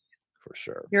for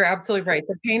sure. You're absolutely right.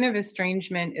 The pain of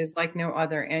estrangement is like no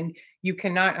other, and you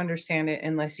cannot understand it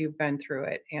unless you've been through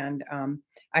it. And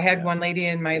I had one lady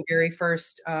in my very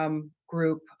first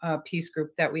peace group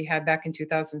that we had back in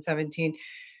 2017.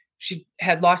 She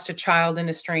had lost a child in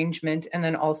estrangement and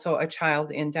then also a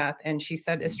child in death. And she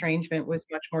said estrangement was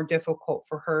much more difficult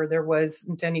for her. There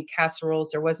wasn't any casseroles.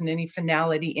 There wasn't any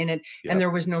finality in it. Yep. And there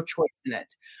was no choice in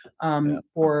it.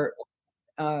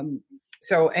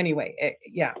 So anyway,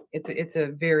 it's a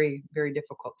very, very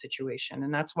difficult situation.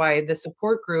 And that's why the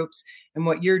support groups and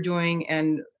what you're doing,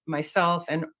 and myself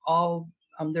and all,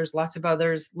 there's lots of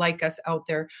others like us out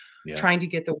there trying to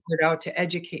get the word out, to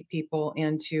educate people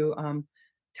and to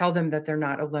tell them that they're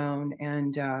not alone,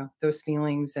 and those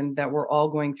feelings, and that we're all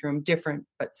going through them, different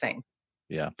but same.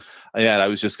 Yeah. I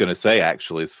was just going to say,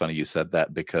 actually, it's funny you said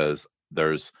that, because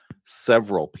there's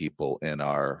several people in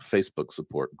our Facebook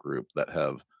support group that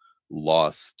have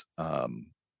lost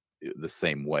the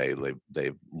same way.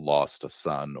 They've lost a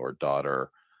son or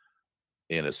daughter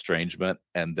in estrangement,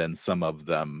 and then some of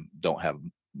them don't have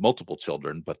multiple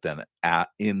children, but then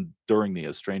during the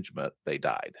estrangement they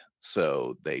died.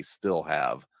 So they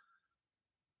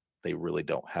really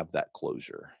don't have that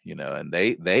closure, and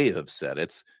they have said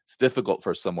it's difficult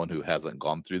for someone who hasn't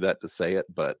gone through that to say it,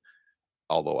 but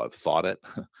although I've thought it,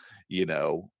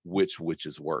 which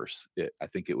is worse. I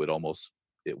think it would almost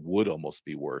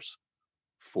be worse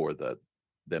for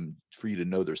for you to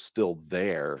know they're still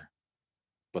there,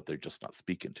 but they're just not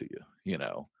speaking to you,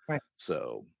 Right.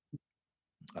 So,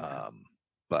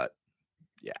 but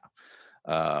yeah.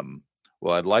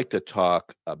 Well, I'd like to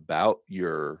talk about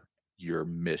your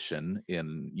mission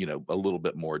in, a little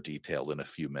bit more detail in a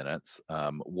few minutes.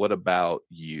 What about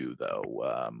you, though?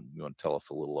 You want to tell us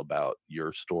a little about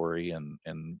your story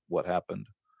and what happened?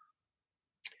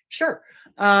 Sure.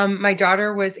 My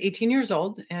daughter was 18 years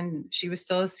old and she was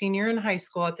still a senior in high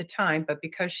school at the time, but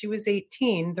because she was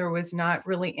 18, there was not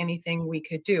really anything we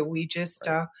could do. We just,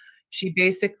 she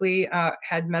basically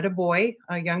had met a boy,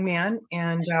 a young man,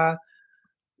 and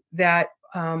that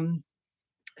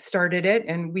started it.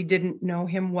 And we didn't know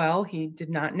him well. He did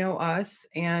not know us.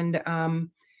 And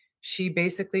she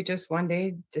basically just one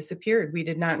day disappeared. We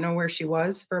did not know where she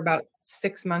was for about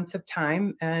 6 months of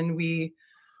time. And we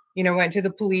went to the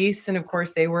police, and of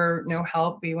course they were no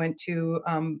help. We went to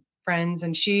friends,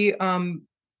 and she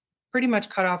pretty much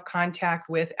cut off contact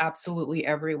with absolutely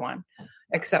everyone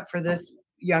except for this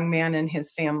young man and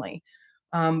his family.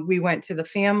 We went to the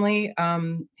family,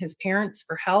 his parents,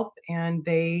 for help, and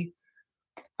they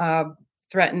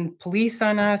threatened police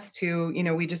on us to,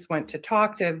 we just went to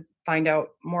talk to find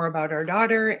out more about our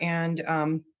daughter.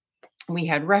 And we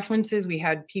had references. We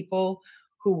had people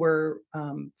who were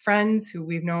friends who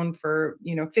we've known for,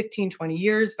 15, 20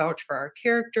 years, vouch for our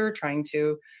character, trying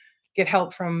to get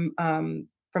help from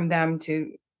them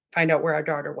to find out where our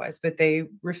daughter was, but they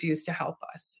refused to help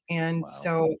us. And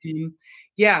so,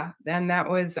 then that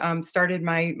was started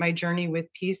my journey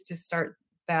with Peace, to start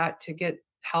that, to get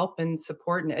help and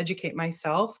support and educate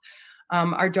myself.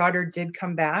 Our daughter did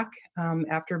come back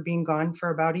after being gone for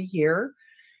about a year.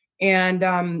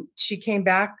 And she came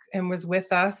back and was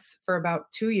with us for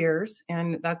about 2 years.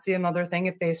 And that's another thing.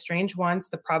 If they estrange once,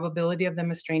 the probability of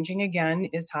them estranging again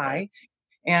is high.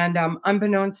 And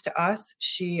unbeknownst to us,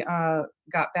 she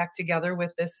got back together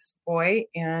with this boy,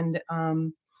 and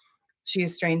she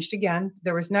estranged again.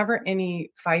 There was never any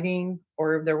fighting,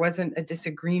 or there wasn't a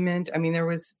disagreement. I mean, there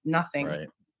was nothing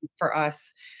for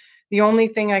us. The only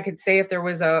thing I could say, if there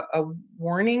was a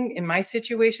warning in my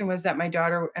situation, was that my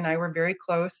daughter and I were very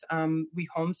close. We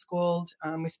homeschooled.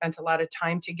 We spent a lot of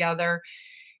time together,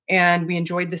 and we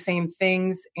enjoyed the same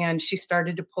things. And she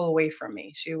started to pull away from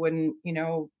me. She wouldn't,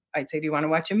 I'd say, do you want to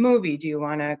watch a movie? Do you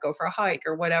want to go for a hike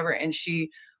or whatever? And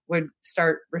she would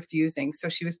start refusing. So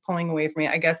she was pulling away from me.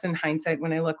 I guess in hindsight,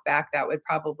 when I look back, that would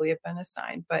probably have been a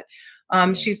sign. But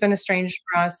she's been estranged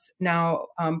from us now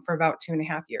for about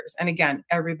 2.5 years. And again,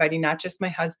 everybody, not just my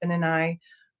husband and I,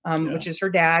 which is her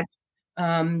dad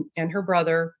and her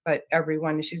brother, but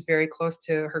everyone. She's very close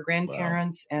to her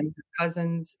grandparents and her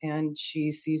cousins, and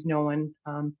she sees no one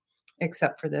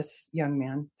except for this young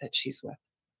man that she's with.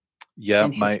 Yeah,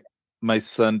 my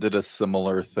son did a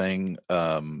similar thing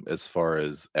as far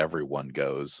as everyone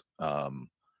goes.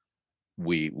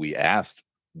 We asked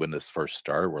when this first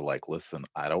started, we're like, listen,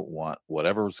 I don't want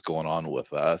whatever's going on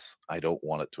with us, I don't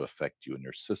want it to affect you and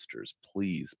your sisters.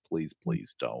 Please, please,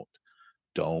 please don't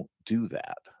do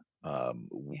that.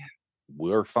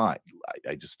 We're fine.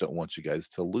 I just don't want you guys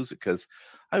to lose it, because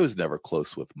I was never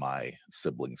close with my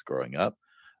siblings growing up.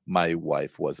 My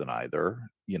wife wasn't either,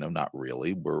 not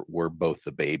really. We're both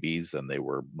the babies, and they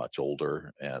were much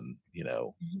older, and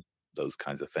those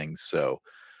kinds of things. So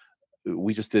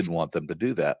we just didn't want them to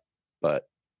do that, but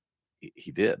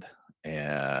he did,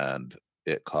 and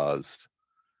it caused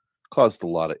a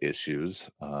lot of issues.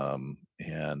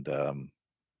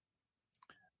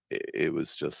 It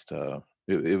was just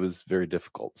it was very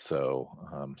difficult. So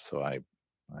I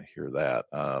hear that.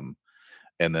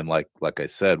 And then like I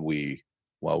said,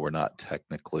 while we're not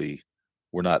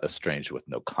estranged with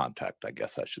no contact, I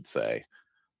guess I should say,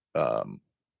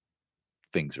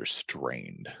 things are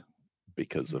strained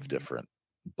because of different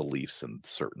beliefs and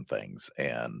certain things.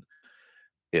 And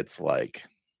it's like,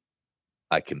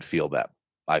 I can feel that.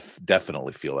 I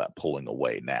definitely feel that pulling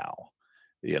away now,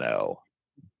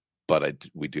 but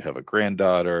we do have a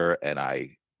granddaughter, and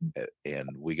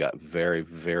we got very,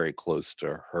 very close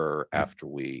to her after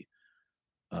we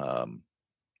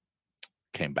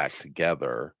came back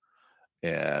together,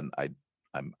 and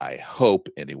I hope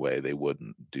anyway they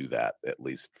wouldn't do that, at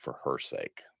least for her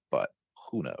sake. But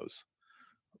who knows?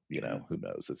 Who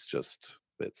knows? It's just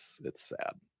it's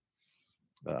sad.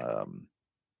 Well,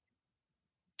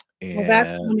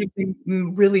 that's one of the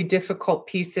really difficult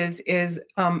pieces is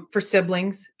for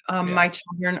siblings. My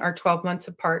children are 12 months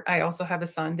apart. I also have a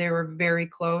son. They were very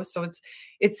close. So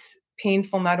it's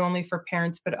painful, not only for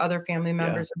parents, but other family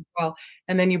members as well.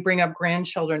 And then you bring up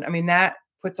grandchildren. I mean, that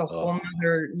puts a whole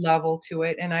nother level to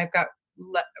it. And I've got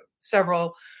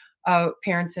several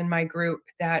parents in my group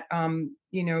that,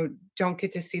 don't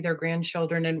get to see their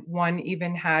grandchildren. And one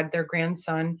even had their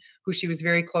grandson, who she was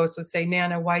very close with, say,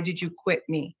 Nana, why did you quit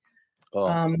me?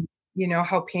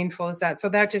 How painful is that? So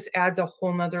that just adds a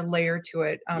whole nother layer to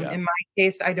it. In my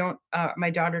case, I don't, my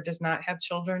daughter does not have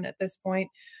children at this point,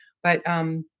 but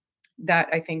that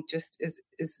I think just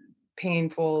is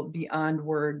painful beyond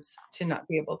words to not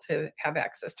be able to have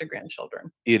access to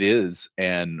grandchildren. It is.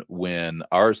 And when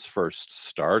ours first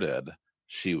started,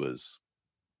 she was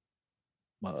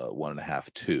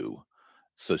 1.5, 2.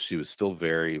 So she was still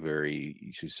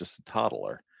she was just a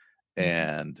toddler.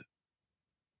 And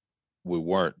we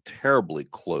weren't terribly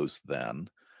close then,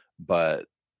 but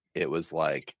it was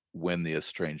like when the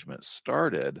estrangement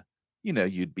started,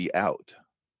 you'd be out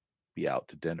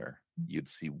to dinner. You'd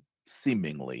see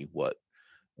seemingly what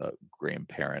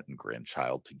grandparent and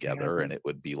grandchild together, and it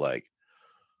would be like,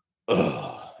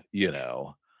 ugh,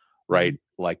 right?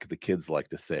 Like the kids like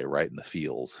to say, right in the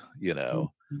feels,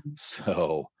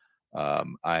 So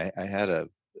I had a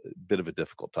bit of a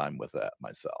difficult time with that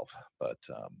myself, but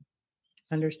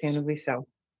Understandably so.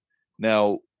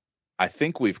 now I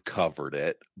think we've covered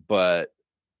it, but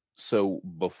so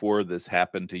before this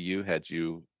happened to you, had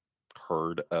you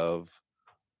heard of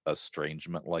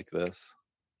estrangement like this?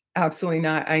 Absolutely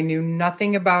not. I knew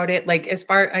nothing about it. Like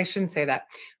I shouldn't say that.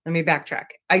 Let me backtrack.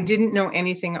 I didn't know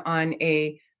anything on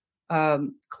a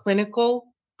clinical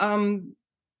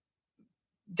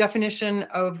definition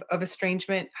of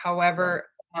estrangement. However,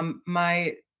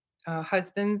 my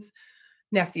husband's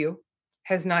nephew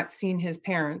has not seen his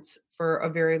parents for a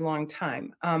very long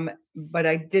time. But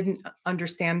I didn't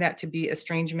understand that to be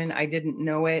estrangement. I didn't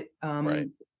know it.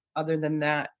 Other than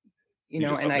that, You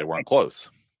just thought they weren't close.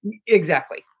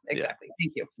 Exactly.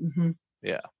 Thank you.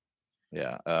 Yeah.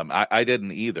 I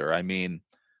didn't either. I mean,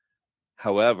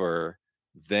 however,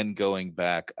 then going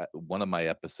back, one of my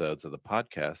episodes of the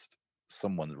podcast,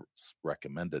 someone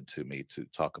recommended to me to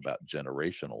talk about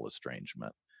generational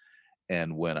estrangement.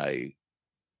 And when I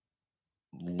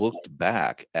looked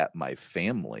back at my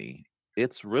family,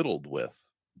 it's riddled with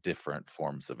different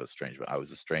forms of estrangement. I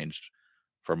was estranged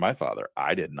from my father.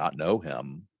 I did not know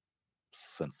him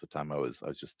since the time I was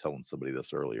just telling somebody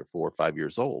this earlier, 4 or 5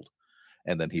 years old.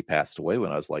 And then he passed away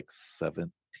when I was like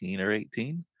 17 or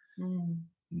 18.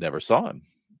 Never saw him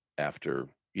after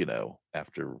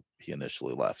he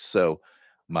initially left. So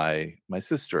my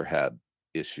sister had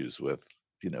issues with,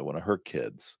 one of her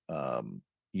kids,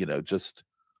 just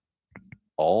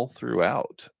all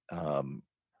throughout.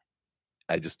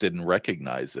 I just didn't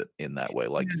recognize it in that way.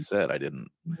 Like you said, I didn't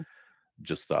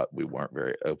just thought we weren't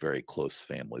a very close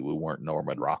family. We weren't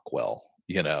Norman Rockwell,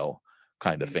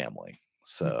 kind of family.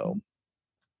 So,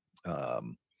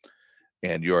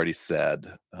 and you already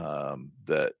said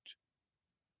that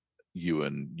you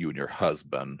and your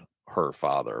husband, her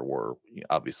father, were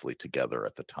obviously together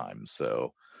at the time.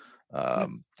 So,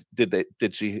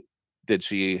 did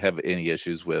she have any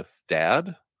issues with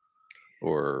dad?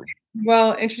 Or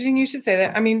well, interesting you should say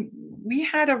that. I mean, we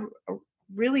had a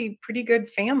really pretty good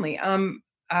family.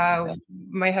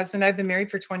 My husband and I have been married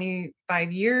for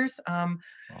 25 years. Awesome.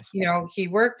 He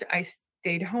worked, I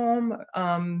stayed home.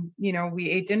 We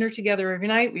ate dinner together every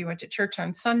night. We went to church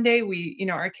on Sunday.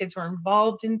 Our kids were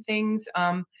involved in things.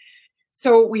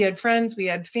 So we had friends, we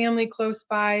had family close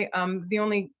by. The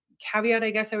only caveat, I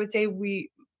guess I would say,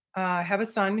 we have a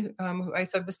son who I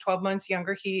said was 12 months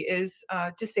younger. He is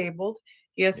disabled.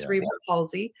 He has cerebral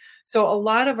palsy. So a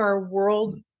lot of our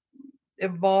world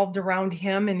evolved around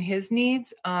him and his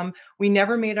needs. We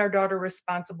never made our daughter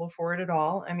responsible for it at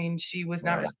all. I mean, she was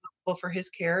not responsible for his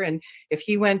care. And if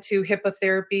he went to HIPAA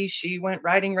therapy, she went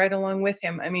riding right along with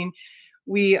him. I mean,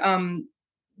 we,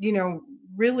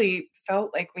 really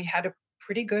felt like we had a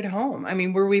pretty good home. I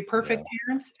mean, were we perfect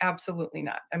parents? Absolutely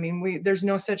not. I mean, there's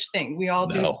no such thing. We all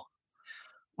do,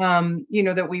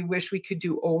 that we wish we could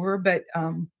do over, but,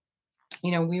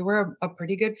 we were a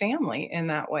pretty good family in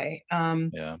that way.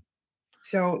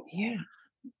 So,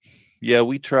 yeah,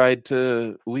 we tried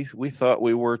to, we thought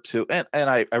we were too. And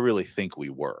I really think we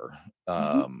were,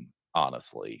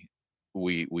 honestly,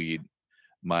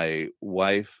 my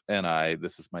wife and I,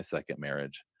 this is my second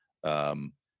marriage.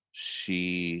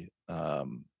 She,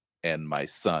 and my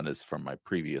son is from my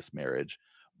previous marriage,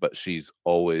 but she's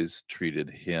always treated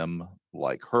him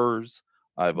like hers.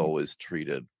 I've always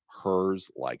treated hers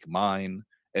like mine.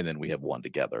 And then we have one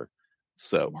together.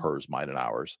 So hers, mine, and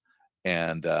ours.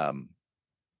 And,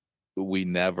 we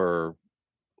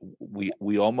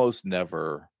almost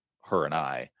never, her and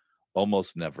I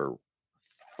almost never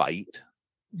fight,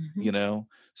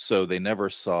 so they never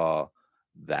saw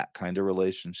that kind of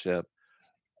relationship.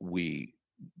 We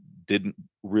didn't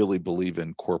really believe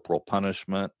in corporal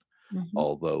punishment,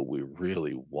 although we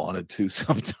really wanted to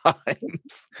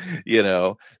sometimes,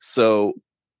 so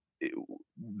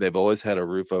they've always had a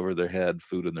roof over their head,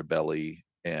 food in their belly,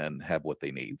 and have what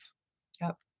they need.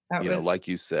 Like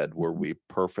you said, were we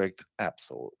perfect?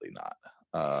 Absolutely not.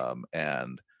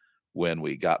 And when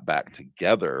I got back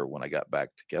together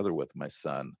with my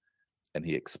son and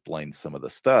he explained some of the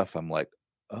stuff, I'm like,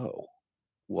 oh,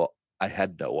 well, I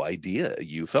had no idea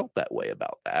you felt that way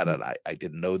about that. And I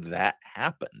didn't know that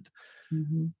happened.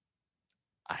 Mm-hmm.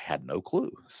 I had no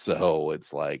clue. So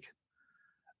it's like,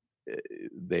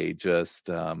 they just,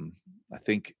 I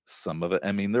think some of it,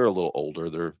 I mean, they're a little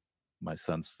older. My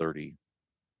son's 31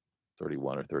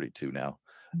 or 32 now.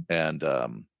 And,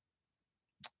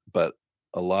 but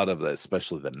a lot of the,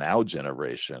 especially the now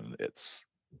generation, it's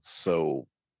so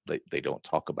they don't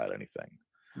talk about anything,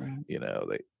 Right. you know,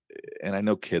 and I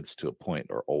know kids to a point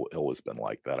are always been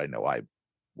like that. I know I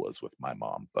was with my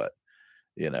mom, but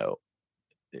you know,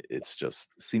 it's just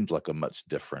seems like a much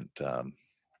different,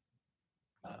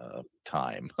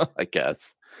 time, I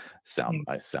guess.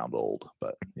 I sound old,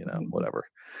 but you know, whatever.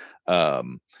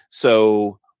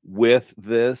 So with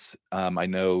this, I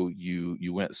know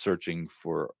you went searching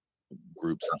for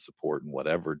groups and support and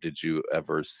whatever. Did you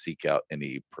ever seek out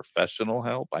any professional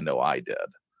help? I know I did.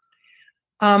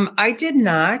 I did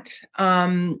not.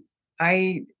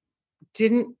 I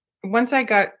didn't. Once I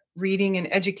got reading and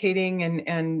educating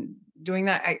and doing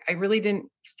that, I really didn't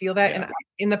feel that. Yeah. And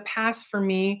in the past, for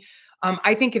me,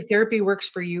 I think if therapy works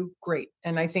for you, great.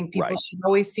 And I think people Right. should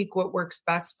always seek what works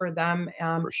best for them.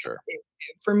 For sure.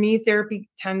 For me, therapy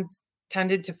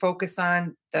tended to focus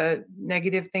on the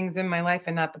negative things in my life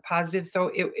and not the positive.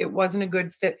 So it wasn't a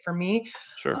good fit for me.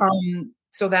 Sure.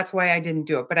 So that's why I didn't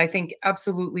do it. But I think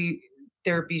absolutely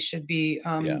therapy should be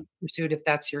pursued if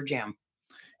that's your jam.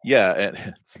 Yeah, and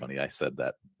it's funny. I said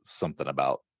that something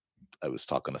about, I was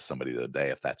talking to somebody the other day,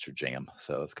 if that's your jam.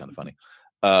 So it's kind of funny.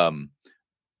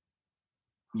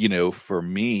 You know, for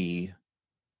me,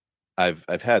 I've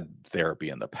had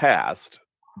therapy in the past,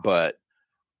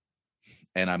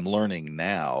 and I'm learning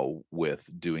now with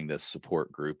doing this support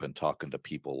group and talking to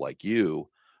people like you,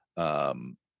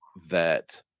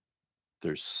 that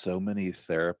there's so many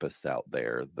therapists out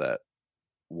there that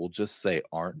we'll just say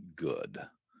aren't good,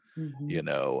 you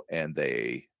know, and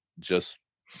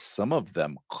some of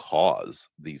them cause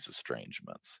these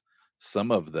estrangements.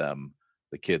 Some of them,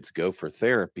 the kids go for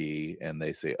therapy and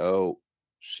they say, oh,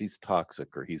 she's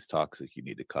toxic or he's toxic, you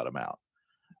need to cut him out.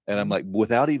 And I'm like,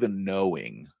 without even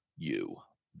knowing you,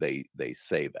 they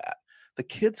say that. The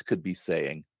kids could be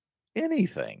saying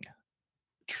anything,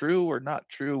 true or not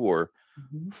true, or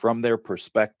from their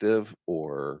perspective,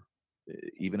 or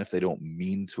even if they don't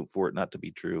mean for it not to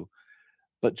be true,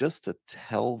 but just to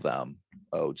tell them,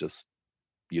 oh, just,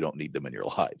 you don't need them in your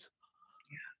lives.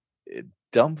 It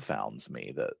dumbfounds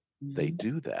me that they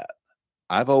do that.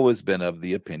 I've always been of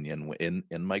the opinion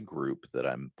in my group that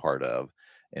I'm part of,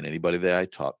 and anybody that I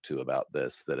talk to about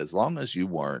this, that as long as you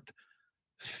weren't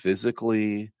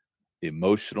physically,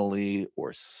 emotionally,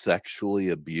 or sexually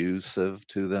abusive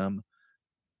to them,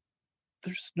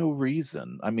 there's no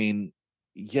reason. I mean,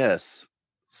 yes,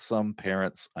 some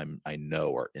parents I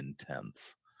know are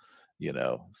intense. You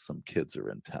know, some kids are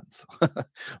intense,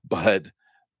 but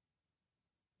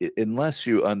unless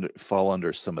you fall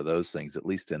under some of those things, at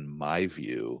least in my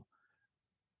view,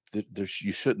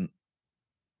 you shouldn't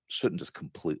just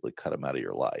completely cut them out of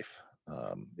your life.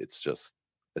 It's just,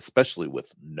 especially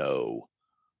with no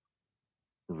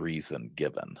reason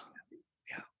given.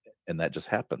 Yeah. And that just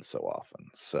happens so often.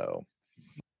 So.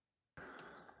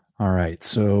 All right.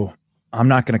 So I'm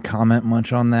not going to comment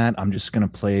much on that. I'm just going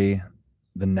to play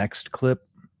the next clip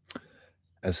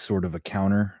as sort of a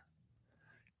counter.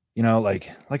 You know,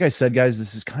 like I said, guys,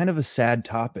 this is kind of a sad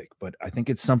topic, but I think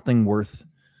it's something worth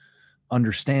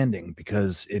understanding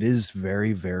because it is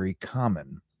very, very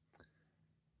common.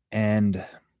 And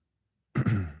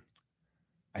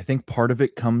I think part of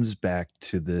it comes back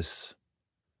to this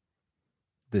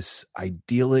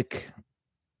idyllic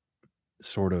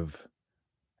sort of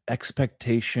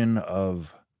expectation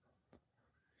of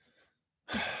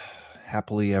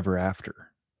happily ever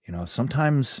after. You know,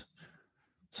 sometimes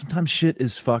shit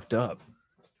is fucked up.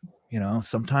 You know,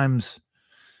 sometimes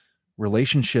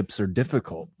relationships are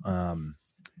difficult. And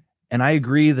I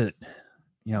agree that,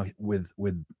 you know,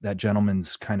 with that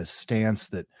gentleman's kind of stance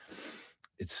that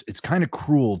it's kind of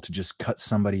cruel to just cut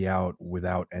somebody out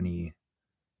without any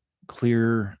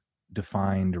clear,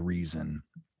 defined reason.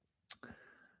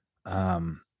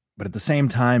 But at the same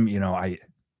time, you know,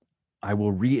 I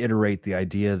will reiterate the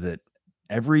idea that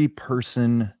every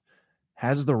person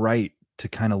has the right to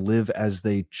kind of live as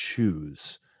they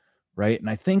choose, right? And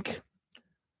I think,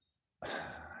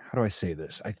 how do I say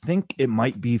this? I think it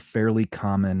might be fairly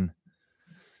common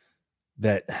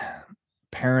that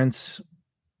parents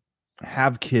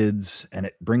have kids and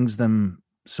it brings them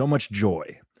so much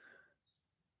joy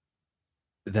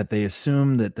that they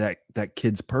assume that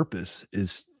kid's purpose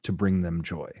is to bring them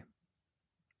joy,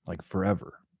 like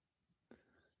forever.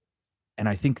 And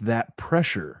I think that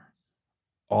pressure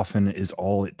often is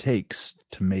all it takes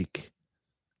to make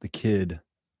the kid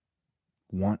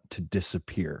want to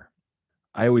disappear.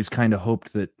 I always kind of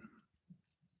hoped that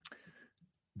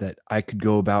I could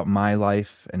go about my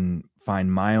life and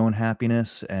find my own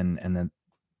happiness, and then,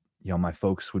 my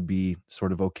folks would be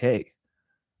sort of okay.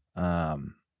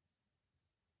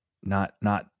 Not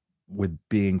with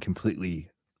being completely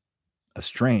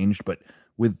estranged, but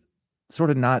with sort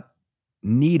of not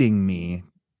needing me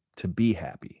to be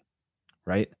happy,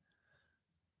 right?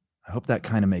 I hope that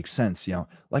kind of makes sense.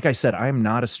 Like I said, I'm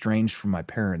not estranged from my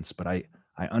parents, but I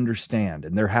understand.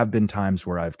 And there have been times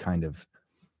where I've kind of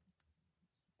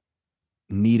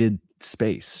needed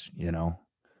space,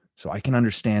 so I can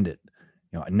understand it.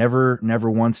 I never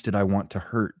once did I want to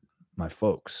hurt my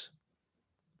folks.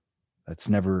 That's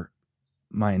never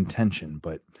my intention,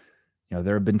 but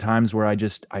there have been times where I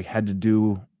had to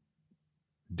do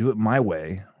it my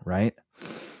way, right?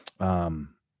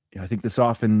 I think this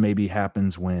often maybe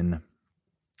happens when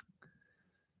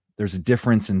there's a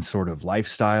difference in sort of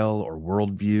lifestyle or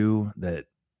worldview that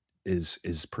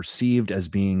is perceived as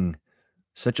being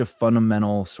such a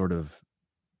fundamental sort of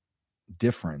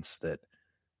difference that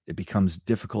it becomes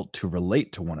difficult to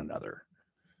relate to one another,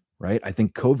 right? I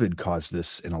think COVID caused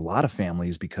this in a lot of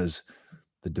families because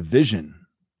the division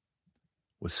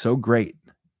was so great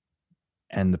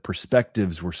and the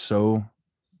perspectives were so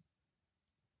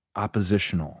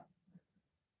oppositional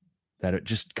that it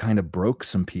just kind of broke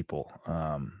some people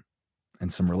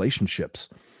and some relationships.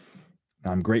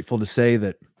 Now, I'm grateful to say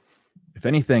that, if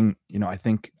anything, I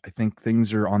think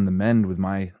things are on the mend with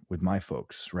my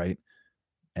folks, right?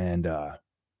 And I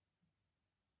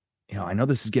know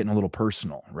this is getting a little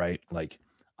personal, right? Like,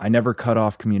 I never cut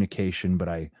off communication, but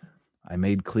I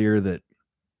made clear that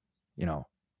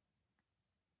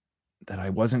that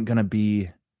I wasn't going to be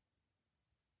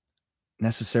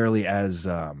necessarily as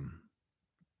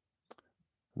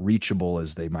reachable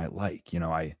as they might like.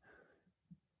 I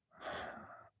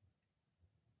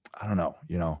don't know,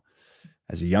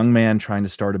 as a young man trying to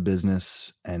start a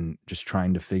business and just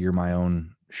trying to figure my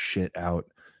own shit out,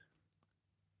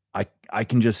 I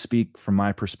can just speak from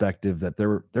my perspective that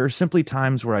there are simply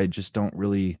times where I just don't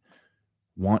really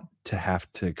want to have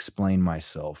to explain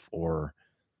myself or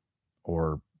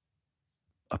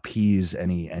appease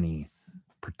any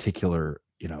particular,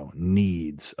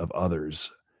 needs of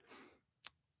others.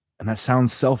 And that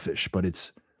sounds selfish, but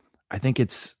I think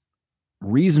it's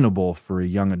reasonable for a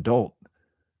young adult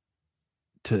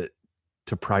to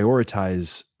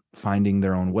prioritize finding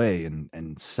their own way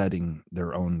and setting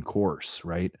their own course,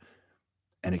 right?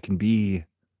 And it can be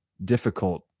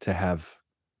difficult to have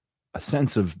a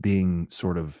sense of being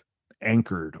sort of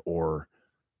anchored or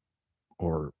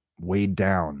weighed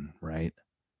down, right,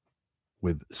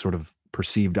 with sort of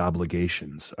perceived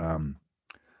obligations.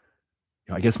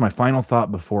 I guess my final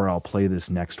thought before I'll play this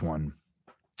next one,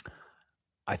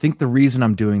 I think the reason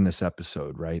I'm doing this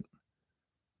episode, right,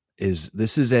 is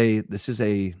this is a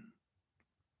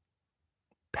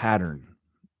pattern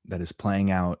that is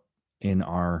playing out in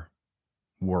our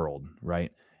world,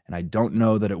 right? And I don't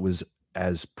know that it was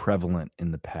as prevalent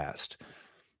in the past.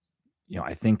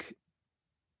 I think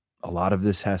a lot of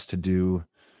this has to do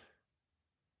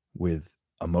with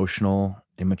emotional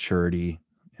immaturity,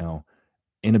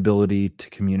 inability to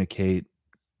communicate,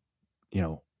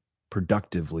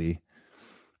 productively,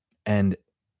 and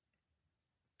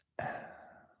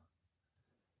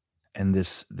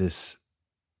this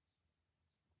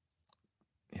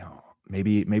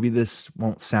maybe this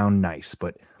won't sound nice,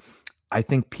 but I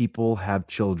think people have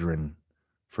children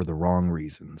for the wrong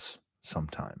reasons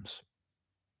sometimes.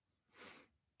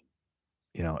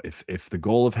 If the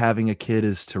goal of having a kid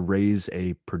is to raise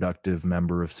a productive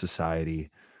member of society,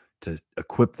 to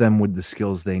equip them with the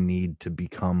skills they need to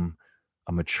become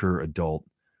a mature adult,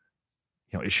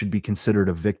 it should be considered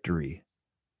a victory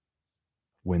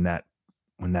when that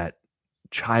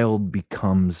child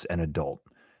becomes an adult.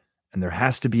 And there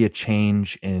has to be a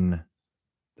change in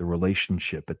the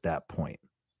relationship at that point.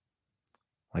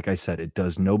 Like I said, it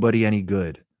does nobody any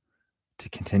good to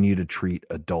continue to treat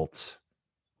adults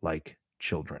like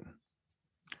children.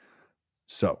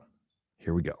 So,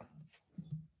 here we go.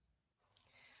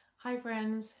 Hi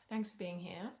friends, thanks for being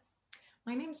here.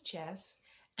 My name's Jess,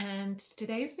 and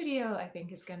today's video I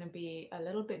think is going to be a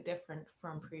little bit different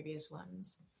from previous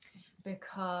ones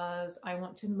because I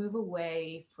want to move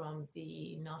away from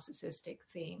the narcissistic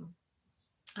theme,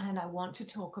 and I want to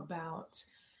talk about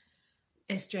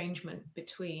estrangement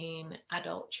between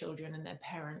adult children and their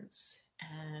parents.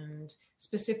 And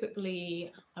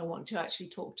specifically, I want to actually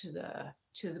talk to the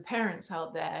parents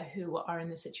out there who are in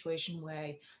the situation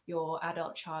where your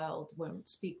adult child won't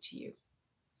speak to you.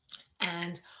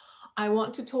 And I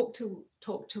want to talk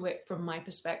to it from my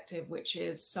perspective, which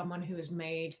is someone who has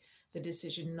made the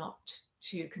decision not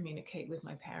to communicate with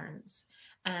my parents,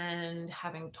 and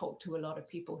having talked to a lot of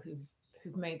people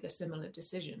who've made the similar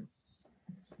decision.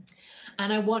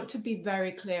 And I want to be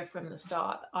very clear from the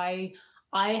start. I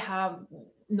have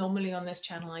normally on this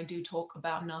channel, I do talk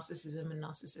about narcissism and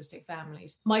narcissistic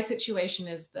families. My situation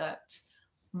is that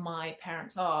my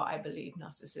parents are, I believe,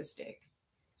 narcissistic.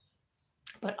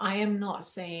 But I am not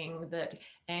saying that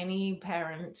any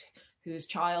parent whose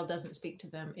child doesn't speak to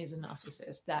them is a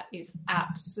narcissist. That is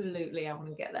absolutely, I want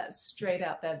to get that straight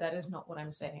out there. That is not what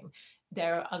I'm saying.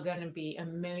 There are going to be a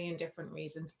million different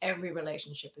reasons. Every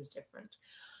relationship is different.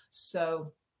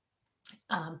 So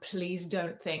please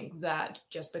don't think that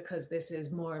just because this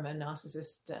is more of a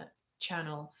narcissist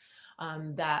channel,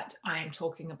 that I am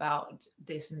talking about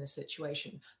this in this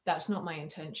situation. That's not my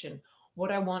intention.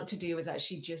 What I want to do is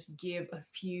actually just give a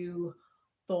few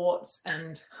thoughts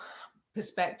and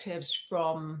perspectives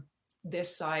from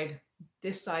this side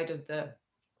of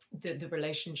the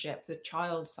relationship, the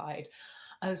child side,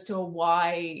 as to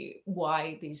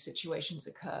why these situations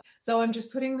occur. So I'm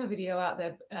just putting the video out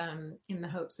there in the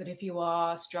hopes that if you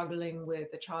are struggling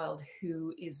with a child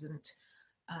who isn't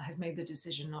has made the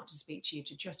decision not to speak to you,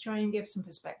 to just try and give some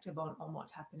perspective on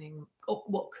what's happening or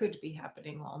what could be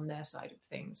happening on their side of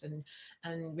things,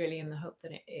 and really in the hope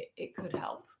that it could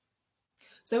help.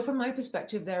 So from my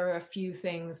perspective, there are a few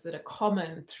things that are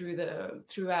common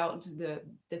throughout the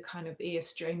kind of the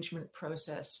estrangement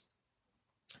process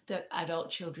that adult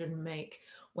children make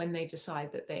when they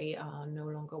decide that they no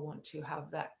longer want to have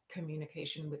that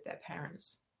communication with their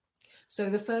parents. So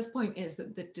the first point is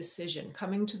that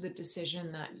coming to the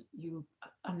decision that you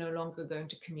are no longer going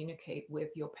to communicate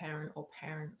with your parent or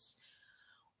parents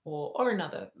or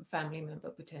another family member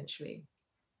potentially,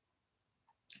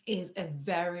 is a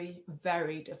very,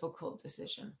 very difficult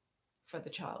decision for the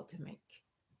child to make.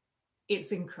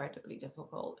 It's incredibly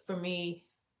difficult. For me,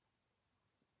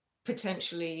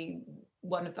 potentially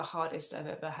one of the hardest I've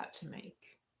ever had to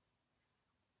make.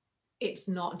 It's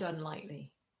not done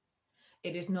lightly.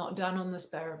 It is not done on the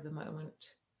spur of the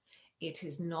moment. It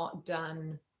is not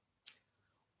done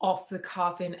off the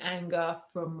cuff in anger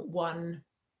from one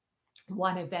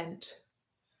event.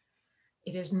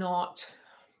 It is not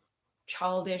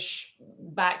childish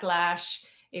backlash.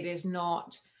 It is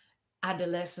not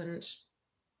adolescent,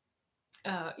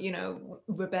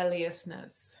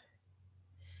 rebelliousness.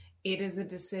 It is a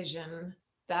decision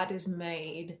that is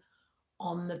made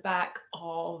on the back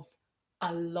of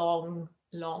a long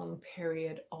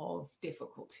period of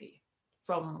difficulty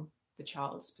from the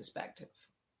child's perspective.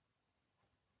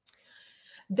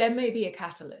 There may be a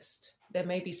catalyst. There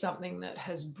may be something that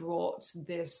has brought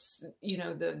this,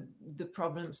 the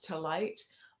problems to light,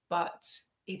 but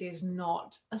it is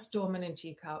not a storm in a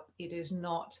teacup. It is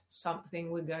not something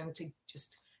we're going to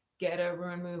just get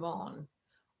over and move on.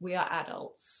 We are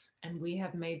adults, and we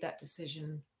have made that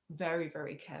decision very,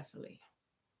 very carefully.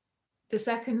 The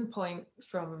second point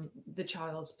from the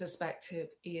child's perspective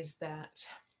is that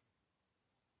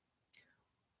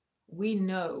we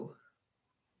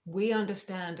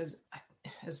understand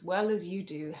as well as you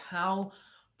do how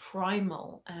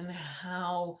primal and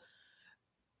how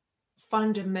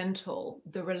fundamental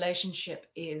the relationship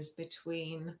is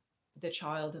between the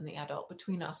child and the adult,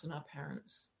 between us and our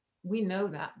parents. We know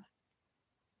that.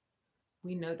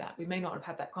 We know that. We may not have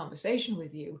had that conversation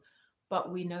with you, but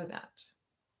we know that.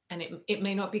 And it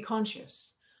may not be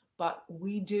conscious, but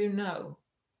we do know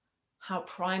how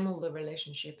primal the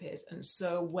relationship is. And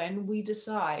so when we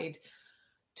decide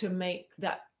to make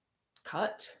that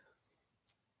cut,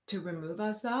 to remove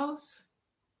ourselves,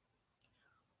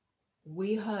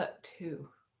 we hurt too.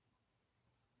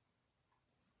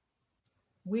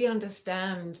 We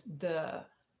understand the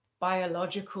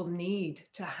biological need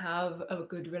to have a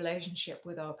good relationship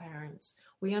with our parents.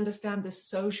 We understand the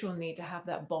social need to have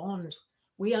that bond.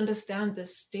 We understand the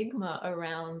stigma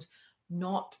around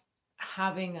not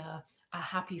having a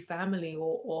happy family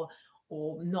or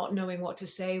not knowing what to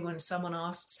say when someone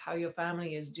asks how your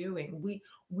family is doing.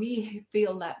 We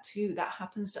feel that too. That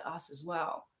happens to us as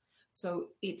well. So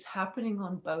it's happening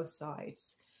on both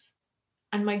sides.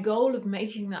 And my goal of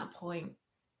making that point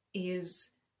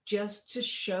is just to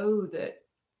show that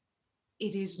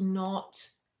it is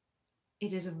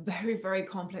a very, very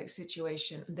complex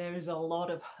situation. There is a lot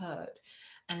of hurt.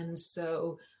 And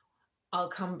so I'll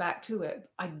come back to it.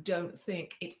 I don't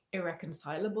think it's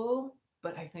irreconcilable,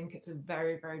 but I think it's a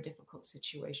very, very difficult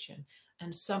situation.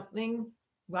 And something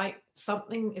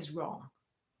is wrong.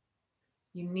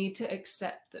 You need to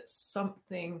accept that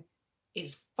something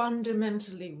is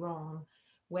fundamentally wrong.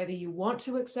 Whether you want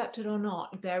to accept it or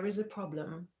not, there is a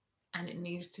problem and it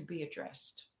needs to be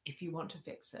addressed. If you want to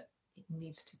fix it, it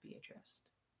needs to be addressed.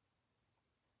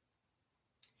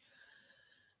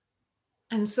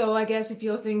 And so I guess if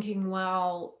you're thinking,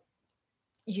 well,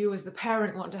 you as the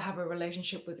parent want to have a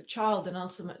relationship with the child, and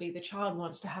ultimately the child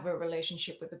wants to have a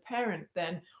relationship with the parent,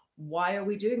 then why are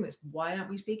we doing this? Why aren't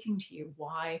we speaking to you?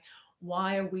 Why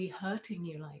are we hurting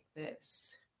you like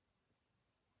this?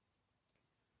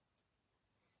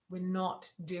 We're not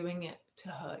doing it to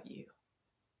hurt you.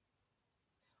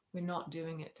 We're not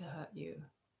doing it to hurt you.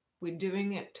 We're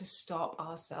doing it to stop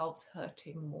ourselves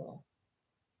hurting more.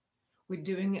 We're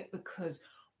doing it because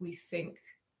we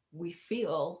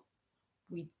feel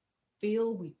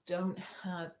we don't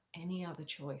have any other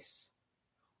choice.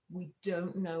 We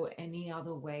don't know any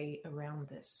other way around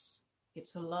this.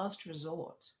 It's a last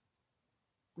resort.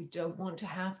 We don't want to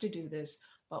have to do this,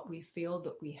 but we feel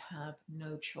that we have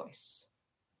no choice.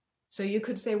 So you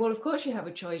could say, well, of course you have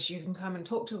a choice. You can come and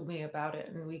talk to me about it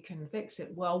and we can fix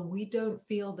it. Well, we don't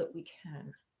feel that we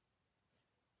can.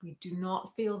 We do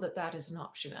not feel that that is an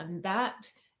option. And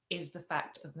that is the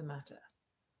fact of the matter,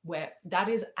 where that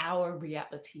is our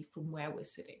reality from where we're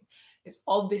sitting. It's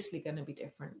obviously going to be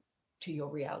different to your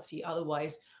reality.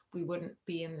 Otherwise, we wouldn't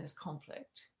be in this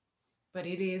conflict. But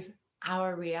it is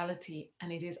our reality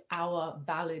and it is our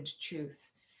valid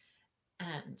truth.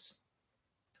 And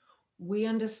we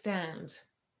understand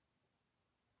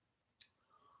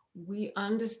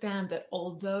that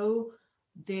although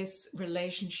this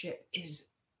relationship is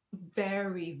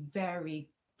very, very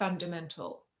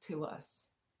fundamental to us,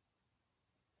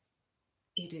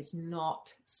 it is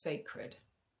not sacred.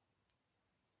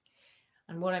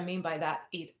 And what I mean by that,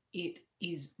 it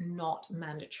is not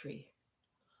mandatory.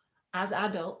 As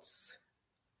adults,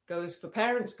 goes for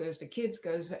parents, goes for kids,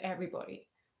 goes for everybody.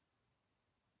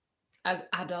 As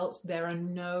adults, there are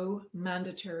no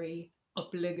mandatory,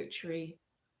 obligatory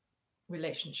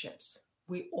relationships.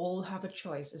 We all have a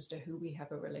choice as to who we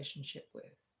have a relationship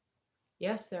with.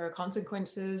 Yes, there are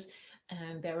consequences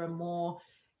and there are more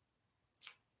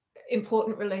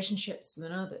important relationships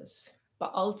than others,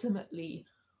 but ultimately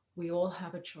we all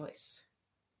have a choice.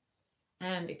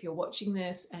 And if you're watching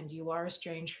this and you are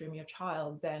estranged from your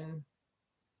child, then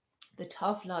the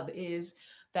tough love is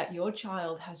that your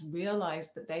child has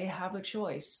realized that they have a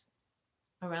choice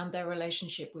around their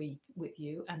relationship with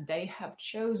you, and they have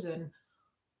chosen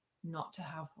not to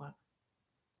have one.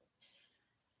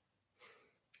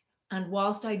 And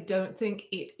whilst I don't think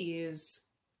it is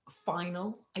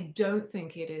final, I don't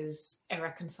think it is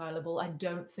irreconcilable, I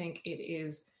don't think it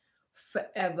is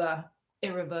forever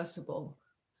irreversible,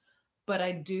 but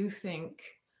I do think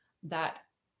that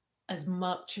as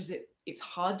much as it's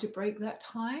hard to break that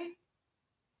tie,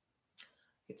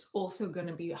 it's also going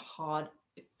to be hard.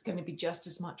 It's going to be just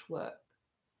as much work,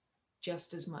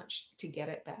 just as much to get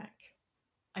it back.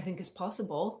 I think it's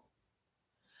possible,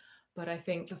 but I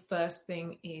think the first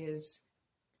thing is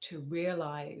to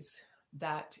realize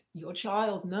that your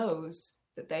child knows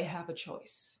that they have a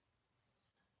choice.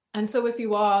 And so if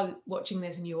you are watching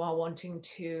this and you are wanting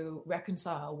to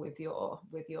reconcile with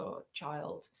your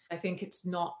child, I think it's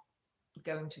not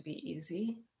going to be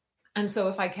easy. And so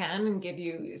if I can and give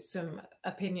you some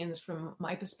opinions from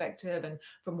my perspective and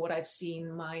from what I've seen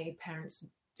my parents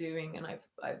doing, and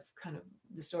I've kind of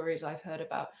the stories I've heard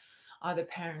about other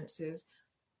parents, is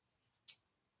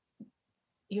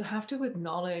you have to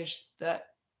acknowledge that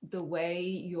the way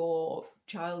your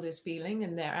child is feeling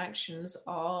and their actions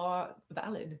are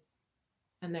valid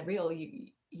and they're real.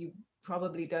 You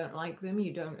probably don't like them,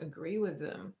 you don't agree with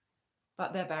them,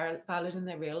 but they're valid and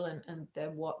they're real, and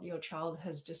they're what your child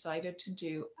has decided to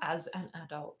do as an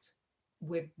adult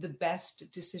with the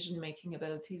best decision-making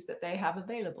abilities that they have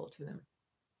available to them.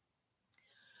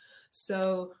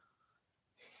 So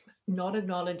not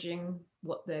acknowledging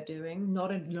what they're doing,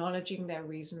 not acknowledging their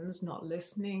reasons, not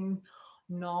listening,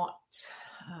 not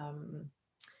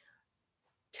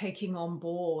taking on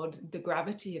board the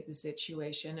gravity of the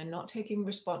situation, and not taking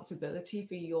responsibility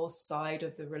for your side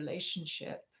of the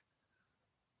relationship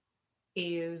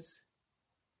is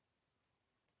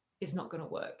not going to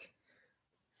work.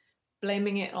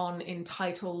 Blaming it on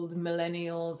entitled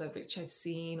millennials, of which I've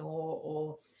seen,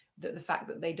 or the fact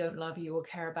that they don't love you or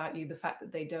care about you, the fact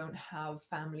that they don't have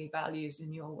family values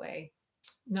in your way,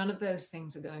 none of those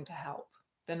things are going to help.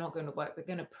 They're not going to work. They're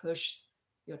going to push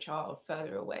your child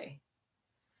further away.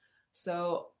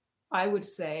 So I would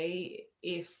say,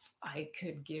 if I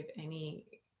could give any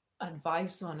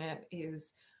advice on it,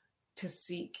 is to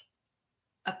seek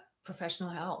a professional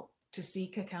help, to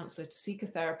seek a counselor, to seek a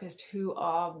therapist who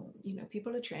are,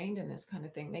 people are trained in this kind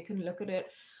of thing. They can look at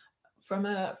it from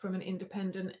an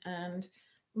independent and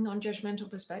non-judgmental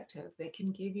perspective. They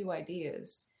can give you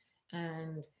ideas,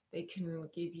 and they can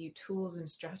give you tools and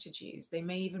strategies. They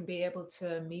may even be able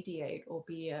to mediate or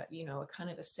be a kind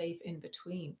of a safe in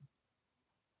between.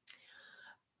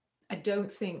 I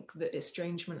don't think that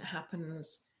estrangement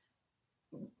happens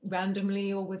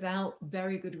randomly or without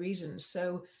very good reasons.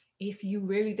 So if you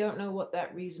really don't know what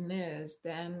that reason is,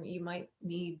 then you might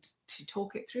need to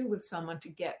talk it through with someone to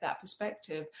get that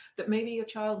perspective that maybe your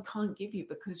child can't give you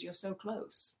because you're so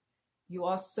close. You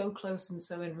are so close and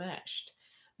so enmeshed.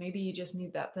 Maybe you just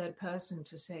need that third person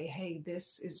to say, hey,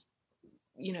 this is,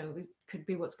 it could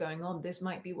be what's going on. This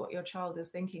might be what your child is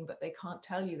thinking, but they can't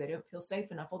tell you. They don't feel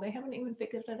safe enough, or they haven't even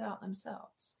figured it out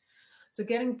themselves. So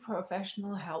getting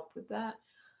professional help with that,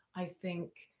 I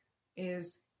think,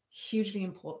 is hugely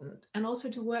important. And also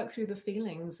to work through the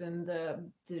feelings and the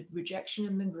rejection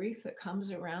and the grief that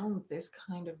comes around this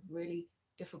kind of really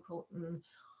difficult and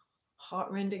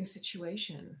heartrending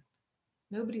situation.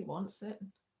 Nobody wants it.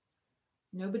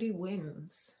 Nobody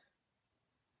wins.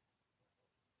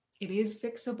 It is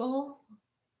fixable,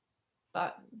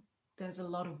 but there's a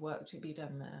lot of work to be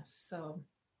done there. So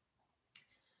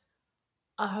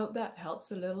I hope that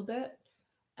helps a little bit.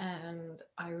 And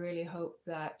I really hope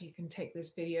that you can take this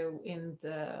video in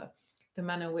the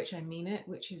manner which I mean it,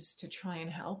 which is to try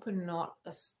and help and not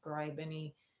ascribe,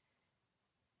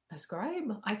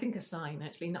 I think assign,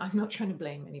 actually. No, I'm not trying to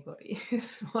blame anybody,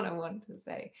 is what I want to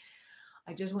say.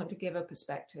 I just want to give a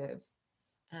perspective.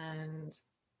 And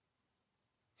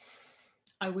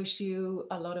I wish you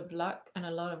a lot of luck and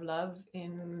a lot of love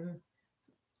in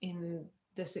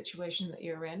the situation that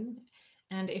you're in.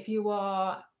 And if you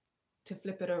are, to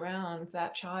flip it around,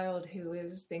 that child who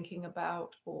is thinking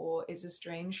about or is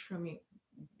estranged from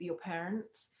your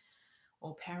parents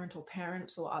or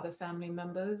parents or other family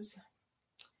members,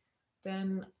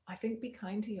 then I think be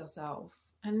kind to yourself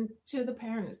and to the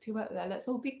parents too out there. Let's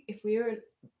all be, if we're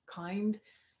kind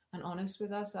and honest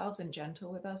with ourselves and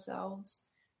gentle with ourselves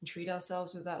and treat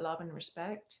ourselves with that love and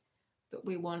respect that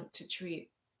we want to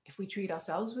treat, if we treat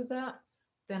ourselves with that,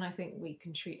 then I think we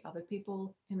can treat other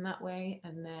people in that way.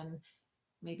 And then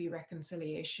maybe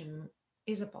reconciliation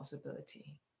is a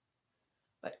possibility.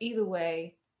 But either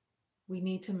way, we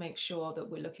need to make sure that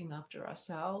we're looking after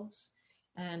ourselves.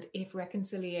 And if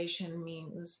reconciliation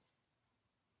means,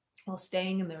 or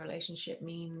staying in the relationship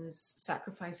means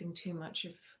sacrificing too much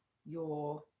of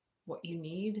what you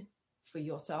need for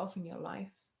yourself and your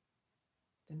life,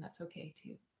 then that's okay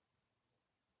too.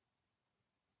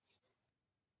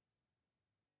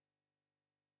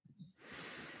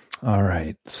 All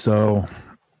right. So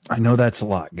I know that's a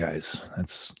lot, guys.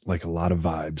 That's like a lot of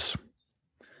vibes.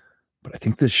 But I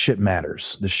think this shit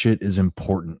matters. This shit is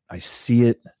important. I see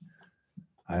it.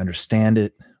 I understand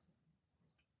it.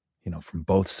 From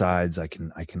both sides, I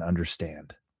can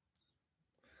understand.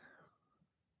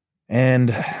 And,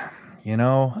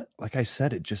 like I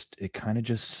said, it kind of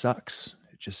just sucks.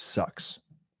 It just sucks.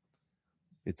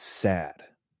 It's sad.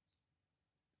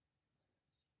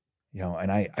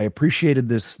 And I appreciated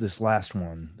this last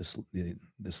one,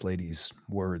 this lady's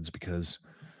words, because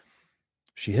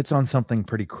she hits on something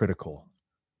pretty critical.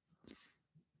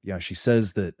 She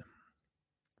says that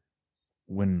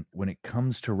when it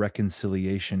comes to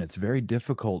reconciliation, it's very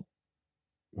difficult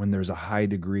when there's a high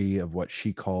degree of what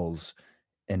she calls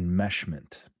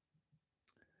enmeshment.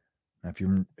 Now, if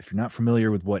you're not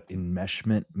familiar with what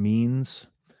enmeshment means,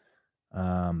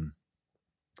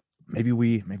 maybe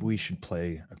we should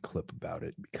play a clip about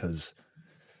it, because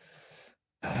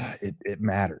it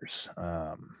matters.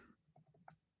 Let's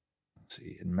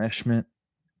see, enmeshment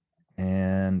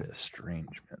and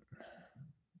estrangement.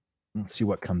 Let's see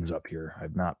what comes up here.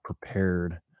 I've not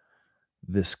prepared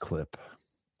this clip,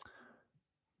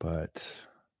 but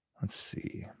let's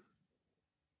see.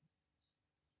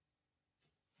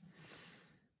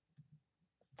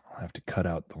 I'll have to cut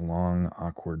out the long,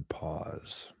 awkward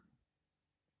pause.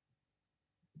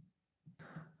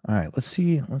 All right, let's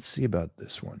see about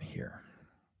this one here.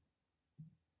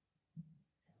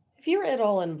 If you're at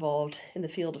all involved in the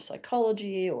field of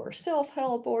psychology or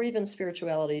self-help or even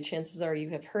spirituality, chances are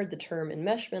you have heard the term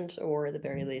enmeshment, or at the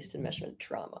very least, enmeshment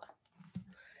trauma.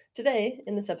 Today,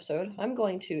 in this episode, I'm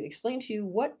going to explain to you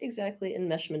what exactly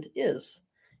enmeshment is,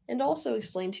 and also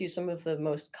explain to you some of the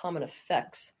most common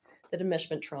effects that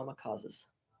enmeshment trauma causes.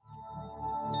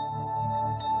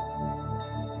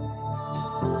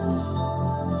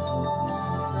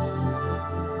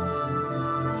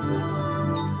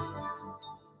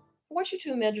 want you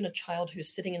to imagine a child who's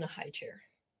sitting in a high chair.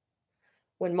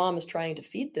 When mom is trying to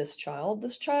feed this child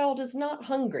is not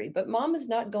hungry, but mom is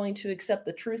not going to accept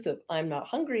the truth of I'm not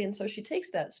hungry, and so she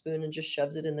takes that spoon and just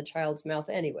shoves it in the child's mouth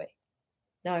anyway.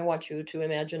 Now I want you to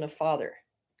imagine a father.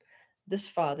 This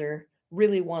father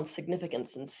really wants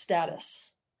significance and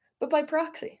status, but by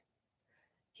proxy.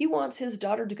 He wants his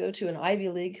daughter to go to an Ivy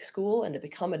League school and to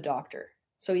become a doctor.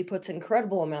 So he puts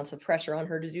incredible amounts of pressure on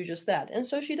her to do just that, and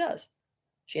so she does.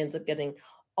 She ends up getting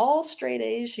all straight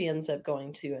A's. She ends up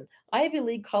going to an Ivy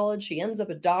League college. She ends up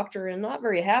a doctor, and not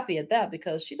very happy at that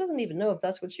because she doesn't even know if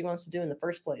that's what she wants to do in the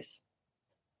first place.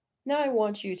 Now I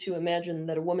want you to imagine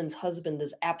that a woman's husband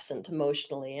is absent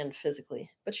emotionally and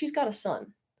physically, but she's got a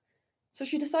son. So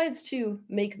she decides to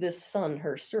make this son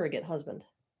her surrogate husband.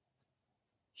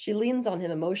 She leans on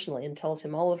him emotionally and tells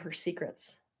him all of her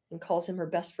secrets and calls him her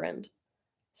best friend.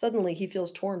 Suddenly, he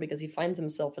feels torn because he finds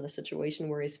himself in a situation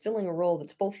where he's filling a role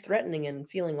that's both threatening and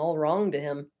feeling all wrong to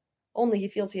him, only he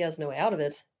feels he has no way out of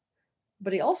it.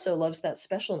 But he also loves that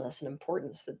specialness and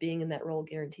importance that being in that role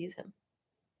guarantees him.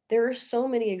 There are so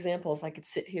many examples I could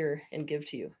sit here and give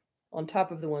to you, on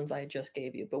top of the ones I just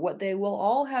gave you, but what they will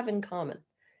all have in common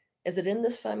is that in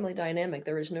this family dynamic,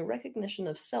 there is no recognition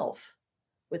of self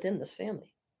within this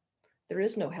family. There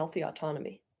is no healthy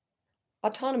autonomy.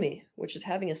 Autonomy, which is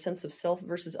having a sense of self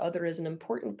versus other, is an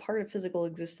important part of physical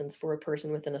existence for a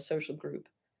person within a social group.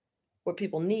 What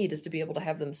people need is to be able to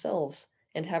have themselves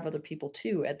and have other people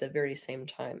too at the very same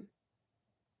time.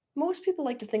 Most people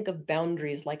like to think of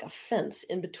boundaries like a fence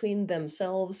in between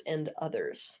themselves and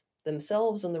others,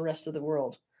 themselves and the rest of the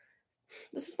world.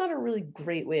 This is not a really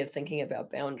great way of thinking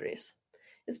about boundaries.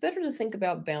 It's better to think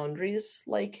about boundaries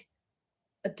like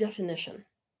a definition,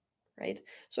 right?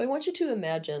 So I want you to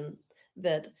imagine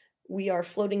that we are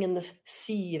floating in this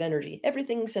sea of energy.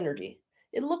 Everything's energy.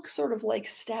 It looks sort of like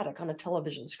static on a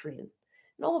television screen.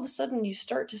 And all of a sudden you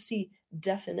start to see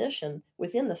definition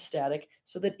within the static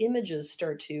so that images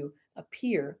start to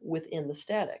appear within the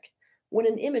static. When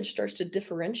an image starts to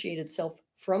differentiate itself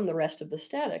from the rest of the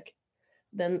static,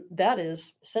 then that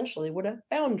is essentially what a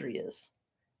boundary is.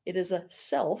 It is a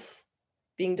self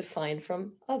being defined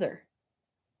from other.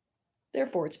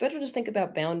 Therefore, it's better to think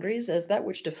about boundaries as that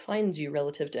which defines you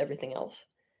relative to everything else.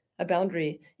 A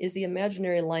boundary is the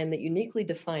imaginary line that uniquely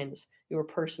defines your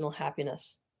personal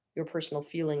happiness, your personal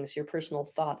feelings, your personal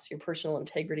thoughts, your personal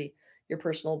integrity, your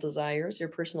personal desires, your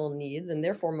personal needs, and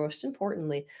therefore, most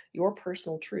importantly, your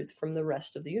personal truth from the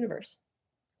rest of the universe.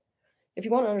 If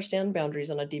you want to understand boundaries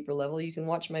on a deeper level, you can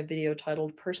watch my video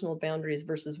titled Personal Boundaries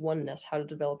versus Oneness, How to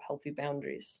Develop Healthy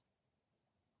Boundaries.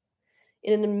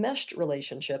 In an enmeshed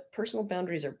relationship, personal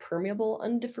boundaries are permeable,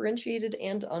 undifferentiated,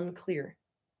 and unclear.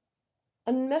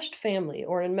 An enmeshed family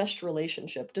or an enmeshed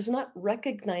relationship does not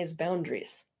recognize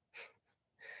boundaries.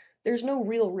 There's no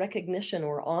real recognition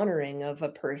or honoring of a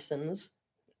person's,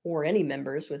 or any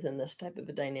members within this type of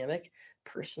a dynamic,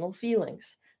 personal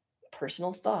feelings,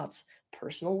 personal thoughts,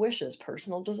 personal wishes,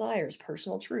 personal desires,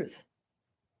 personal truth.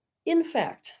 In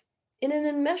fact, in an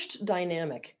enmeshed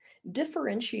dynamic,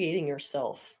 differentiating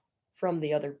yourself from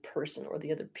the other person or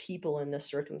the other people in this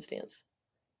circumstance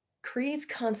creates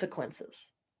consequences.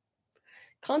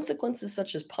 Consequences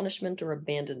such as punishment or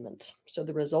abandonment. So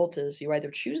the result is you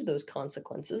either choose those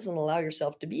consequences and allow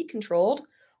yourself to be controlled,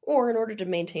 or in order to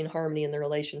maintain harmony in the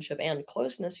relationship and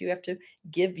closeness, you have to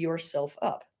give yourself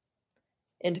up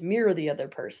and mirror the other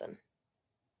person.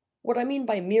 What I mean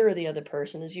by mirror the other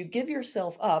person is you give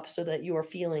yourself up so that your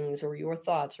feelings or your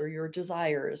thoughts or your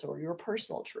desires or your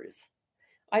personal truth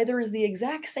either is the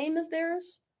exact same as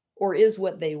theirs or is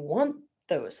what they want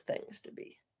those things to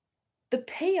be. The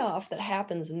payoff that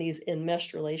happens in these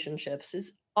enmeshed relationships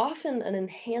is often an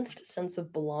enhanced sense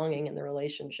of belonging in the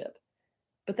relationship.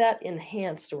 But that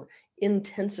enhanced or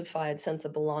intensified sense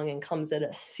of belonging comes at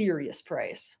a serious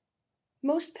price.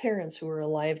 Most parents who are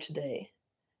alive today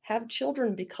have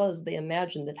children because they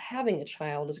imagine that having a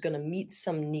child is going to meet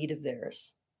some need of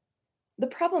theirs. The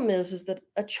problem is that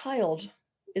a child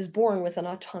is born with an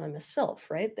autonomous self,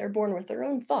 right? They're born with their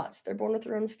own thoughts. They're born with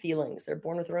their own feelings. They're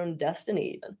born with their own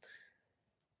destiny even.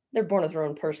 They're born with their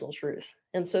own personal truth.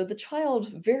 And so the child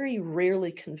very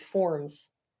rarely conforms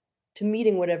to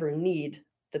meeting whatever need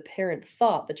the parent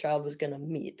thought the child was going to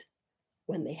meet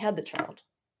when they had the child.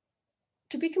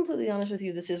 To be completely honest with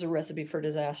you, this is a recipe for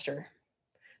disaster.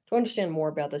 To understand more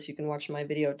about this, you can watch my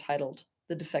video titled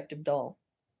The Defective Doll.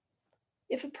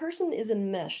 If a person is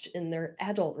enmeshed in their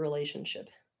adult relationship,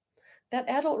 that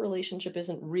adult relationship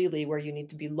isn't really where you need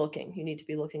to be looking. You need to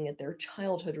be looking at their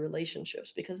childhood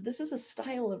relationships because this is a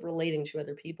style of relating to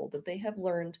other people that they have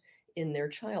learned in their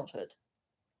childhood.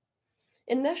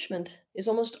 Enmeshment is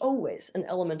almost always an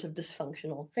element of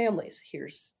dysfunctional families.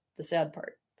 Here's the sad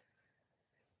part.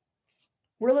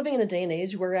 We're living in a day and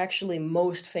age where actually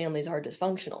most families are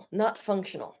dysfunctional, not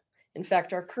functional. In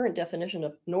fact, our current definition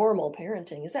of normal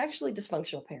parenting is actually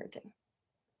dysfunctional parenting.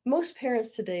 Most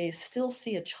parents today still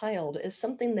see a child as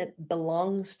something that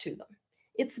belongs to them.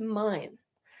 It's mine.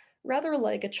 Rather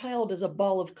like a child is a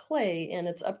ball of clay and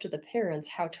it's up to the parents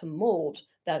how to mold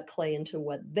that clay into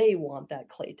what they want that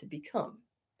clay to become.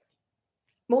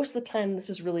 Most of the time, this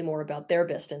is really more about their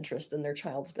best interest than their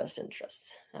child's best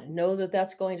interests. I know that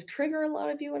that's going to trigger a lot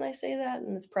of you when I say that,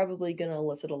 and it's probably going to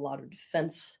elicit a lot of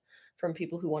defense from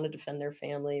people who want to defend their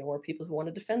family or people who want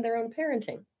to defend their own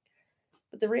parenting.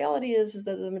 But the reality is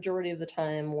that the majority of the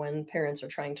time when parents are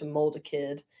trying to mold a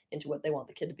kid into what they want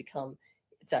the kid to become,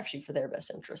 it's actually for their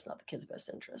best interest, not the kid's best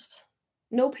interest.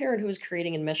 No parent who is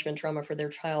creating enmeshment trauma for their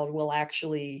child will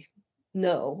actually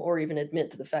know or even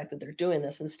admit to the fact that they're doing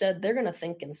this. Instead, they're going to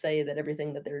think and say that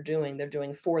everything that they're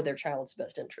doing for their child's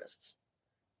best interests.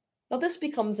 Now, this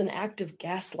becomes an act of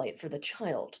gaslight for the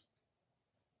child.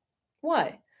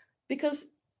 Why? Because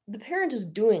the parent is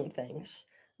doing things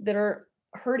that are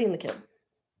hurting the kid.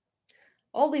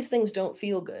 All these things don't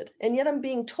feel good, and yet I'm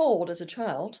being told as a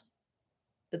child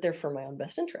that they're for my own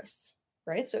best interests,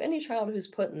 right? So any child who's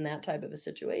put in that type of a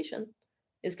situation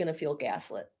is going to feel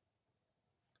gaslit.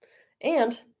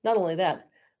 And not only that,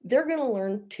 they're going to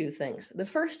learn two things. The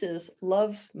first is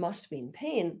love must mean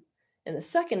pain, and the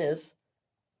second is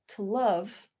to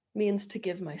love means to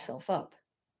give myself up,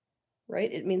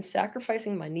 right? It means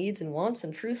sacrificing my needs and wants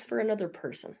and truths for another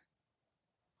person.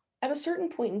 At a certain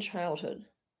point in childhood,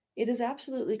 it is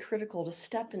absolutely critical to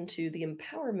step into the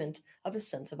empowerment of a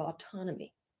sense of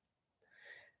autonomy.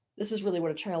 This is really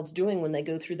what a child's doing when they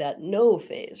go through that no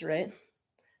phase, right?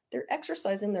 They're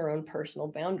exercising their own personal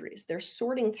boundaries. They're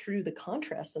sorting through the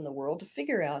contrast in the world to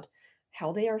figure out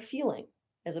how they are feeling,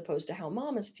 as opposed to how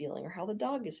mom is feeling or how the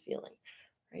dog is feeling,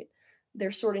 right?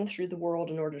 They're sorting through the world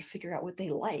in order to figure out what they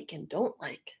like and don't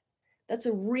like. That's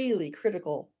a really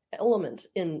critical element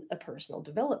in a personal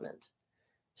development.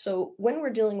 So when we're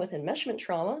dealing with enmeshment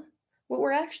trauma, what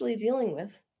we're actually dealing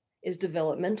with is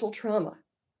developmental trauma.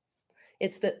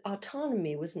 It's that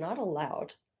autonomy was not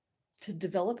allowed to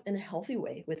develop in a healthy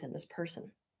way within this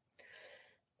person.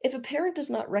 If a parent does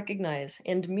not recognize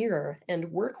and mirror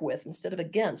and work with instead of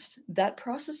against that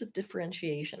process of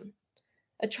differentiation,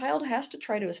 a child has to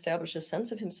try to establish a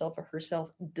sense of himself or herself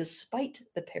despite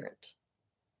the parent.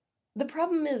 The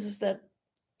problem is that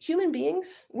human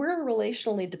beings, we're a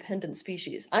relationally dependent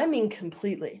species. I mean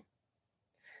completely.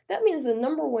 That means the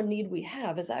number one need we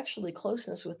have is actually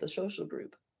closeness with the social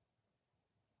group.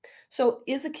 So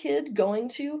is a kid going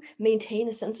to maintain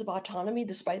a sense of autonomy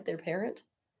despite their parent?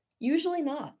 Usually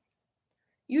not.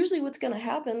 Usually what's going to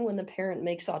happen when the parent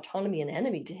makes autonomy an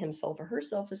enemy to himself or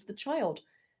herself is the child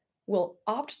will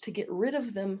opt to get rid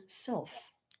of themselves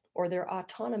or their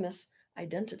autonomous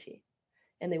identity,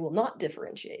 and they will not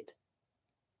differentiate,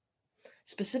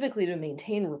 specifically to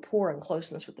maintain rapport and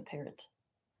closeness with the parent.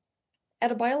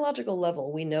 At a biological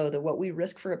level, we know that what we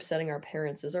risk for upsetting our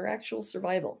parents is our actual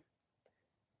survival.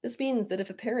 This means that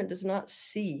if a parent does not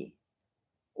see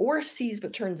or sees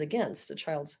but turns against a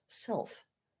child's self,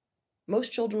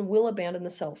 most children will abandon the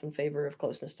self in favor of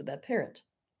closeness to that parent.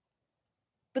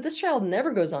 But this child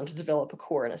never goes on to develop a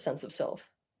core and a sense of self.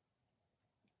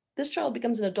 This child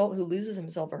becomes an adult who loses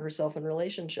himself or herself in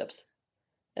relationships.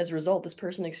 As a result, this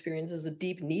person experiences a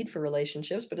deep need for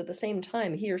relationships, but at the same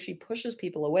time, he or she pushes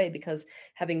people away because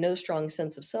having no strong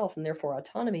sense of self and therefore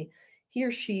autonomy, he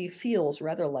or she feels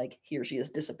rather like he or she is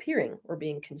disappearing or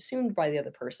being consumed by the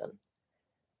other person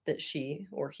that she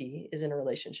or he is in a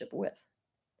relationship with.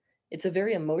 It's a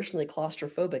very emotionally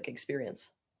claustrophobic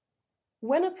experience.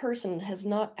 When a person has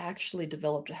not actually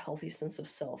developed a healthy sense of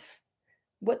self,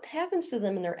 what happens to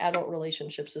them in their adult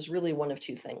relationships is really one of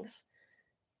two things.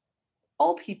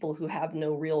 All people who have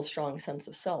no real strong sense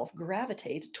of self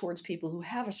gravitate towards people who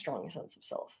have a strong sense of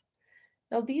self.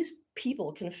 Now, these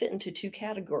people can fit into two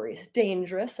categories,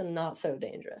 dangerous and not so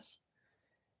dangerous.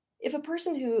 If a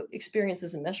person who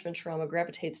experiences enmeshment trauma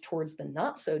gravitates towards the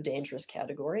not so dangerous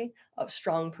category of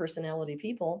strong personality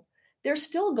people, they're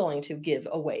still going to give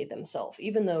away themselves,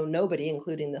 even though nobody,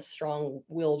 including this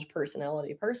strong-willed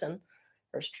personality person,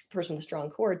 or person with a strong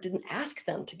core, didn't ask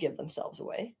them to give themselves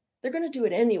away. They're going to do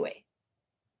it anyway,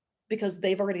 because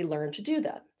they've already learned to do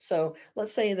that. So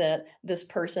let's say that this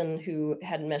person who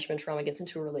had enmeshment trauma gets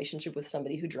into a relationship with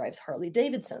somebody who drives Harley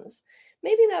Davidsons.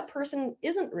 Maybe that person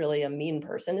isn't really a mean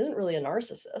person, isn't really a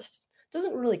narcissist,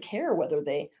 doesn't really care whether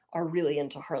they are really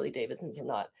into Harley Davidsons or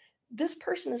not. This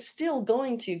person is still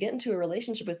going to get into a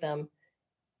relationship with them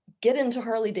get into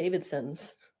Harley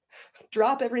Davidsons,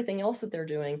 drop everything else that they're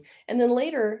doing, and then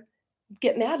later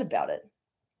get mad about it.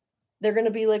 They're going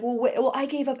to be like, well, I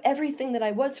gave up everything that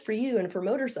I was for you and for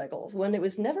motorcycles, when it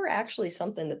was never actually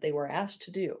something that they were asked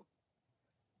to do.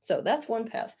 So that's one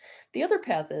path. The other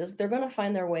path is they're going to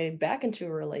find their way back into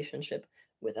a relationship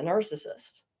with a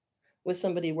narcissist, with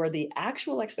somebody where the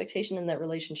actual expectation in that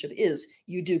relationship is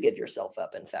you do give yourself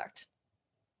up, in fact.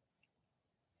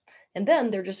 And then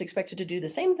they're just expected to do the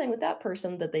same thing with that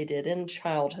person that they did in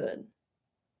childhood.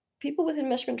 People with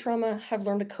enmeshment trauma have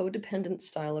learned a codependent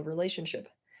style of relationship.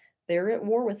 They're at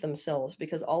war with themselves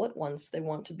because all at once they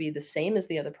want to be the same as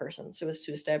the other person so as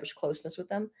to establish closeness with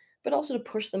them, but also to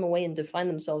push them away and define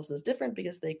themselves as different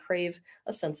because they crave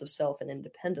a sense of self and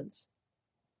independence.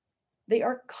 They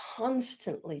are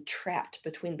constantly trapped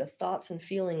between the thoughts and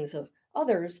feelings of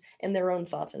others and their own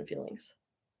thoughts and feelings,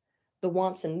 the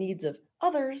wants and needs of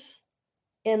others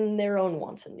and their own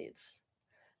wants and needs,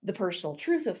 the personal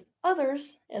truth of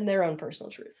others and their own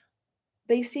personal truth.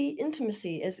 They see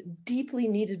intimacy as deeply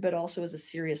needed, but also as a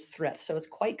serious threat. So it's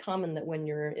quite common that when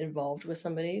you're involved with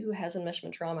somebody who has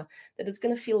enmeshment trauma, that it's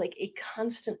going to feel like a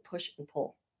constant push and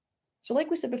pull. So like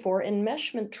we said before,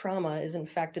 enmeshment trauma is in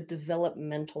fact a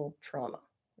developmental trauma,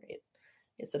 right?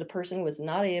 It's that a person was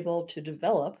not able to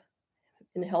develop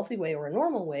in a healthy way or a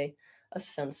normal way a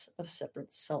sense of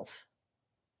separate self.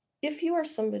 If you are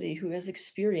somebody who has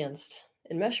experienced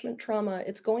enmeshment trauma,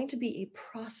 it's going to be a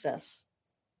process,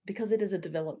 because it is a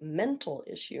developmental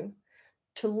issue,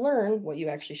 to learn what you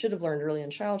actually should have learned early in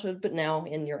childhood, but now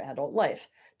in your adult life,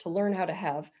 to learn how to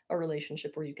have a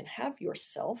relationship where you can have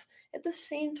yourself at the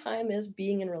same time as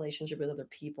being in relationship with other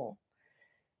people.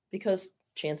 Because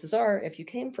chances are, if you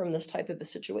came from this type of a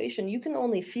situation, you can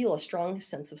only feel a strong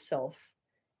sense of self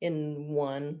in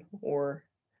one or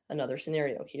another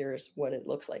scenario. Here's what it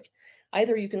looks like.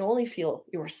 Either you can only feel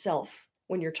yourself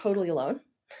when you're totally alone,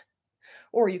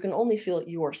 or you can only feel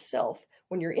yourself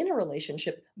when you're in a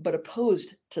relationship but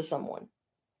opposed to someone.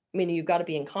 Meaning you've got to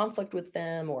be in conflict with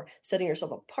them or setting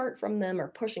yourself apart from them or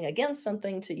pushing against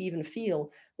something to even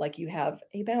feel like you have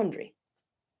a boundary.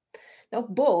 Now,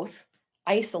 both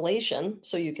isolation,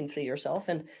 so you can feel yourself,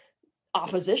 and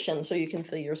opposition, so you can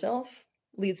feel yourself,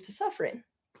 leads to suffering.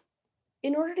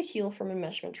 In order to heal from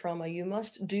enmeshment trauma, you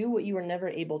must do what you were never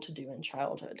able to do in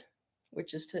childhood,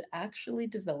 which is to actually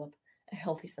develop a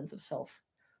healthy sense of self,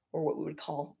 or what we would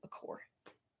call a core.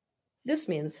 This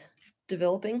means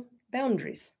developing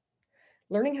boundaries,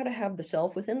 learning how to have the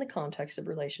self within the context of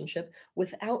relationship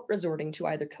without resorting to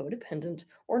either codependent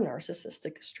or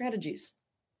narcissistic strategies.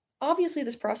 Obviously,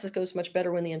 this process goes much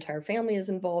better when the entire family is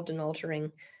involved in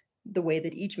altering the way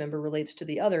that each member relates to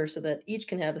the other so that each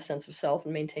can have a sense of self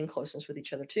and maintain closeness with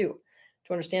each other too.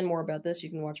 To understand more about this, you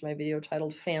can watch my video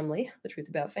titled Family, The Truth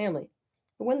About Family.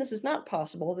 But when this is not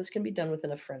possible, this can be done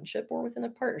within a friendship or within a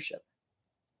partnership.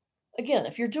 Again,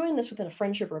 if you're doing this within a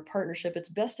friendship or a partnership, it's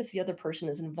best if the other person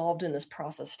is involved in this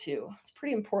process too. It's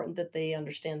pretty important that they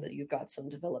understand that you've got some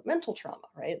developmental trauma,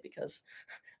 right? Because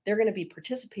they're going to be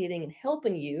participating and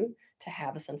helping you to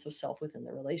have a sense of self within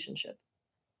the relationship.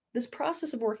 This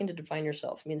process of working to define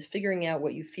yourself means figuring out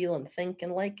what you feel and think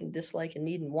and like and dislike and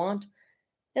need and want,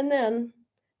 and then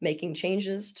making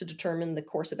changes to determine the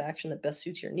course of action that best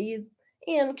suits your needs,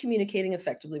 and communicating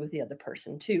effectively with the other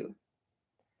person too.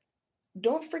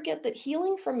 Don't forget that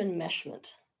healing from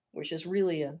enmeshment, which is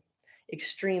really an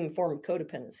extreme form of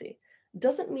codependency,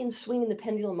 doesn't mean swinging the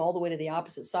pendulum all the way to the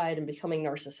opposite side and becoming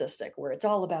narcissistic, where it's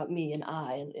all about me and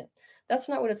I, and that's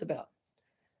not what it's about.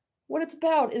 What it's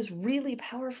about is really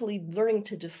powerfully learning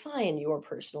to define your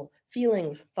personal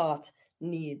feelings, thoughts,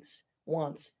 needs,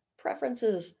 wants,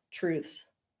 preferences, truths,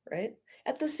 right?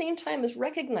 At the same time as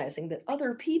recognizing that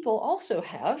other people also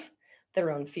have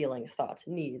their own feelings, thoughts,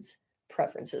 needs,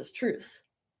 preferences, truths.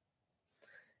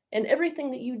 And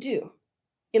everything that you do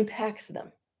impacts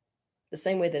them the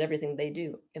same way that everything they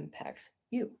do impacts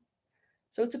you.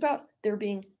 So it's about there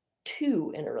being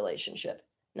two in a relationship,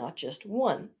 not just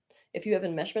one. If you have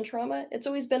enmeshment trauma, it's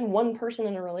always been one person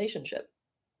in a relationship.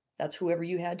 That's whoever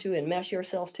you had to enmesh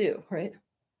yourself to, right?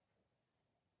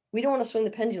 We don't want to swing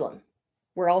the pendulum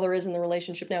where all there is in the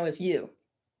relationship now is you.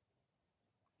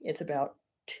 It's about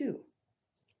two.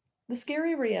 The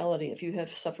scary reality, if you have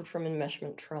suffered from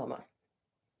enmeshment trauma,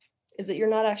 is that you're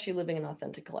not actually living an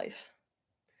authentic life.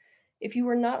 If you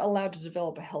were not allowed to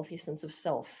develop a healthy sense of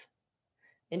self,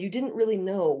 and you didn't really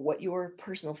know what your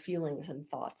personal feelings and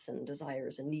thoughts and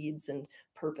desires and needs and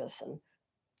purpose and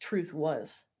truth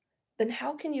was, then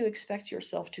how can you expect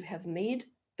yourself to have made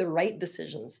the right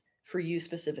decisions for you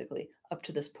specifically up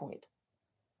to this point?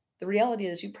 The reality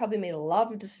is you probably made a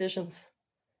lot of decisions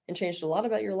and changed a lot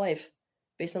about your life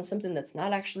based on something that's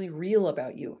not actually real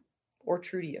about you or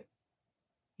true to you.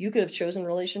 You could have chosen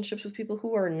relationships with people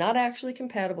who are not actually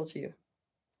compatible to you.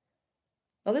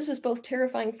 Now, this is both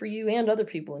terrifying for you and other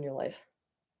people in your life.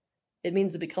 It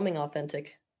means that becoming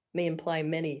authentic may imply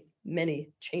many,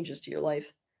 many changes to your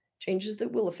life, changes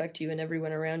that will affect you and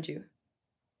everyone around you.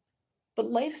 But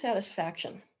life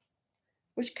satisfaction,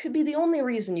 which could be the only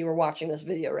reason you are watching this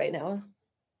video right now,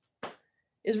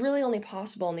 is really only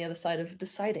possible on the other side of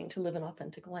deciding to live an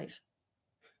authentic life.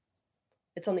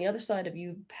 It's on the other side of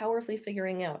you powerfully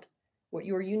figuring out what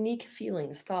your unique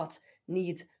feelings, thoughts,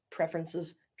 needs,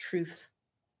 preferences, truths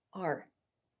are,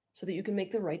 so that you can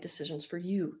make the right decisions for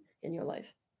you in your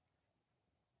life.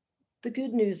 The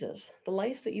good news is, the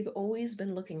life that you've always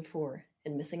been looking for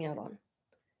and missing out on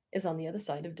is on the other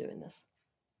side of doing this.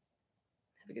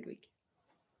 Have a good week.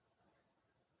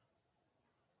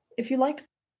 If you like...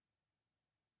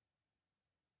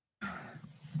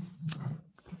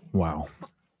 Wow.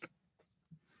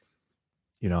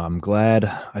 You know, I'm glad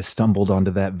I stumbled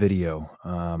onto that video.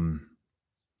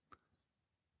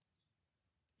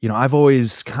 You know, I've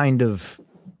always kind of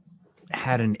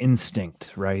had an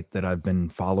instinct, right, that I've been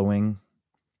following,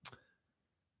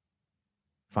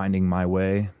 finding my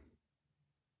way.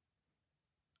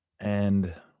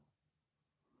 And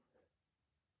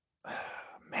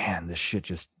man, this shit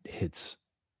just hits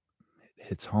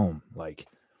home. Like,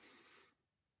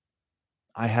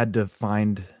 I had to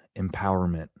find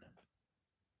empowerment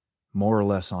more or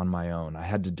less on my own. I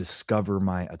had to discover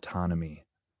my autonomy.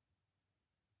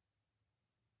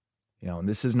 You know, and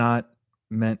this is not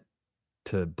meant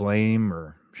to blame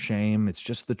or shame. It's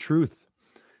just the truth.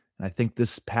 And I think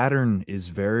this pattern is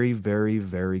very, very,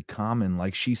 very common.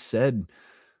 Like she said,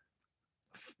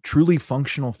 truly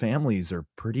functional families are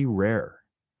pretty rare.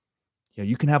 You know,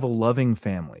 you can have a loving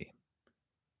family,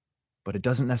 but it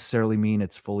doesn't necessarily mean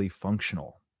it's fully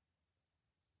functional.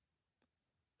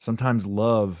 Sometimes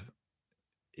love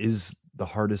is the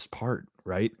hardest part,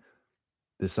 right?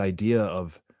 This idea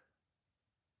of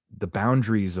the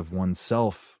boundaries of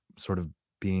oneself sort of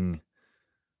being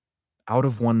out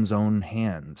of one's own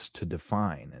hands to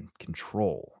define and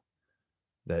control,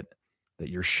 that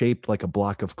you're shaped like a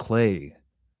block of clay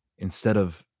instead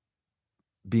of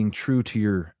being true to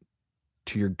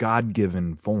your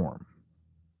God-given form.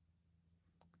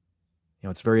 You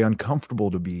know, it's very uncomfortable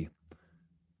to be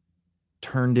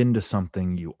turned into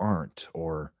something you aren't,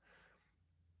 or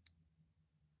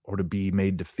to be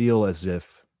made to feel as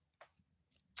if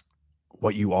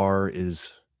what you are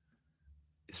is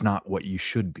not what you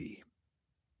should be,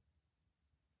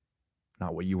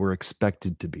 not what you were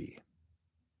expected to be.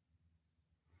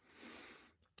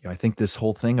 You know, I think this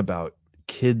whole thing about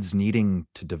kids needing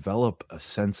to develop a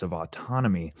sense of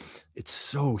autonomy, it's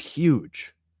so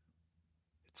huge.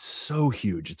 It's so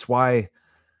huge. It's why,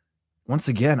 once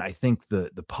again, I think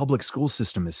the public school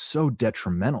system is so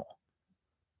detrimental.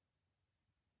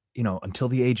 You know, until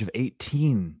the age of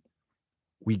 18,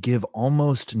 we give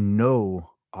almost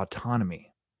no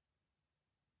autonomy.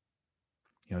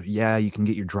 You know, yeah, you can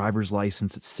get your driver's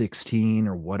license at 16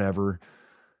 or whatever,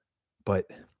 but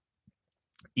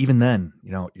even then,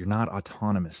 you know, you're not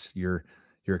autonomous. You're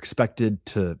expected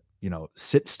to, you know,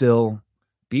 sit still,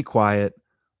 be quiet,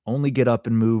 only get up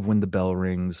and move when the bell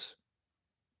rings.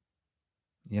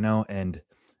 You know, and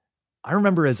I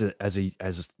remember as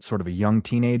sort of a young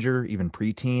teenager, even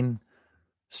preteen,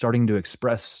 starting to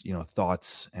express, you know,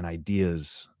 thoughts and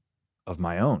ideas of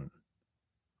my own.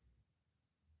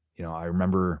 You know, I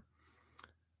remember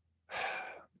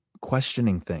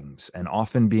questioning things and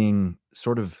often being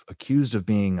sort of accused of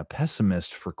being a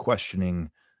pessimist for questioning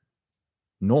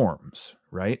norms,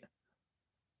 right?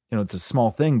 You know, it's a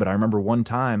small thing, but I remember one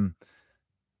time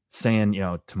saying, you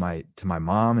know, to my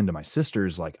mom and to my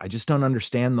sisters, like, I just don't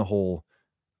understand the whole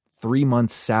 3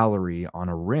 months salary on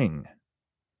a ring.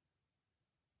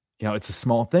 You know, it's a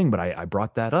small thing, but I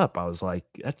brought that up. I was like,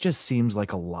 that just seems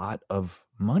like a lot of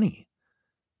money.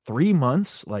 3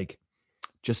 months, like,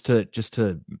 just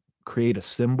to create a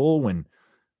symbol, when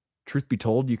truth be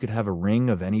told, you could have a ring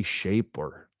of any shape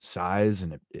or size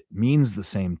and it means the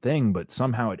same thing, but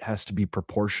somehow it has to be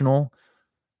proportional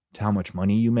to how much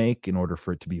money you make in order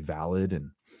for it to be valid. And,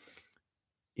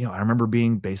 you know, I remember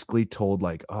being basically told,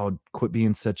 like, oh, quit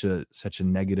being such a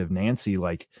negative Nancy.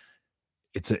 Like,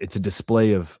 it's a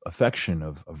display of affection,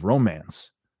 of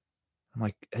romance. I'm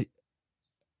like, hey,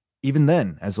 even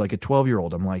then, as like a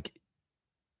 12-year-old, I'm like,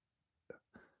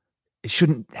 it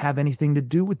shouldn't have anything to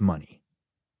do with money.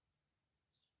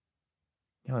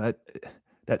 You know,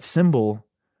 that symbol,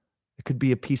 it could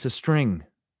be a piece of string.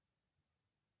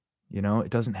 You know,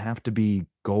 it doesn't have to be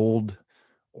gold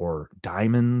or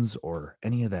diamonds or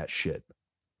any of that shit.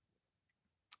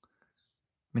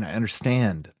 I mean, I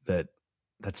understand that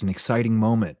that's an exciting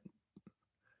moment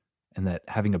and that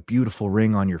having a beautiful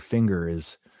ring on your finger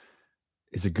is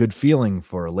a good feeling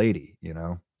for a lady, you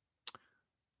know?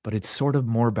 But it's sort of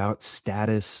more about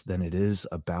status than it is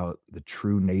about the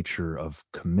true nature of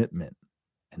commitment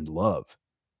and love.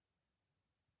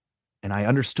 And I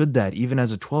understood that even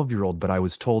as a 12-year-old, but I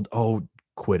was told, oh,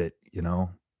 quit it, you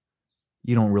know?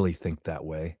 You don't really think that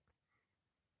way.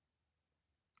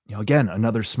 You know, again,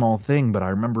 another small thing, but I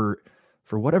remember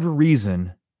for whatever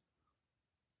reason,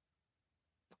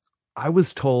 I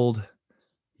was told,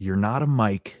 you're not a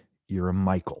Mike, you're a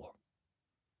Michael.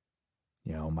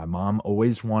 You know, my mom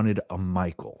always wanted a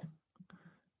Michael.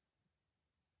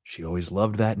 She always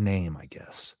loved that name, I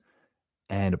guess.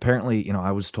 And apparently, you know,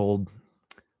 I was told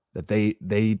that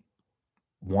they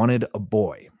wanted a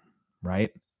boy,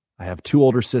 right? I have two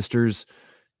older sisters,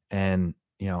 and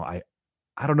you know,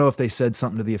 I don't know if they said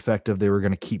something to the effect of they were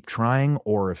going to keep trying,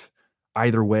 or if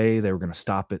either way they were going to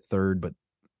stop at the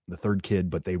third kid,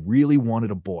 but they really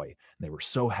wanted a boy, and they were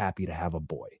so happy to have a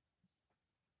boy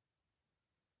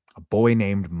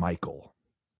named Michael.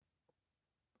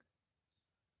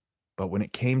 But when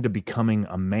it came to becoming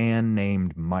a man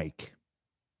named Mike,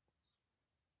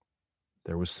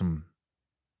 there was some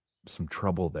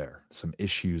trouble there, some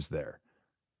issues there.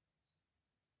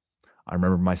 I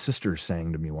remember my sister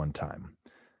saying to me one time,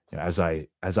 you know, as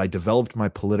I developed my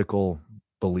political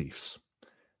beliefs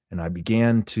and I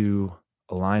began to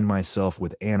align myself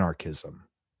with anarchism.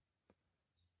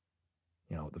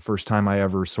 You know, the first time I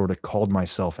ever sort of called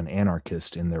myself an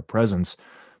anarchist in their presence,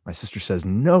 my sister says,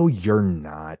 "No, you're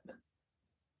not.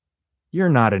 You're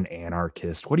not an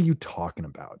anarchist. What are you talking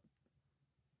about?"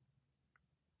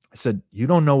 I said, "You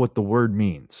don't know what the word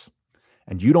means,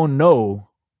 and you don't know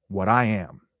what I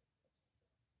am.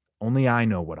 Only I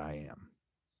know what I am."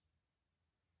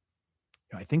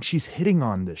 You know, I think she's hitting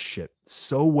on this shit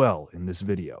so well in this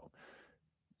video.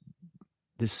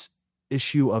 This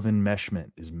issue of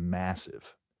enmeshment is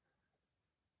massive.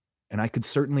 And I could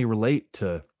certainly relate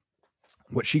to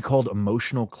what she called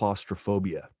emotional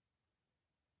claustrophobia.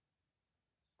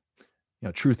 You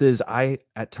know, truth is, I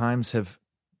at times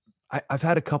I've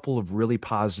had a couple of really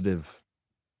positive,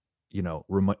 you know,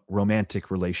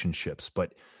 romantic relationships,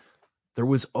 but there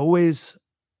was always,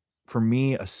 for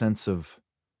me, a sense of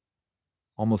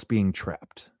almost being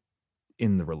trapped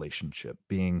in the relationship,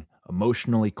 being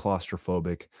emotionally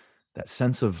claustrophobic, that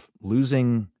sense of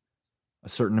losing a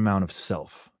certain amount of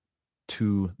self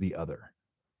to the other,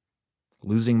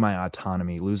 losing my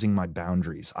autonomy, losing my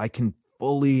boundaries. I can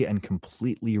fully and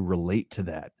completely relate to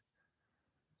that.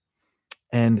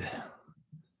 And,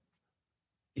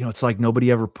 you know, it's like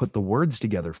nobody ever put the words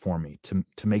together for me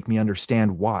to make me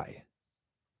understand why.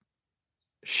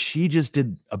 She just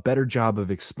did a better job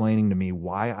of explaining to me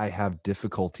why I have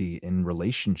difficulty in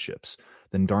relationships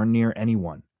than darn near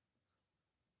anyone.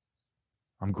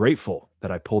 I'm grateful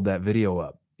that I pulled that video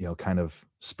up, you know, kind of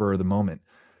spur of the moment.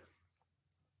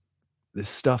 This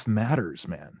stuff matters,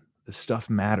 man. This stuff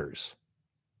matters.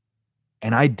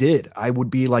 And I did. I would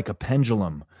be like a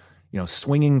pendulum, you know,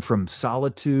 swinging from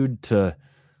solitude to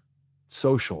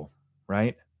social,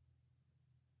 right?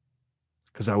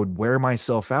 Because I would wear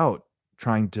myself out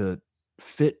trying to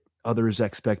fit others'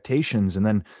 expectations. And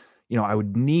then, you know, I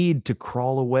would need to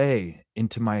crawl away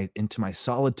into my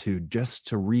solitude just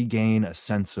to regain a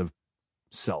sense of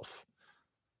self.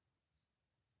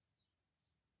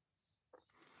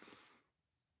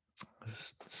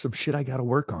 Some shit I got to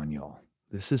work on, y'all.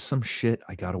 This is some shit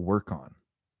I got to work on.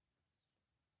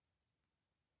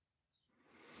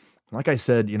 Like I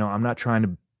said, you know, I'm not trying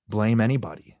to blame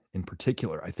anybody in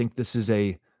particular. I think this is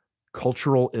a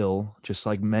cultural ill, just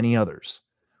like many others.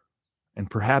 And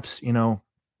perhaps, you know,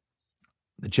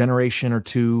 the generation or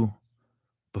two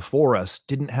before us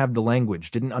didn't have the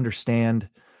language, didn't understand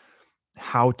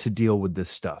how to deal with this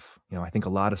stuff. You know, I think a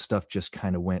lot of stuff just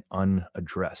kind of went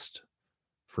unaddressed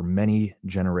for many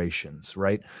generations,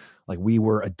 right? Like we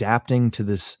were adapting to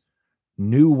this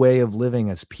new way of living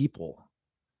as people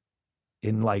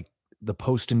in like the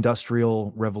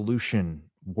post-industrial revolution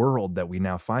world that we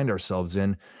now find ourselves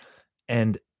in.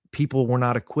 And people were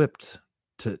not equipped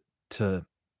to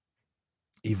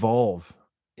evolve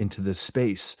into this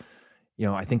space. You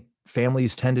know, I think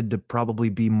families tended to probably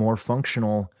be more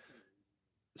functional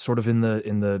sort of in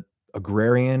the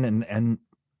agrarian and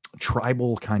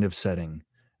tribal kind of setting,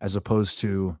 as opposed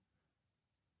to,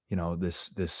 you know,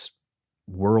 this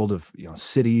world of, you know,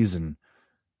 cities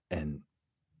and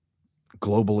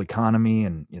global economy.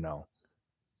 And, you know,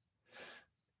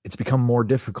 it's become more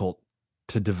difficult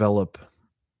to develop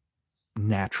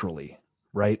naturally,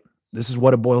 right? This is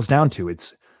what it boils down to.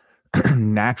 It's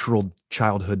natural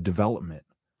childhood development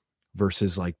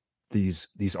versus like these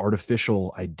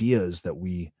artificial ideas that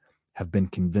we have been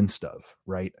convinced of,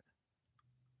 right?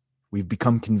 We've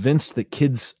become convinced that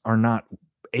kids are not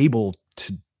able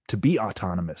to be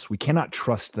autonomous. We cannot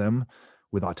trust them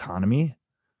with autonomy,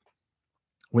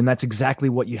 when that's exactly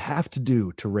what you have to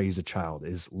do to raise a child,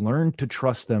 is learn to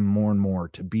trust them more and more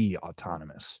to be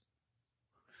autonomous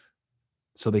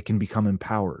so they can become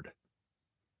empowered.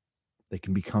 They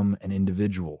can become an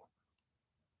individual.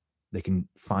 They can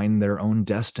find their own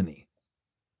destiny.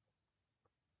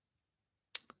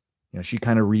 You know, she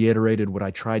kind of reiterated what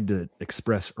I tried to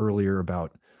express earlier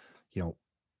about, you know,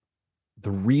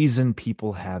 the reason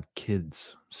people have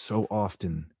kids so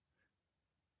often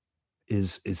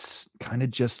is kind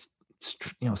of just,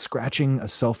 you know, scratching a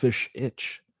selfish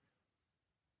itch,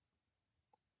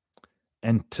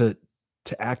 and to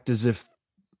act as if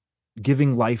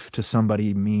giving life to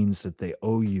somebody means that they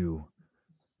owe you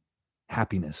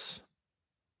happiness.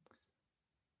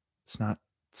 It's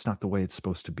not the way it's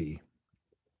supposed to be.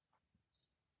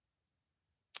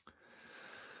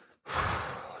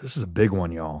 This is a big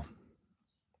one, y'all.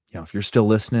 You know, if you're still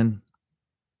listening,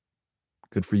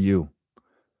 good for you.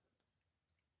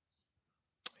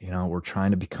 You know, we're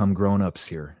trying to become grown-ups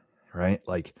here, right?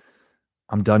 Like,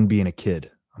 I'm done being a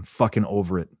kid. I'm fucking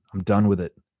over it. I'm done with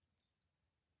it.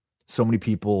 So many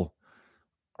people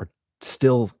are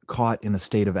still caught in a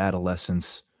state of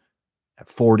adolescence at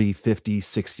 40, 50,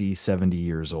 60, 70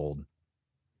 years old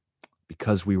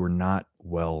because we were not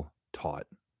well taught.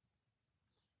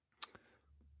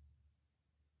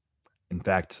 In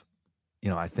fact, you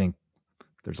know, I think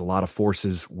there's a lot of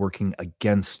forces working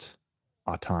against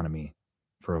autonomy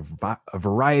for a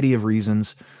variety of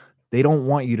reasons. They don't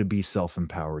want you to be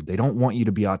self-empowered. They don't want you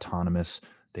to be autonomous.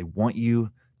 They want you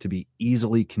to be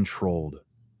easily controlled,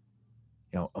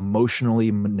 you know,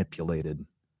 emotionally manipulated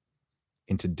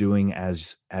into doing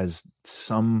as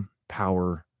some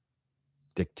power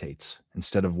dictates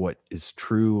instead of what is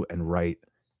true and right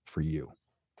for you.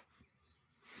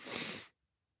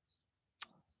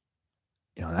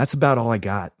 You know, that's about all I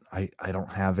got. I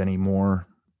don't have any more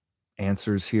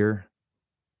answers here,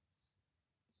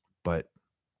 but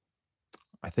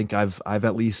I think I've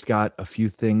at least got a few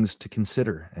things to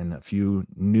consider and a few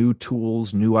new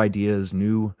tools, new ideas,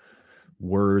 new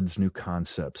words, new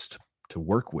concepts to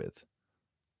work with.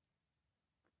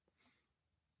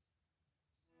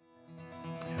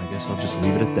 And I guess I'll just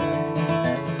leave it at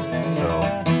that. So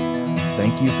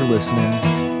thank you for listening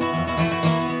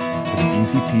to the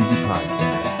Easy Peasy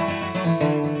podcast.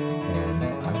 And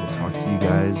I will talk to you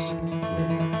guys